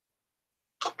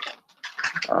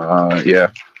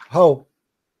 Yeah. How?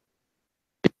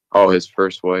 Oh, his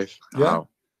first wife. Yeah.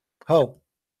 How?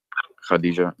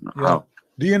 Khadija. Yeah. How?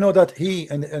 Do you know that he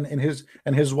and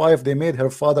his wife, they made her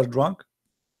father drunk?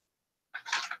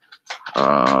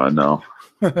 No.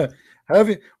 Have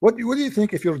you? What do you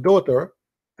think if your daughter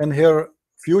and her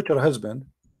future husband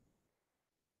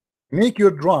make you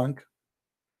drunk,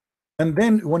 and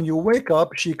then when you wake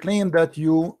up, she claimed that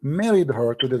you married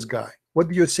her to this guy? What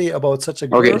do you say about such a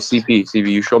girl? Okay, CP,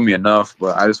 you showed me enough,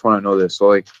 but I just want to know this. So,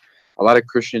 like, a lot of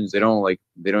Christians, they don't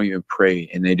even pray,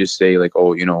 and they just say, like,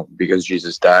 oh, you know, because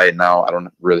Jesus died, now I don't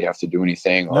really have to do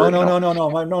anything. No,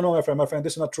 my friend,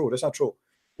 this is not true. That's not true.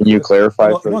 Can you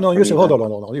clarify? No, you see, hold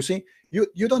on. You see,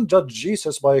 you don't judge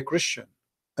Jesus by a Christian,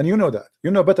 and you know that.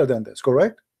 You know better than this,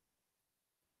 correct?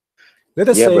 Let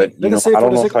us say, for the sake,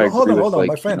 hold on,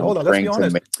 my friend, hold on. Let's be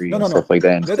honest. No. Stuff like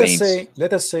that.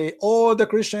 Let us say, all the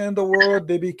Christians in the world,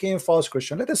 they became false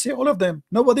Christian. Let us say all of them.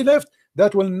 Nobody left.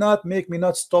 That will not make me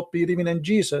not stop believing in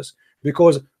Jesus,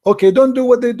 because okay, don't do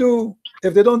what they do.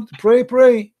 If they don't pray,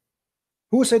 pray.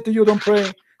 Who said to you don't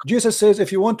pray? Jesus says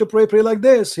if you want to pray, pray like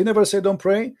this. He never said don't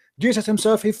pray. Jesus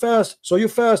himself, he fasts, so you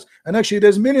fast. And actually,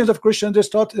 there's millions of Christians that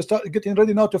start getting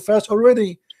ready now to fast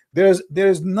already.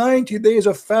 There's 90 days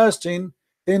of fasting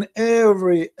in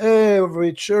every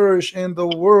church in the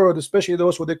world, especially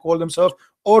those who they call themselves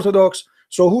Orthodox.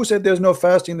 So who said there's no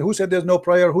fasting? Who said there's no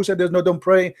prayer? Who said there's no don't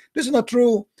pray? This is not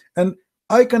true. And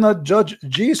I cannot judge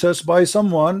Jesus by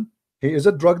someone, he is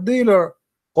a drug dealer,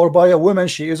 or by a woman,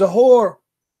 she is a whore.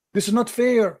 This is not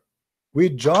fair. We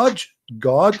judge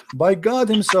God by God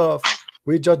himself.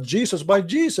 We judge Jesus by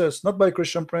Jesus, not by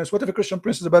Christian Prince. What if a Christian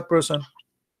Prince is a bad person?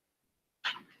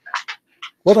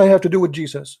 What I have to do with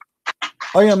Jesus?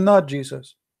 I am not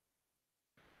Jesus,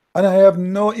 and I have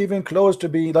no even close to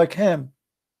be like him.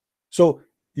 So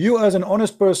you, as an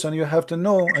honest person, you have to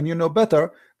know, and you know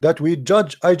better, that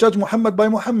I judge Muhammad by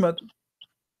Muhammad.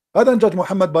 I don't judge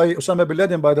Muhammad by Osama bin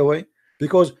Laden, by the way,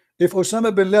 because if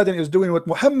Osama bin Laden is doing what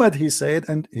Muhammad he said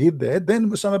and he did, then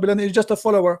Osama bin Laden is just a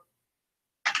follower,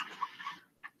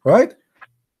 right?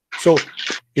 So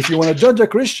if you want to judge a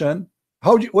Christian,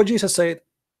 what Jesus said?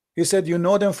 He said, you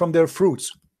know them from their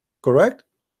fruits, correct?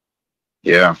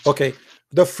 Yeah. Okay.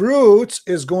 The fruits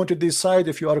is going to decide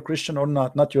if you are a Christian or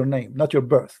not your name, not your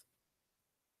birth.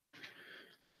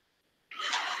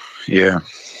 Yeah.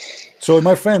 So,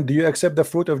 my friend, do you accept the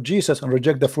fruit of Jesus and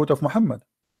reject the fruit of Muhammad?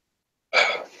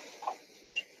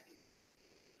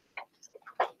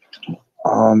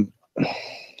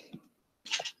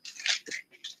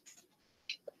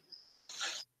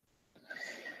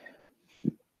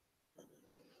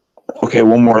 Okay,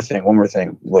 one more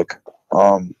thing. Look,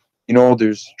 you know,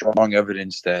 there's strong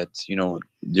evidence that, you know,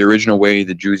 the original way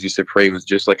the Jews used to pray was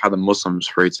just like how the Muslims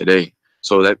pray today.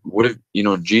 So that what if, you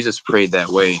know, Jesus prayed that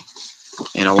way,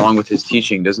 and along with his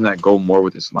teaching, doesn't that go more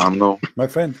with Islam though? My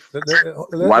friend,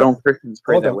 why don't Christians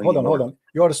pray that way? Hold on.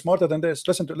 You are smarter than this.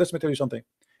 Let me tell you something.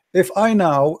 If I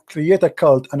now create a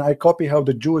cult and I copy how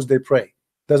the Jews they pray,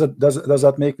 does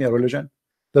that make me a religion?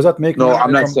 Does that make no? Me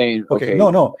I'm not saying okay.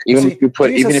 No. Even if you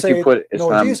put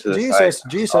Islam to the side,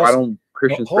 Jesus. I don't.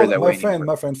 Christians pray that way.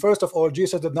 My friend. First of all,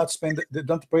 Jesus did not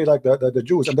pray like the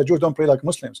Jews, and the Jews don't pray like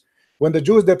Muslims. When the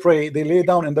Jews they pray, they lay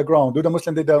down in the ground. Do the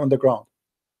Muslims lay down on the ground?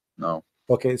 No.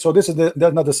 Okay, so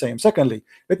they're not the same. Secondly,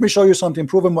 let me show you something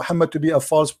proving Muhammad to be a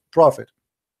false prophet.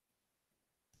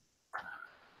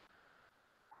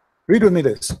 Read with me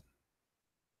this.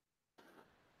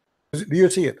 Do you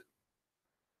see it?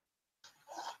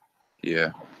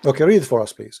 Yeah. Okay, read it for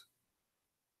us, please.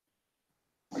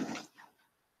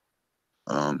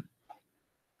 Hold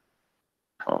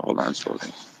on, slowly.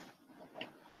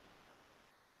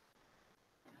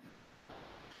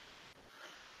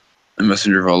 The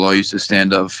Messenger of Allah used to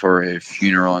stand up for a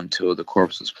funeral until the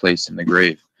corpse was placed in the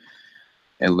grave.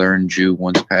 A learned Jew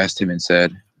once passed him and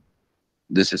said,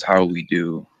 "This is how we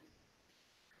do."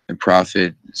 The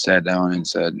prophet sat down and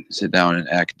said, "Sit down and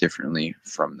act differently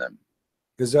from them."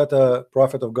 Is that a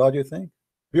prophet of God, you think?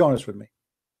 Be honest with me.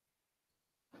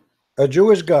 A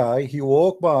Jewish guy, he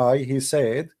walked by, he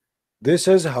said, "This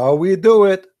is how we do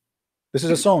it." This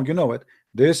is a song, you know it.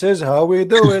 "This is how we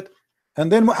do it."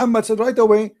 And then Muhammad said right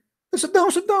away, "Sit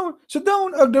down, sit down, sit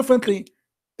down, act differently."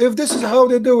 If this is how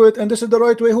they do it and this is the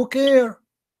right way, who care?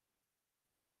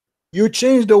 You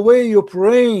change the way you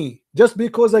pray just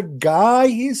because a guy,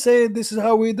 he said this is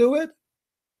how we do it.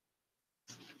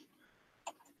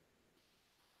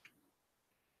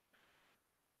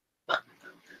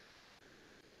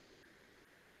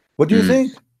 What do you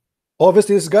think?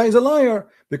 Obviously this guy is a liar,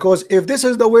 because if this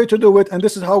is the way to do it and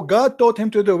this is how God taught him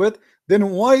to do it, then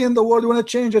why in the world you want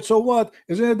to change it? So what?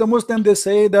 Isn't it the Muslim, they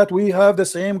say that we have the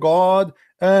same God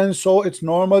and so it's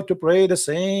normal to pray the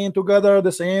same together,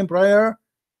 the same prayer?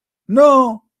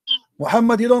 No,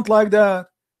 Muhammad, he don't like that.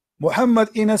 Muhammad,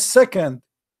 in a second,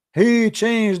 he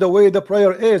changed the way the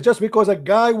prayer is. Just because a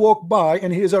guy walked by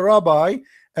and he is a rabbi,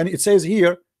 and it says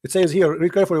here,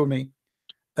 read carefully with me.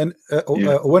 And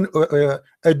when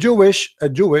a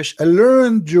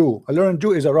learned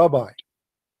Jew is a rabbi.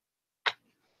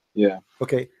 Yeah.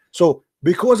 Okay. So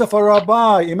because of a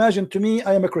rabbi, imagine to me,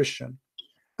 I am a Christian,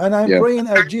 and I'm praying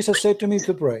as Jesus said to me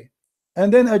to pray.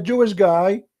 And then a Jewish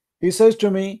guy, he says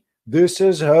to me, "This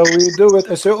is how we do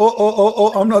it." I say,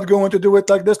 oh, I'm not going to do it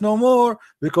like this no more,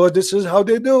 because this is how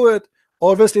they do it.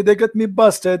 Obviously, they get me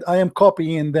busted. I am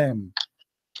copying them.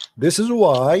 This is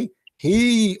why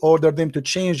he ordered them to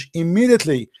change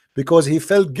immediately, because he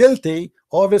felt guilty.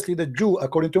 Obviously, the Jew,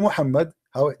 according to Muhammad,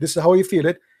 this is how he feel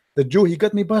it. The Jew, he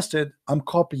got me busted. I'm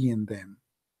copying them.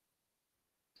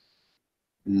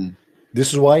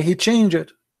 This is why he changed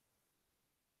it.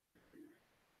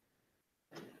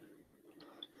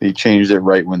 He changed it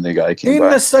right when the guy came in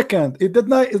by. a second. It did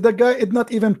not. The guy did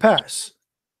not even pass.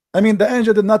 I mean, the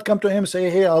angel did not come to him, say,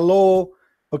 "Hey, hello,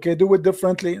 okay, do it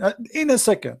differently." In a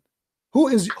second.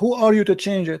 Who are you to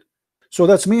change it? So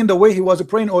that's mean the way he was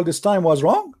praying all this time was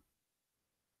wrong.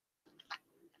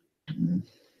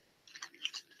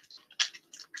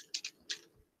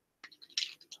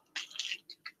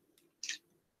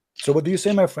 So what do you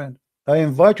say, my friend? I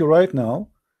invite you right now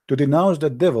to denounce the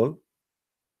devil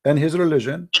and his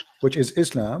religion, which is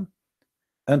Islam,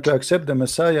 and to accept the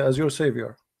Messiah as your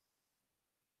savior.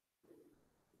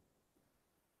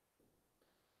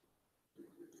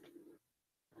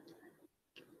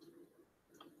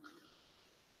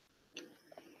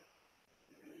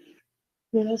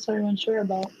 Yeah, that's what I'm unsure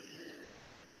about.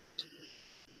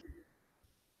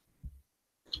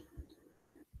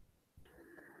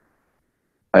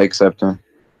 I accept him.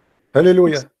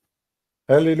 Hallelujah.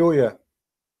 Hallelujah.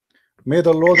 May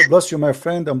the Lord bless you, my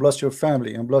friend, and bless your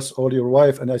family, and bless all your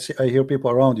wife. And I hear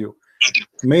people around you.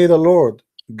 May the Lord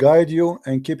guide you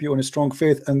and keep you in a strong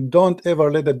faith, and don't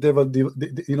ever let the devil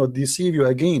deceive you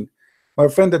again. My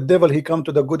friend, the devil, he come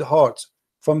to the good hearts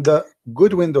from the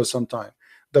good windows sometime.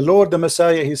 The Lord, the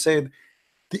Messiah, he said,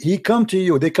 he come to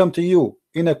you, they come to you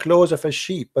in a clothes of a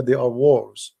sheep, but they are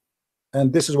wolves.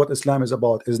 And this is what Islam is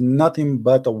about, is nothing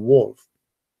but a wolf.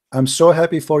 I'm so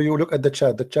happy for you. Look at the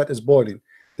chat is boiling.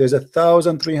 There's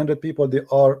 1,300 people. They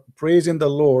are praising the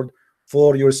Lord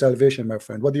for your salvation, my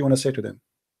friend. What do you want to say to them?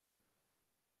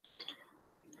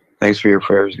 Thanks for your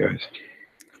prayers, guys.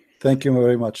 Thank you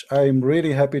very much. I'm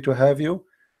really happy to have you.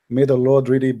 May the Lord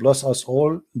really bless us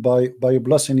all by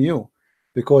blessing you,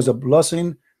 because a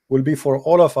blessing will be for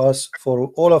all of us. For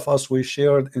all of us, we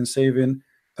shared in saving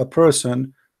a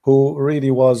person who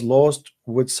really was lost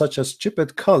with such a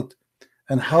stupid cult.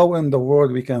 And how in the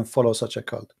world we can follow such a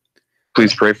cult?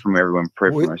 Please pray for me, everyone. Pray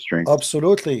for my strength.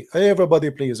 Absolutely. Everybody,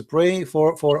 please pray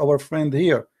for our friend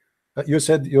here. You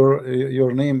said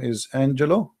your name is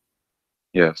Angelo?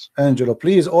 Yes. Angelo,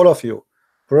 please, all of you,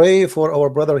 pray for our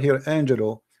brother here,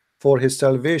 Angelo, for his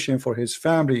salvation, for his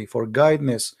family, for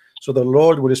guidance, so the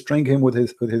Lord will strengthen him with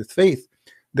his faith.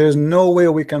 There's no way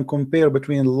we can compare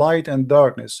between light and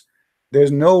darkness.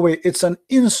 There's no way. It's an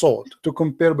insult to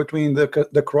compare between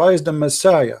the Christ, the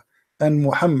Messiah, and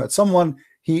Muhammad. Someone,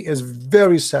 he is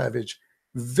very savage,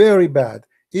 very bad.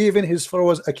 Even his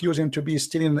followers accuse him to be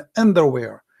stealing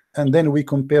underwear, and then we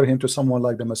compare him to someone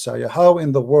like the Messiah. How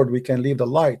in the world we can leave the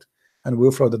light and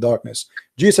we'll follow the darkness?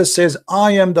 Jesus says,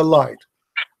 "I am the light,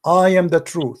 I am the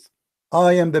truth,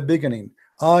 I am the beginning,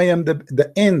 I am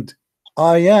the end,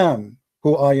 I am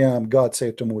who I am." God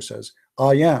said to Moses,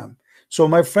 "I am." So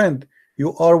my friend,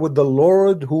 you are with the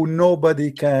Lord who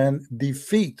nobody can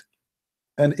defeat.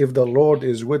 And if the Lord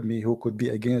is with me, who could be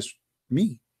against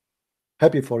me?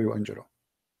 Happy for you, Angelo.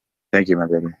 Thank you, my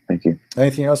brother. Thank you.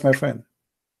 Anything else, my friend?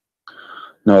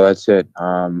 No, that's it.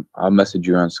 I'll message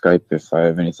you on Skype if I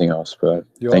have anything else. But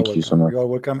thank you so much. You are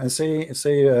welcome. And say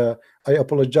I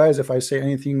apologize if I say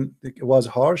anything that was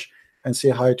harsh. And say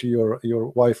hi to your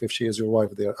wife if she is your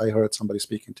wife there. I heard somebody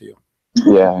speaking to you.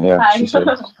 Yeah. She said.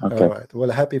 Okay. All right.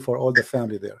 Well, happy for all the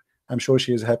family there. I'm sure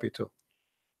she is happy too.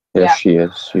 Yes, she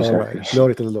is. She's all happy. Right.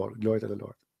 Glory to the Lord. Glory to the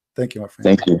Lord. Thank you, my friend.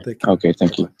 Thank you. Okay.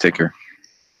 Thank you. Take care.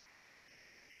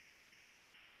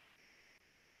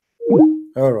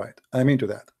 All right. I'm into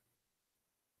that.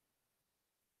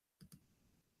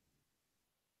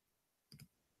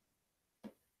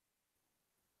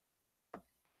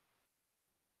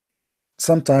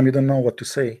 Sometimes you don't know what to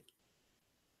say.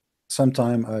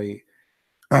 Sometimes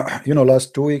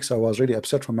last 2 weeks I was really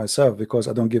upset for myself because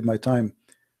I don't give my time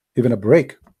even a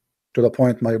break, to the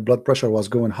point my blood pressure was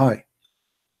going high.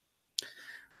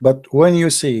 But when you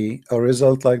see a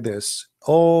result like this,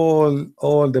 all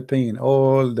the pain,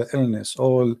 all the illness,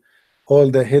 all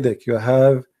the headache you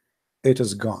have, it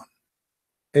is gone.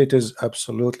 It is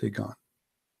absolutely gone.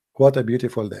 What a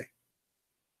beautiful day.